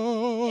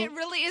 oh. It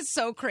really is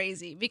so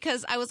crazy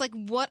because I was like,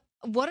 what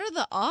are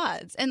the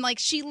odds? And like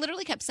she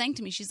literally kept saying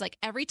to me, she's like,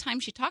 every time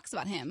she talks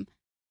about him,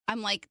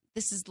 I'm like,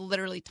 this is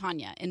literally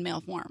Tanya in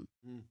male form.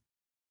 Mm.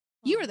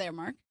 You were there,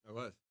 Mark. I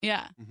was.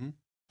 Yeah. Mhm.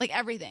 Like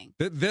everything.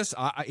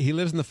 He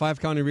lives in the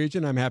 5-county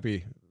region. I'm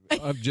happy.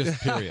 Just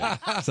period.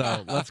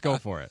 So let's go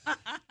for it.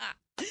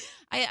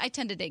 I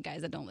tend to date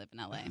guys that don't live in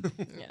LA.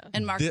 Yeah.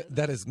 And Mark,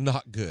 That is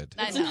not good.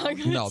 I It's know. not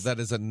good. No, that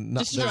is not,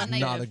 Just that is not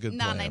not an- a good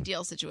not plan. an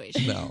ideal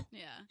situation. No.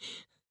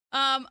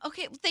 Yeah.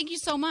 Okay. Well, thank you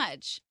so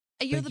much.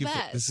 You're Thank the you for-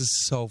 best. this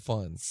is so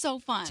fun. so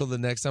fun. So the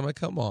next time I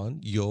come on,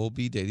 you'll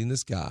be dating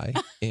this guy.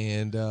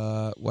 And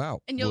wow.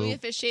 and you'll be we'll-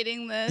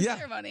 officiating the Yeah.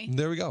 ceremony.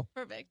 There we go.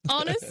 Perfect.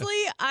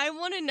 Honestly, I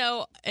want to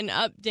know an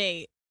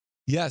update.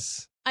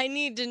 Yes.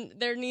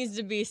 There needs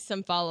to be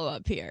some follow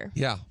up here.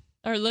 Yeah.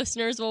 Our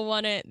listeners will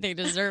want it. They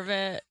deserve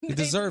it. You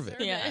deserve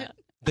it. Yeah.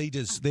 They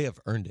have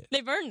earned it.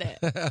 They've earned it.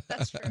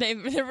 That's true.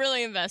 They're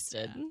really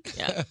invested.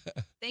 Yeah.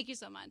 Thank you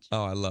so much.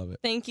 Oh, I love it.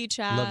 Thank you,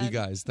 Chad. Love you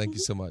guys. Thank you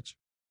so much.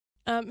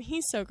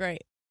 He's so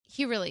great.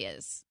 He really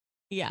is.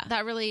 Yeah.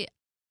 That really,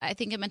 I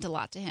think it meant a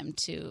lot to him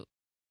to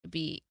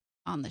be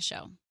on the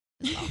show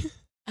as well.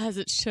 As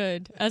it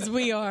should, as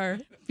we are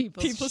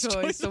People's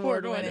Choice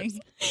Award winners.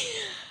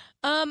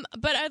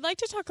 But I'd like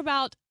to talk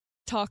about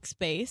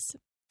Talkspace.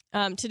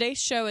 Today's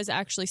show is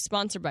actually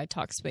sponsored by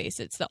Talkspace.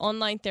 It's the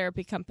online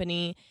therapy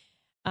company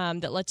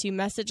that lets you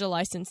message a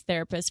licensed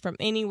therapist from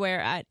anywhere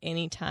at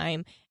any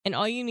time. And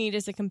all you need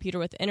is a computer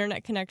with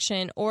internet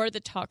connection or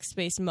the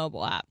Talkspace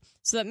mobile app.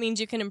 So that means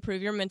you can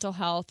improve your mental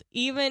health,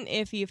 even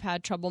if you've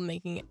had trouble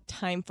making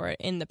time for it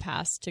in the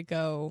past to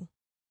go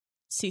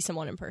see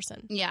someone in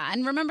person. Yeah.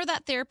 And remember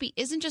that therapy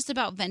isn't just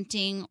about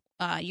venting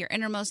your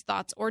innermost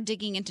thoughts or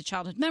digging into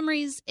childhood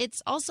memories.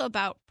 It's also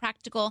about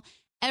practical,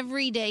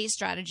 everyday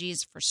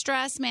strategies for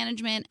stress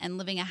management and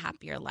living a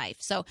happier life.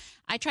 So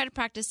I try to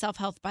practice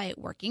self-help by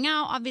working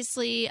out,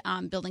 obviously,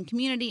 building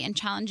community and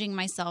challenging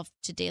myself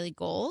to daily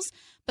goals.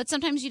 But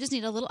sometimes you just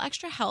need a little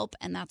extra help.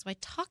 And that's why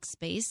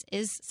Talkspace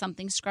is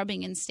something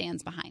Scrubbing In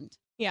stands behind.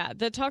 Yeah,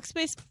 the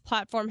Talkspace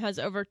platform has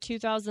over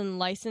 2,000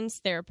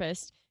 licensed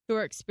therapists who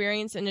are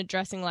experienced in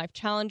addressing life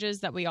challenges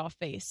that we all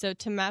face. So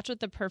to match with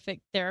the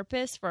perfect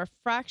therapist for a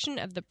fraction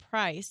of the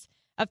price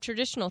of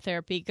traditional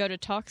therapy, go to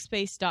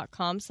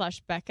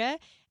Talkspace.com/Becca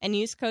and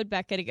use code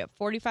Becca to get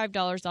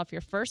 $45 off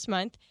your first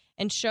month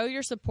and show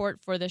your support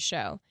for the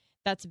show.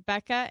 That's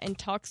Becca and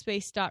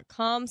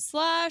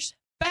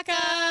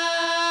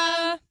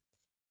Talkspace.com/Becca.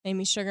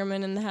 Amy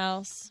Sugarman in the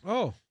house.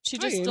 Oh, She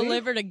hi, just Amy.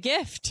 delivered a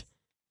gift.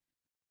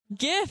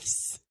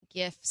 Gifts.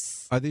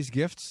 Gifts. Are these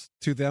gifts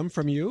to them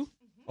from you?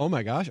 Oh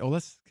my gosh! Oh,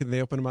 can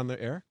they open them on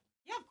the air?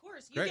 Yeah, of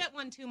course. You Great. get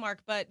one too, Mark,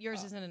 but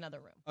yours is in another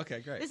room. Okay,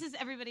 great. This is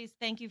everybody's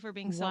thank you for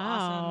being so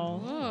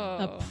Wow.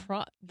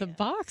 awesome. The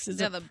box is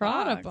Yeah, a the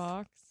Prada box.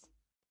 box.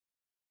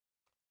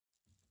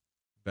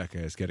 Becca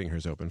is getting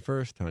hers open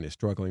first. Tanya's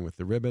struggling with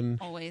the ribbon.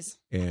 Always.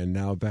 And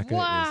now Becca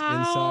is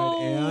inside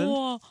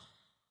and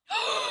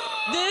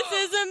This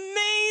is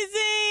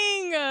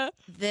amazing.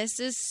 This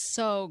is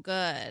so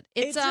good.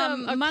 It's a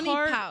money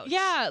card, pouch.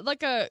 Yeah,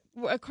 like a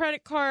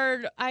credit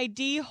card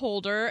ID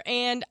holder.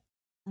 And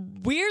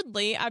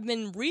weirdly, I've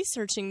been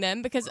researching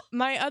them because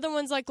my other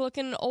one's like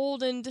looking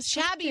old and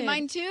disgusted. Shabby,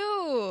 mine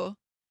too.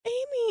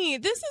 Amy,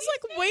 this is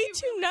like way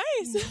too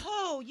nice.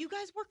 No, you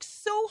guys work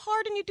so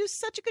hard and you do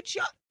such a good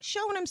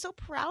show, and I'm so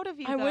proud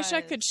of you. I wish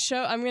I guys. could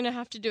show. I'm gonna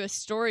have to do a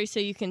story so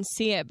you can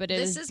see it, but it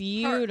This is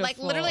beautiful. like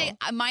literally,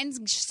 mine's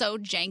so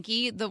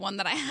janky, the one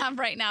that I have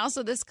right now.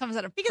 So this comes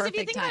at a Because if perfect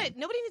you think time. about it,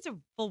 nobody needs a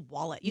full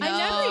wallet. You I can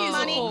never put use a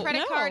money, full-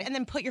 credit card, no. and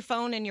then put your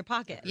phone in your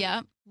pocket.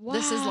 Yeah.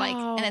 This is like,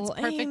 and it's Wow,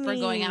 perfect for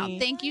going out. Amy.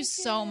 Thank you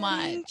so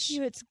much. Thank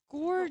you. It's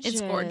gorgeous.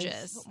 It's gorgeous.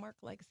 That's what Mark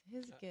likes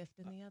his gift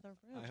in the other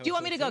room. I Do you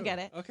want hope me so to go too. get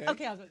it? Okay.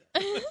 Okay, I'll go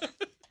get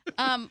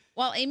it.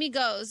 While Amy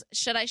goes,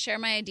 should I share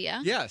my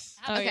idea? yes.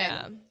 Oh, Okay.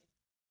 yeah.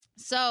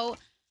 So,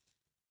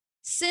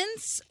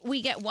 since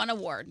we get one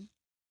award,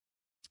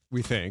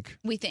 We think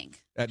we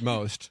think at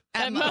most.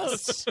 At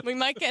most, we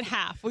might get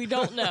half. We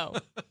don't know.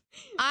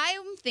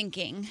 I'm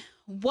thinking,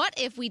 what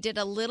if we did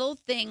a little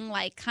thing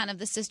like kind of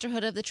the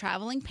Sisterhood of the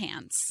Traveling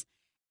Pants,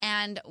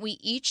 and we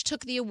each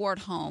took the award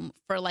home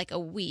for like a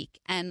week,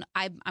 and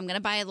I'm going to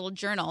buy a little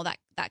journal that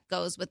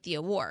goes with the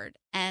award,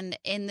 and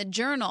in the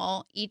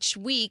journal each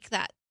week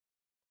that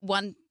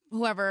one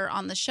whoever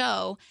on the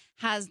show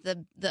has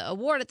the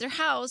award at their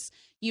house,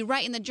 you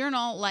write in the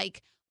journal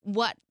like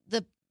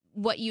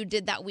what you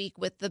did that week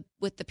with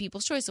the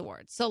People's Choice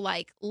Awards. So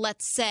like,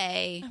 let's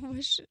say, I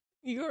wish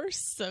you're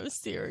so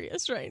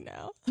serious right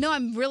now. no,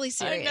 I'm really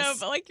serious. I know,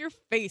 but like your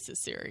face is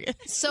serious.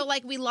 So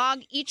like we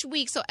log each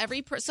week. So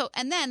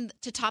and then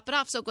to top it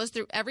off, so it goes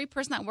through every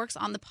person that works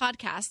on the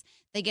podcast.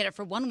 They get it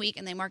for 1 week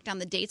and they mark down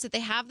the dates that they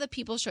have the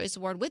People's Choice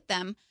Award with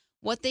them,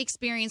 what they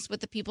experienced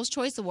with the People's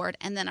Choice Award.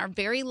 And then our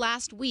very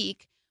last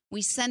week,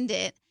 we send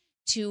it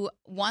to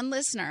one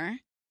listener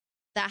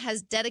that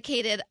has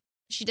dedicated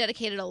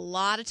a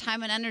lot of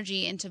time and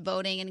energy into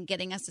voting and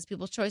getting us this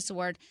People's Choice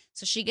Award.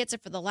 So she gets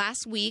it for the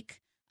last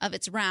week of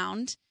its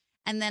round.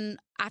 And then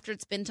after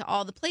it's been to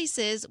all the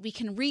places, we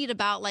can read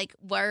about like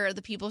where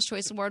the People's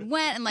Choice Award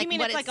went and like you mean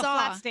what it's like it saw. a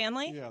flat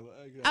Stanley? Yeah.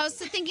 I was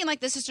thinking like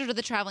the Sister to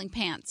the Traveling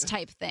Pants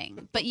type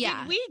thing. But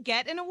yeah, Did we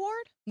get an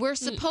award? we're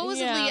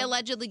supposedly yeah.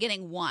 allegedly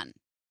getting one.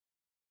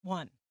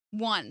 One.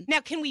 One. Now,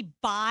 can we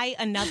buy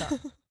another?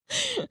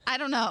 I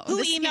don't know. Who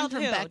This came emailed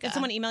from who? Becca. Did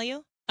someone email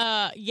you?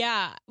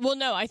 Yeah. Well,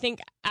 no, I think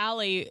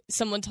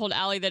someone told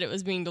Allie that it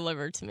was being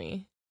delivered to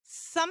me.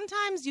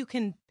 Sometimes you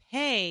can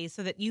pay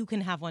so that you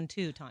can have one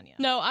too, Tanya.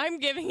 No, I'm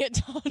giving it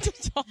to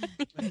Tanya.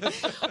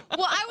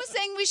 Well, I was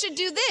saying we should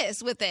do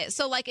this with it.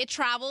 So like it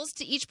travels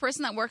to each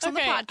person that works on the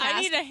Okay, podcast.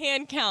 I need a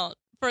hand count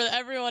for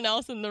everyone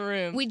else in the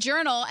room. We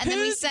journal and then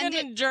we Who's send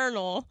gonna it.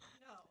 journal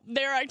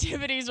their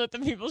activities with the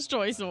People's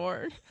Choice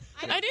Award?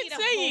 I didn't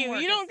say you.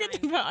 You don't get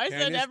to. I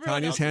said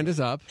everyone Tanya's else. hand is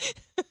up.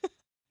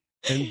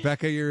 And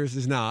Becca, yours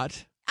is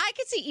not. I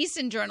could see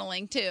Easton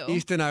journaling too.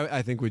 Easton,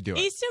 I think would do it.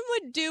 Easton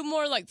would do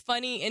more like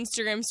funny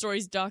Instagram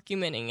stories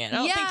documenting it. I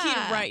don't think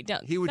Yeah. he'd write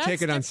down. He would That's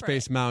take it on different.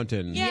 Space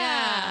Mountain.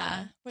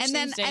 Yeah. Which and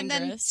then seems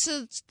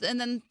dangerous. and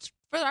then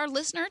for our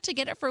listener to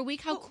get it for a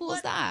week, how But cool is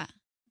what- that?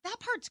 That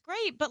part's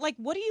great, but like,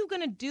 what are you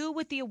going to do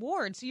with the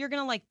award? So you're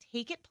going to like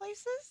take it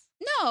places?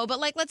 No, but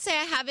like let's say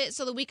I have it.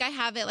 So the week I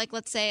have it, like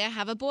let's say I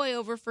have a boy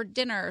over for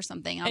dinner or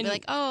something. I'll And- be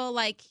like, oh,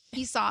 like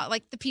he saw,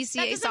 like the That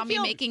PCA doesn't saw me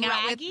feel making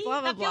out with braggy.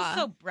 blah blah That feels blah.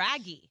 so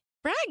braggy.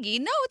 Braggy?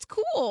 No, it's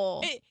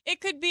cool.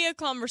 It could be a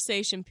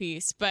conversation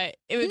piece, but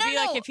it would No, be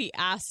like no. if he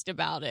asked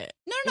about it.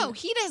 No,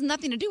 he has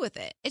nothing to do with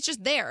it. It's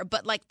just there.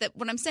 But like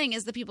what I'm saying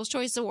is the People's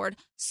Choice Award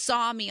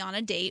saw me on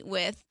a date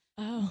with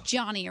Oh,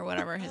 Johnny or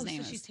whatever his Oh,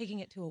 name so she's is. taking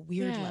it to a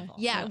weird Yeah. level.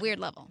 Yeah, weird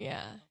level.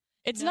 yeah.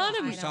 It's No, not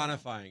a I know.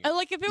 Personifying.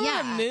 like if it were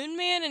Yeah. a Moon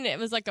Man and it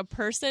was like a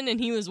person and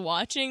he was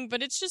watching,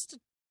 but it's just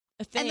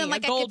a thing. And then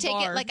like a I could gold take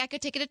bar. it, like I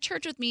could take it to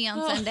church with me on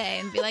Oh. Sunday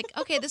and be like,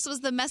 okay, this was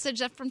the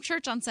message from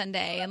church on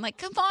Sunday, and like,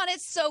 come on,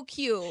 it's so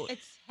cute.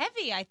 It's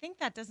heavy. I think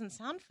that doesn't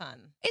sound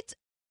fun. It's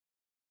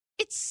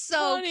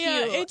so Tanya, cute.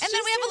 And it's then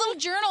just we have a little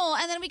journal,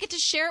 and then we get to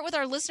share it with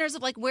our listeners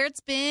of like where it's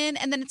been,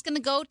 and then it's going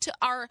to go to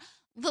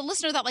the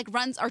listener that like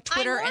runs our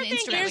Twitter I'm and more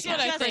thinking Instagram. Here's what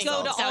I just think.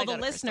 go to Sally, all go the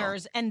to Crystal.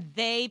 listeners and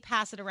they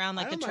pass it around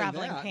like I the don't mind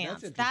traveling that.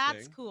 pants. That's That's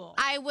interesting. cool.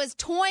 I was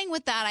toying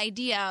with that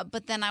idea,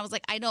 but then I was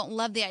like, I don't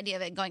love the idea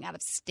of it going out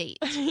of state.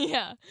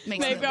 yeah.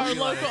 Makes Maybe me- our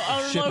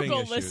Shipping local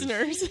issues.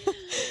 listeners.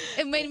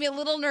 It made me a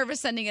little nervous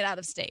sending it out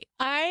of state.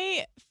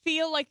 I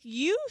feel like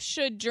you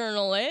should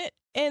journal it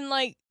and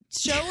like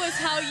show us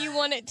how you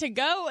want it to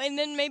go, and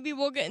then maybe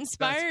we'll get That's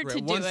inspired great.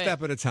 to do One it.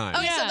 step at a time.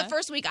 Okay, Yeah. so the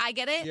first week I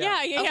get it. Yeah,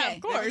 Okay.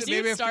 of course. Maybe You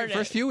after start the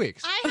first it. few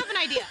weeks. I have an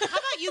idea. How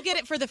about you get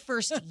it for the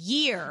first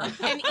year,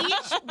 and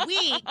each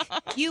week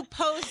you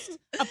post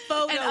a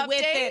photo An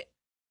with update? it.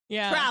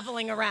 Yeah.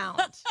 traveling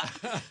around.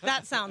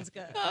 That sounds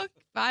good. Oh,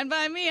 fine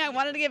by me. I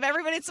wanted to give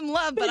everybody some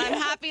love, but I'm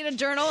happy to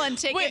journal and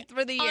take it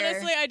for the year.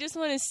 Honestly, I just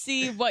want to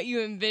see what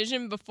you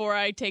envision before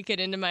I take it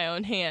into my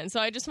own hands. So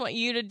I just want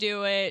you to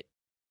do it.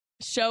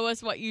 Show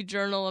us what you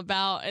journal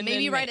about, and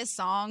maybe then write a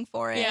song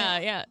for it.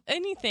 Yeah,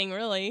 anything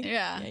really.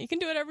 Yeah. You can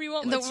do whatever you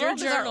want. The with your world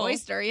is our journal.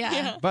 oyster.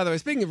 Yeah. By the way,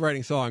 speaking of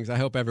writing songs, I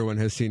hope everyone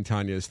has seen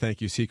Tanya's "Thank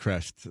You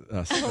Seacrest."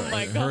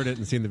 my God. Heard it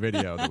and seen the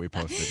video that we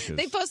posted. 'cause-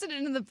 They posted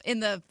it in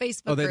the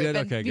Facebook Oh, they group, did?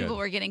 and Okay, people good.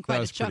 were getting That quite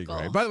a was pretty chuckle.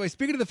 great. By the way,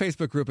 speaking of the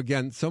Facebook group,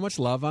 again, so much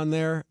love on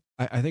there.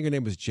 I think her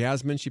name was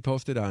Jasmine. She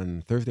posted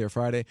on Thursday or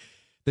Friday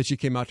that she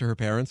came out to her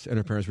parents and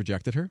her parents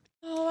rejected her.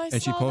 Oh, I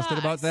And she saw posted that.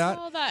 about I that.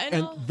 saw that.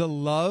 And oh, the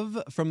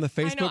love from the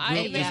Facebook I- group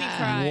it made me just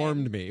cry.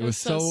 warmed me. It It was was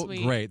so so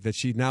sweet. great that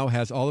she now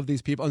has all of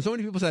these people. And so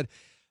many people said,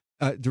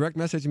 direct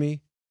message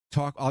me,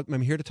 talk.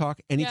 I'm here to talk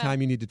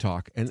anytime you need to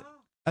talk. And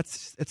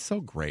it's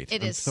so great.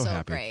 It I'm is so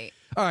happy. great.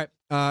 All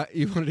right.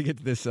 You wanted to get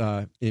to this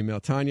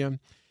email, Tanya,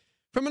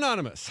 from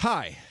Anonymous.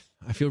 Hi.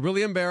 I feel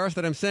really embarrassed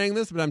that I'm saying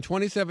this, but I'm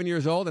 27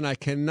 years old and I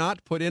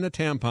cannot put in a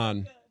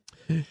tampon.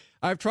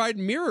 I've tried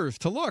mirrors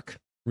to look,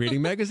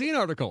 reading magazine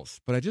articles,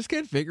 but I just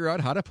can't figure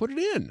out how to put it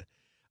in.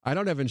 I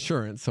don't have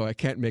insurance, so I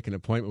can't make an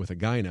appointment with a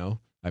gyno.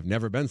 I've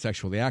never been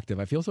sexually active.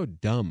 I feel so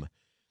dumb.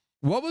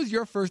 What was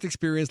your first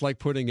experience like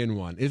putting in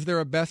one? Is there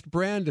a best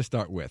brand to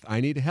start with? I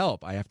need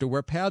help. I have to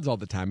wear pads all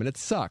the time, and it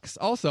sucks.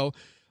 Also,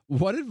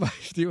 what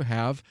advice do you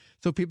have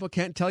so people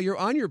can't tell you're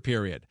on your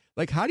period?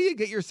 Like, how do you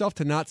get yourself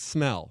to not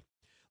smell?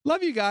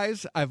 Love you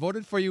guys. I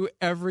voted for you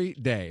every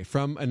day.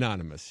 From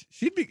Anonymous.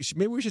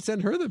 Maybe we should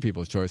send her the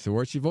People's Choice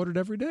Award. She voted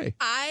every day.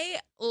 I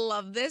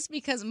love this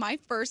because my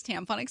first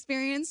tampon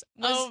experience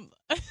was.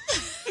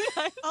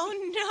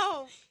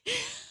 Oh no.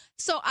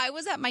 So I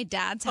was at my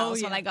dad's Oh,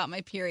 house when yeah. I got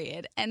my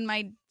period, and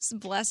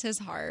bless his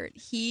heart,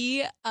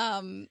 he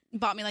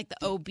bought me like the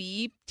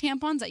OB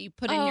tampons that you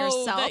put in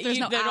yourself. that There's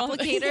you- no they don't-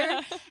 applicator,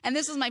 yeah. and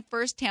this was my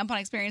first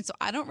tampon experience, so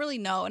I don't really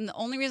know. And the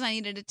only reason I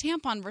needed a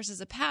tampon versus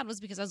a pad was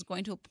because I was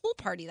going to a pool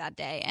party that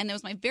day, and it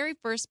was my very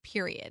first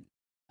period.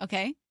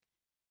 Okay,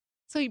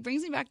 so he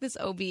brings me back this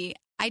OB.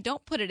 I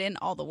don't put it in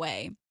all the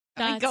way.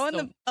 I That's go in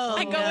the- the Oh,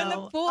 I go in the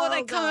no. pool and I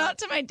Oh, come God. out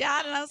to my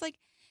dad and I was like,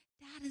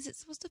 Dad, is it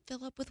supposed to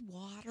fill up with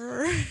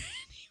water?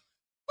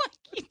 Like,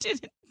 you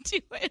didn't do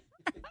it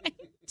right.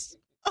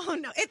 Oh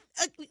no.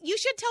 You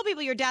should tell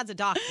people your dad's a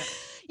doctor.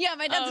 Yeah,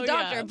 my dad's Oh, a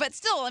doctor, yeah. but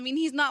still, I mean,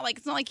 he's not like,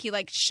 it's not like he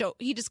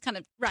just kind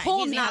of Right,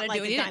 told he's me how not to like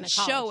do it. a He didn't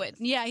show it. gynecologist.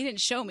 Yeah, he didn't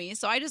show me.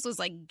 So I just was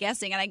like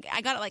guessing, and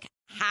I got it like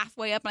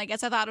halfway up, and I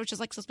guess I thought it was just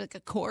like supposed to be like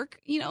a cork,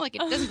 like it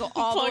doesn't go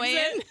all the Plugs way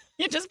it? in.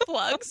 It just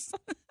plugs. so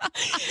the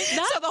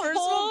first of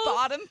whole all,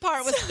 bottom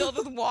part was filled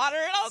with water,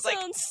 and I was like,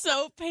 sounds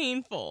so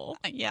painful.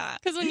 yeah.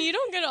 Because when you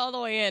don't get it all the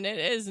way in, it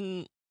is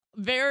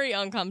very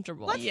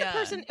uncomfortable. What's Yeah. the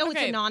person? Oh, Okay.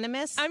 it's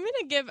anonymous. I'm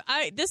gonna give.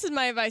 This is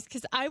my advice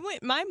because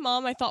my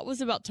mom I thought was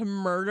about to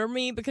murder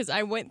me because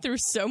I went through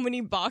so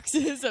many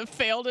boxes of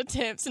failed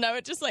attempts, and I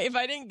would just like if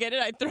I didn't get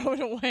it, I'd throw it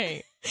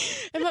away.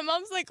 And my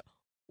mom's like,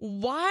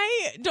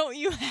 "Why don't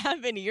you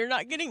have any? You're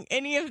not getting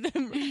any of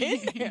them in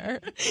there."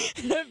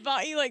 And I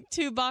bought you like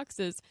 2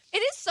 boxes. It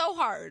is so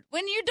hard.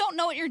 When you don't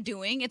know what you're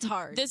doing, it's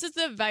hard. This is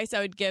the advice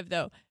I would give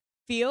though.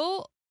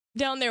 Feel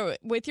down there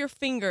with your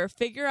finger.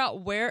 Figure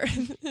out where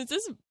is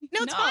this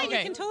no, it's No. fine. Okay.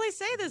 You can totally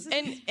say this. This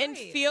and is and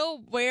great. feel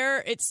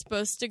where it's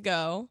supposed to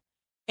go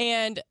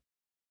and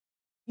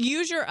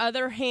use your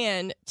other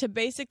hand to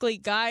basically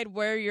guide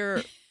where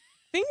your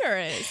finger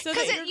is so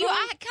Because that you're you going-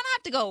 kind of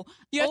have to go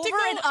You have over to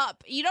go- and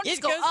up. You don't just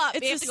it go goes- up.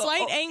 it's you a have to go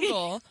slight o-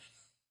 angle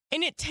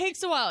and it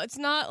takes a while. It's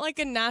not like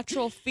a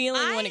natural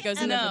feeling when it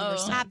goes in I over the am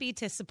first time. happy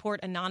to support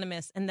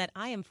Anonymous and that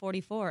I am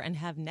 44 and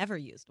have never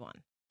used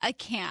one. I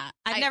can't.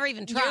 I've never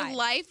even tried. Your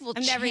life will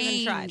I've never even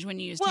change tried. when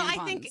you use Well, tampons.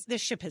 I think the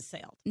ship has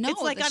sailed. No,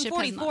 it's like the I'm ship has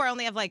 44. I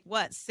only have like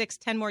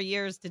 6-10 more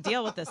years to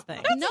deal with this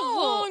thing. no,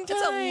 long it's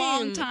a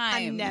long time.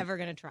 time. I'm never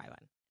gonna try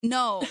one.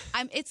 No,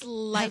 it's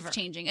life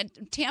changing. A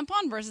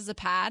tampon versus a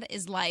pad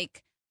is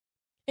like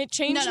It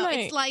changed no.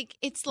 my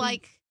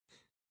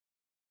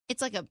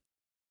It's like a.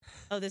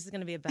 Oh, this is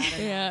gonna be a bad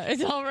idea. yeah.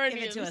 It's already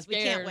Give it to I'm us. We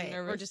scared can't and wait.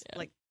 We're nervous, just yeah.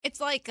 like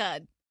It's like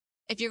a.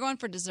 If you're going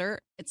for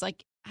dessert, it's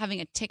like having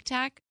a Tic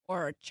Tac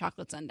or a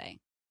chocolate sundae.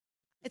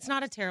 it's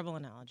not a terrible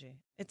analogy.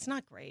 It's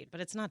not great, but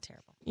it's not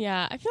terrible.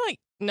 Yeah, I feel like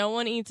no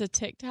one eats a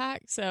Tic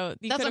Tac, so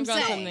you That's could have what I'm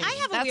gone saying. something.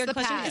 I have a That's weird the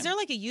question. pad. Is there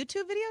like a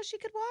YouTube video she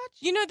could watch?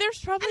 You know, there's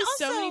probably and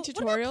also, so many what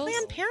about tutorials.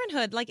 Planned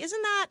Parenthood? Like,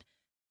 isn't that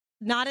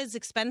not as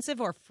expensive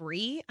or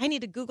free? I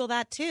need to Google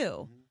that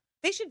too.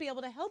 They should be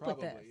able to help with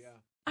this.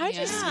 I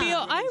just Yeah.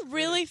 feel, I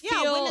really Yeah,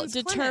 feel women's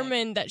clinic.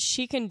 determined that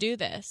she can do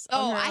this.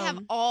 on Oh, her I have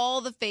own. all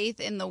the faith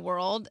in the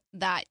world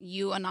that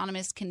you,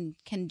 Anonymous, can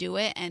do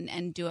it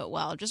and do it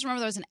well. Just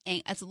remember, there's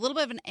it's a little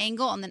bit of an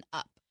angle and then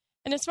up.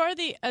 And as far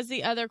as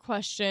the other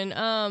question,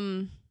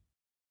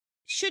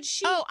 Should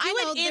she Oh, I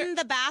do know, it in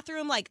the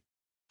bathroom? Like,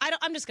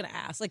 I'm just gonna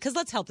ask, like, because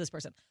let's help this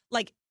person.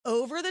 Like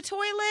over the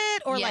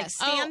toilet or like Yes.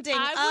 standing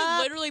I up.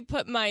 would literally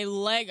put my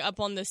leg up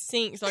on the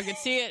sink so I could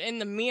see it in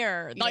the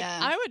mirror. Like Yeah.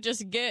 I would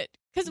just get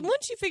Because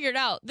once you figure it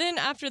out, then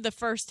after the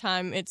first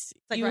time, it's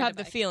like you riding have a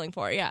the bike. feeling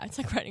for it. Yeah, it's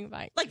like riding a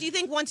bike. Like, do you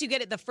think once you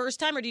get it the first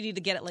time, or do you need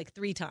to get it like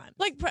 3 times?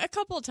 Like a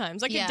couple of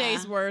times, like Yeah. a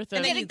day's worth. Of,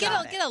 And then you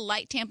got it. Get a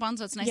light tampon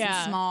so it's nice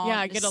Yeah. and small.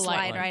 Yeah, You get just a light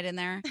slide one. right in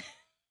there.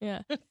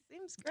 yeah.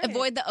 Seems great.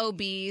 Avoid the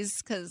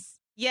OBs because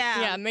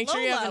Yeah, make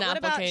sure you have Lola, an what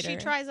about she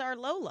applicator. tries our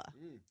Lola?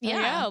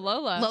 Yeah,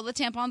 Lola. Lola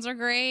tampons are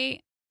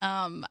great.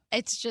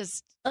 It's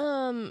just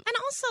And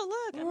also,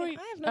 look, I mean,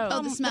 I have no Oh.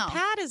 problem. the smell.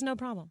 pad is no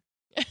problem.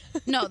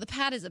 no, the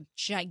pad is a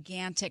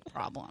gigantic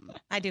problem.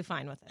 I do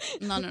fine with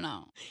it.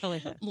 No. Totally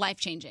fine. Life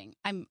changing.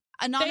 I'm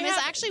anonymous.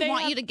 I actually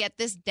want you to get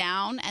this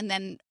down and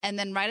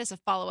then write us a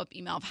follow up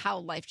email of how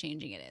life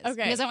changing it is.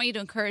 Okay. Because I want you to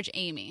encourage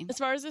Amy. As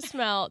far as the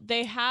smell,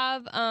 they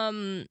have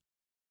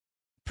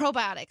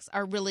Probiotics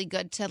are really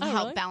good to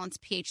help really? balance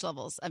pH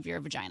levels of your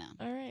vagina.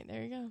 All right,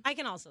 there you go. I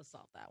can also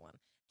solve that one.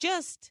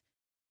 Just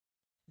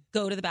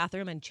go to the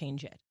bathroom and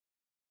change it.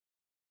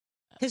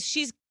 Because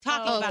she's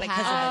talking Oh, about it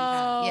because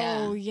pad. of Yeah.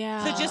 Oh,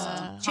 yeah. So just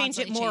change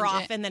it Constantly more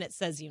change it. often than it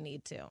says you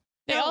need to.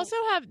 They No, also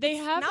have not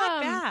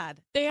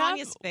bad. they have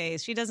Tanya's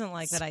face. She doesn't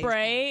like that.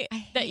 spray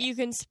I that hate- you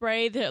can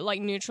spray that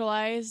like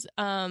neutralize.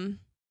 I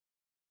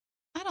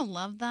don't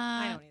love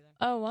that. I don't either.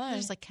 Oh, why? There's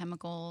just like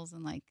chemicals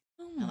and like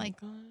oh I my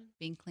like- god.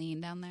 being clean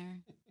down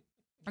there.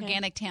 Okay.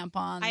 Organic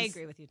tampons. I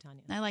agree with you,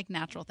 Tanya. I like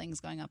natural things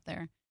going up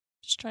there.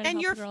 Just trying to And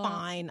help you're the girl out.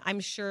 fine. I'm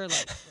sure.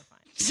 Like you're fine.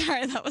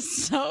 Sorry,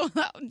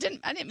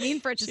 I didn't mean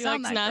for it to She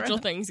sound likes that natural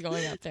gross. things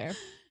going up there.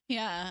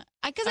 Yeah,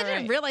 because I All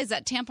didn't right. realize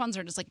that tampons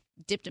are just like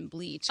dipped in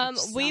bleach. It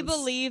just We sounds-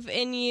 believe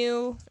in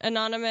you,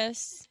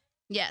 Anonymous,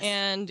 Yes,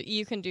 and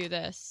you can do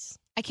this.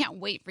 I can't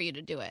wait for you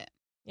to do it.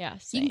 Yeah, You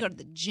can same. go to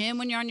the gym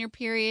when you're on your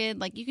period.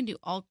 Like you can do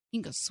all.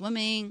 You can go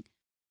swimming.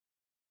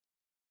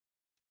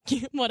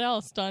 What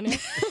else, Tanya?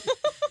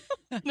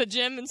 The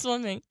gym and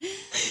swimming.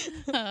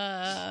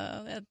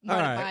 Ride All a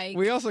right. bike.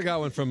 We also got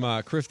one from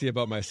Christy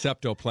about my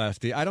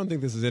septoplasty. I don't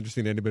think this is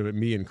interesting to anybody but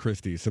me and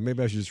Christy, so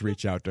maybe I should just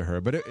reach out to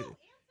her. But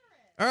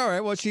all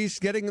right. Well, she's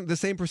getting the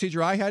same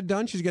procedure I had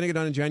done. She's getting it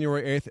done on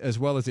January 8th, as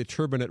well as a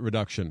turbinate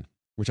reduction,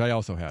 which I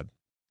also had.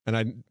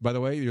 And by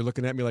the way, you're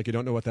looking at me like you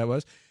don't know what that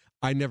was.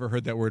 I never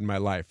heard that word in my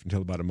life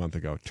until about a month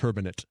ago.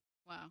 Turbinate.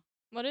 Wow.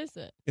 What is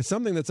it? It's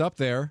something that's up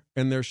there,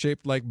 and they're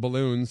shaped like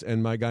balloons,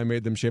 and my guy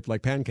made them shaped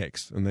like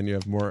pancakes, and then you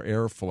have more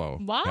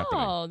airflow. Wow,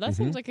 happening. that Mhm.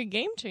 seems like a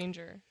game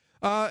changer.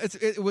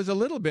 It was a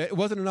little bit. It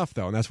wasn't enough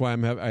though, and that's why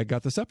I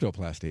got the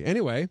septoplasty.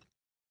 Anyway,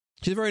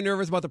 she's very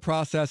nervous about the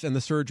process and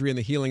the surgery and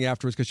the healing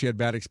afterwards because she had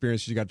bad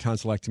experience. She got a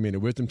tonsillectomy and a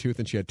wisdom tooth,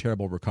 and she had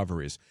terrible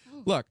recoveries.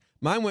 Look,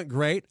 mine went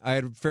great. I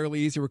had fairly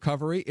easy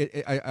recovery.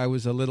 I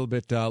was a little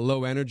bit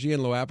low energy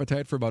and low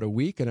appetite for about a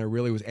week, and I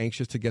really was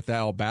anxious to get that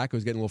all back. It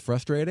was getting a little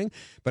frustrating,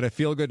 but I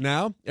feel good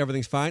now.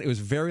 Everything's fine. It was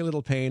very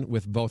little pain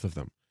with both of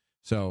them.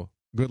 So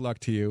good luck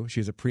to you.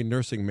 She's a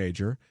pre-nursing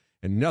major.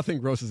 And nothing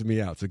grosses me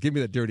out. So give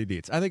me the dirty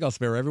deets. I think I'll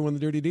spare everyone the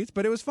dirty deets,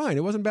 but it was fine.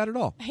 It wasn't bad at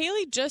all.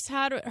 Haley just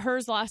had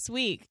hers last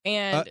week,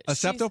 and A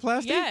she's-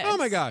 septoplasty? Yes. Oh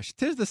my gosh,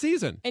 'tis the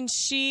season. And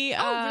she,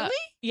 Oh, really?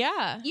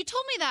 Yeah, You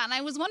told me that, and I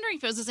was wondering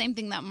if it was the same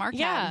thing that Mark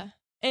yeah. had.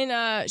 And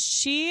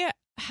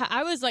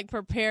I was like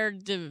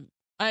prepared to.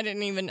 I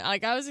didn't even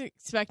like. I was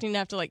expecting to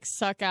have to like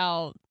suck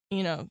out,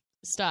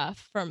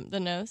 stuff from the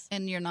nose.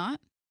 And you're not?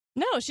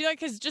 No, she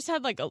like has just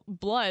had like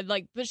blood,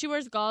 like, but she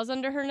wears gauze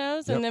under her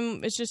nose, and then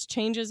it just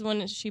changes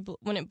when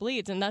it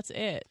bleeds, and that's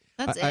it.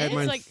 That's I had it?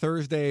 mine like-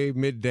 Thursday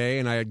midday,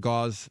 and I had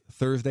gauze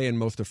Thursday and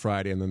most of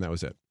Friday, and then that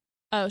was it.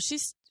 Oh,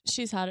 she's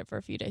had it for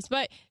a few days,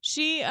 but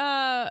she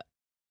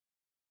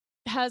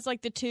has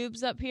like the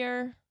tubes up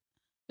here.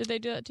 Did they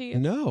do that to you?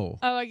 No.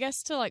 Oh, I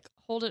guess to like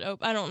hold it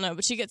open. I don't know,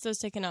 but she gets those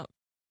taken out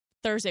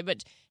Thursday.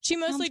 But she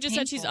mostly Sounds just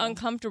said she's painful.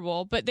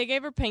 uncomfortable. But they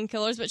gave her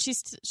painkillers, but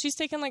she's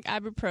taken like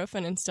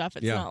ibuprofen and stuff.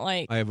 It's Yeah. not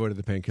like I avoided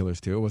the painkillers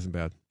too. It wasn't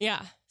bad.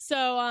 yeah.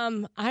 So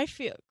I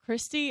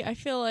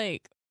feel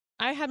like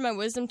I had my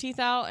wisdom teeth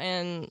out,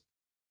 and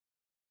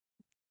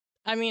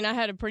I mean I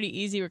had a pretty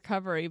easy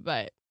recovery,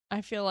 but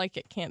I feel like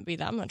it can't be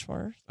that much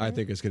worse. I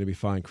think it's going to be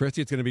fine.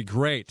 Christy, it's going to be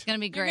great. It's going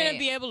to be You're great. gonna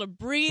be able to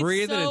breathe.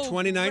 Breathe it in so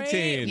 2019.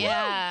 great.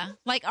 Yeah,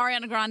 like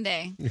Ariana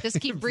Grande. Just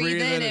keep Breathing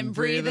breathing and and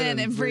breathing breathing and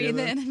and breathing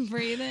breathing. and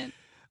breathing.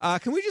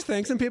 Can we just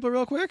thank some people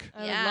real quick? I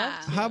would Yeah.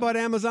 love to. How about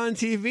Amazon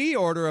TV?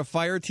 Order a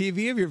Fire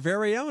TV of your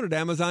very own at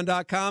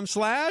Amazon.com/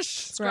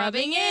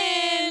 Scrubbing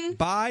in?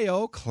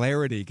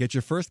 BioClarity. Get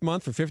your first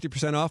month for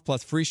 50% off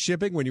plus free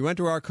shipping when you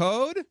enter our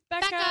code.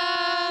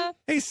 Becca.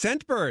 Hey,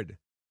 Scentbird.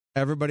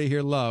 Everybody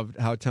here loved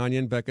how Tanya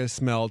and Becca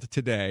smelled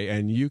today,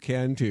 and you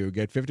can too.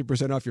 Get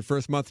 50% off your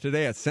first month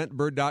today at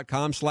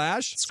Scentbird.com/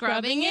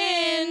 Scrubbing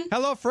in.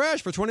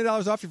 HelloFresh for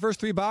 $20 off your first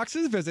 3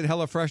 boxes. Visit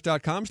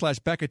HelloFresh.com/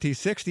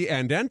 BeccaT60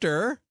 and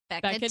enter.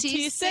 Becca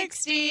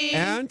T60.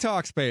 And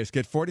Talkspace.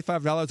 Get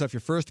 $45 off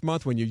your first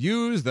month when you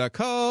use the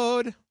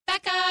code.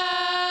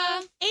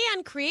 Becca.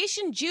 And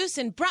Creation Juice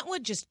in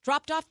Brentwood just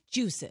dropped off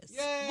juices.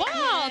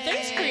 Wow,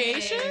 thanks,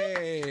 Creation.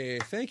 Hey,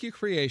 thank you,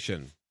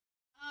 Creation.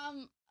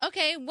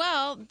 Okay,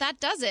 well, that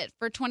does it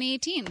for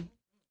 2018.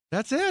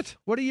 That's it.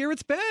 What a year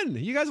it's been.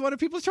 You guys won a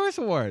People's Choice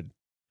Award.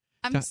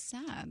 I'm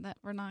sad that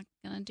we're not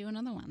going to do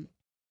another one.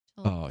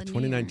 Oh, the new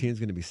 2019 year. is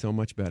going to be so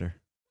much better.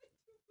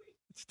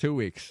 It's 2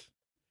 weeks.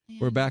 Yeah,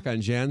 We're back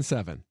on Jan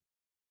 7.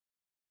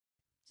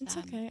 It's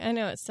sad. okay. I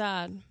know it's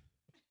sad.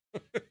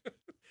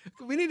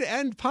 We need to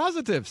end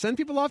positive. Send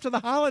people off to the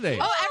holidays.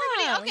 Oh,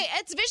 everybody. Okay,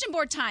 it's vision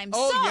board time.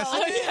 Oh, so, yes,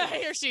 Oh, yeah,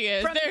 here she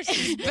is. From- There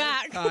she's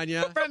back.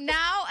 Tanya. from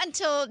now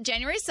until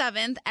January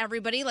 7th,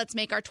 everybody, let's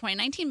make our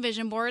 2019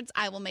 vision boards.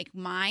 I will make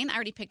mine. I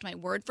already picked my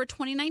word for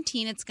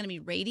 2019. It's going to be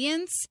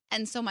radiance.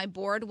 And so my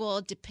board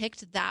will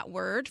depict that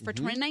word for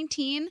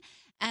 2019.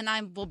 And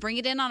I will bring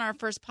it in on our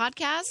first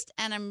podcast.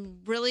 And I'm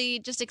really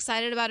just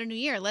excited about a new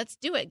year. Let's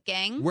do it,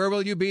 gang. Where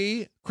will you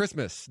be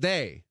Christmas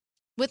Day?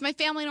 With my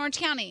family in Orange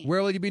County.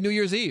 Where will you be New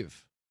Year's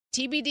Eve?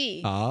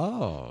 TBD.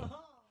 Oh.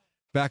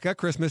 Becca,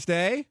 Christmas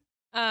Day?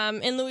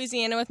 In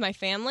Louisiana with my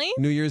family.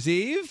 New Year's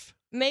Eve?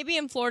 Maybe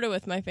in Florida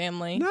with my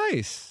family.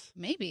 Nice.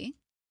 Maybe.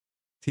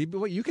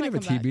 What, you can Might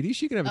have a come back. TBD.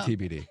 She can have a Oh.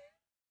 TBD.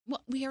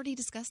 Well, we already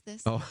discussed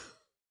this. Oh.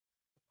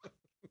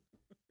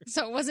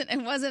 So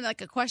it wasn't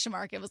like a question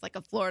mark. It was like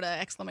a Florida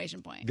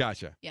exclamation point.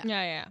 Gotcha.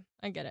 Yeah.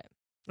 I get it.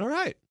 All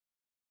right.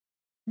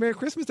 Merry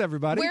Christmas,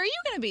 everybody. Where are you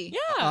going to be? Yeah.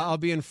 I'll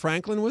be in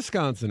Franklin,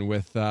 Wisconsin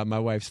with my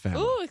wife's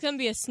family. Ooh, it's going to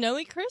be a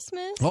snowy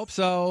Christmas. Hope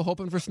so.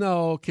 Hoping for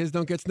snow. Kids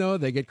don't get snow.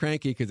 They get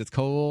cranky because it's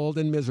cold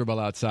and miserable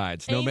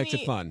outside. Snow makes it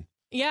Amy- fun.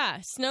 Yeah,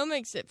 snow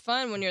makes it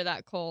fun when you're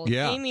that cold.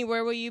 Yeah. Amy,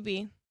 where will you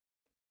be?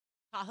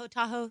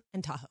 Tahoe,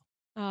 and Tahoe.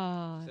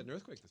 Oh, Had an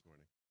earthquake this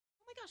morning.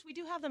 Oh my gosh, we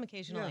do have them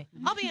occasionally.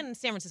 Yeah. I'll be in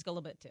San Francisco a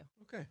little bit too.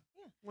 Okay.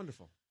 Yeah.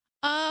 Wonderful.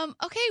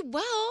 Okay,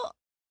 well,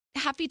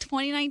 happy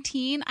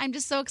 2019. I'm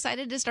just so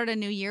excited to start a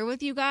new year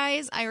with you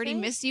guys. I already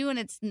Thanks. miss you, and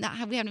we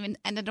haven't even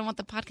ended. I don't want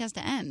the podcast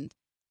to end.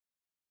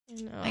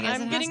 no. I guess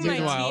it I'm has getting to my be.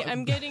 Meanwhile-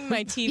 I'm getting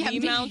my TV Yeah, me-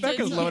 mounted.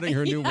 Becca's loading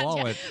her new Yeah,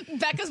 wallet.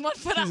 Becca's one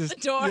foot out Jesus.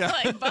 the door, Yeah.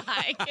 like,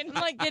 bye. I'm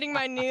like getting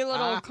my new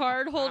little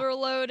card holder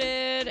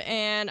loaded,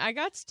 and I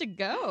got to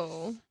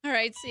go. All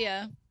right, see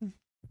ya.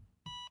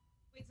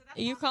 Are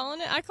you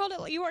calling it? I called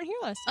it. You weren't here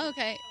last time.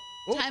 Okay,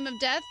 Oh. time of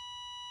death,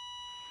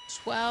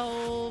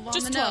 12 on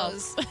Just the 12.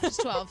 nose.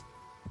 Just 12.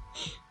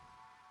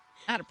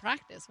 Out of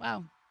practice,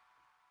 wow.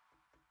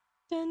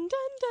 Dun,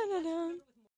 dun, dun, dun, dun.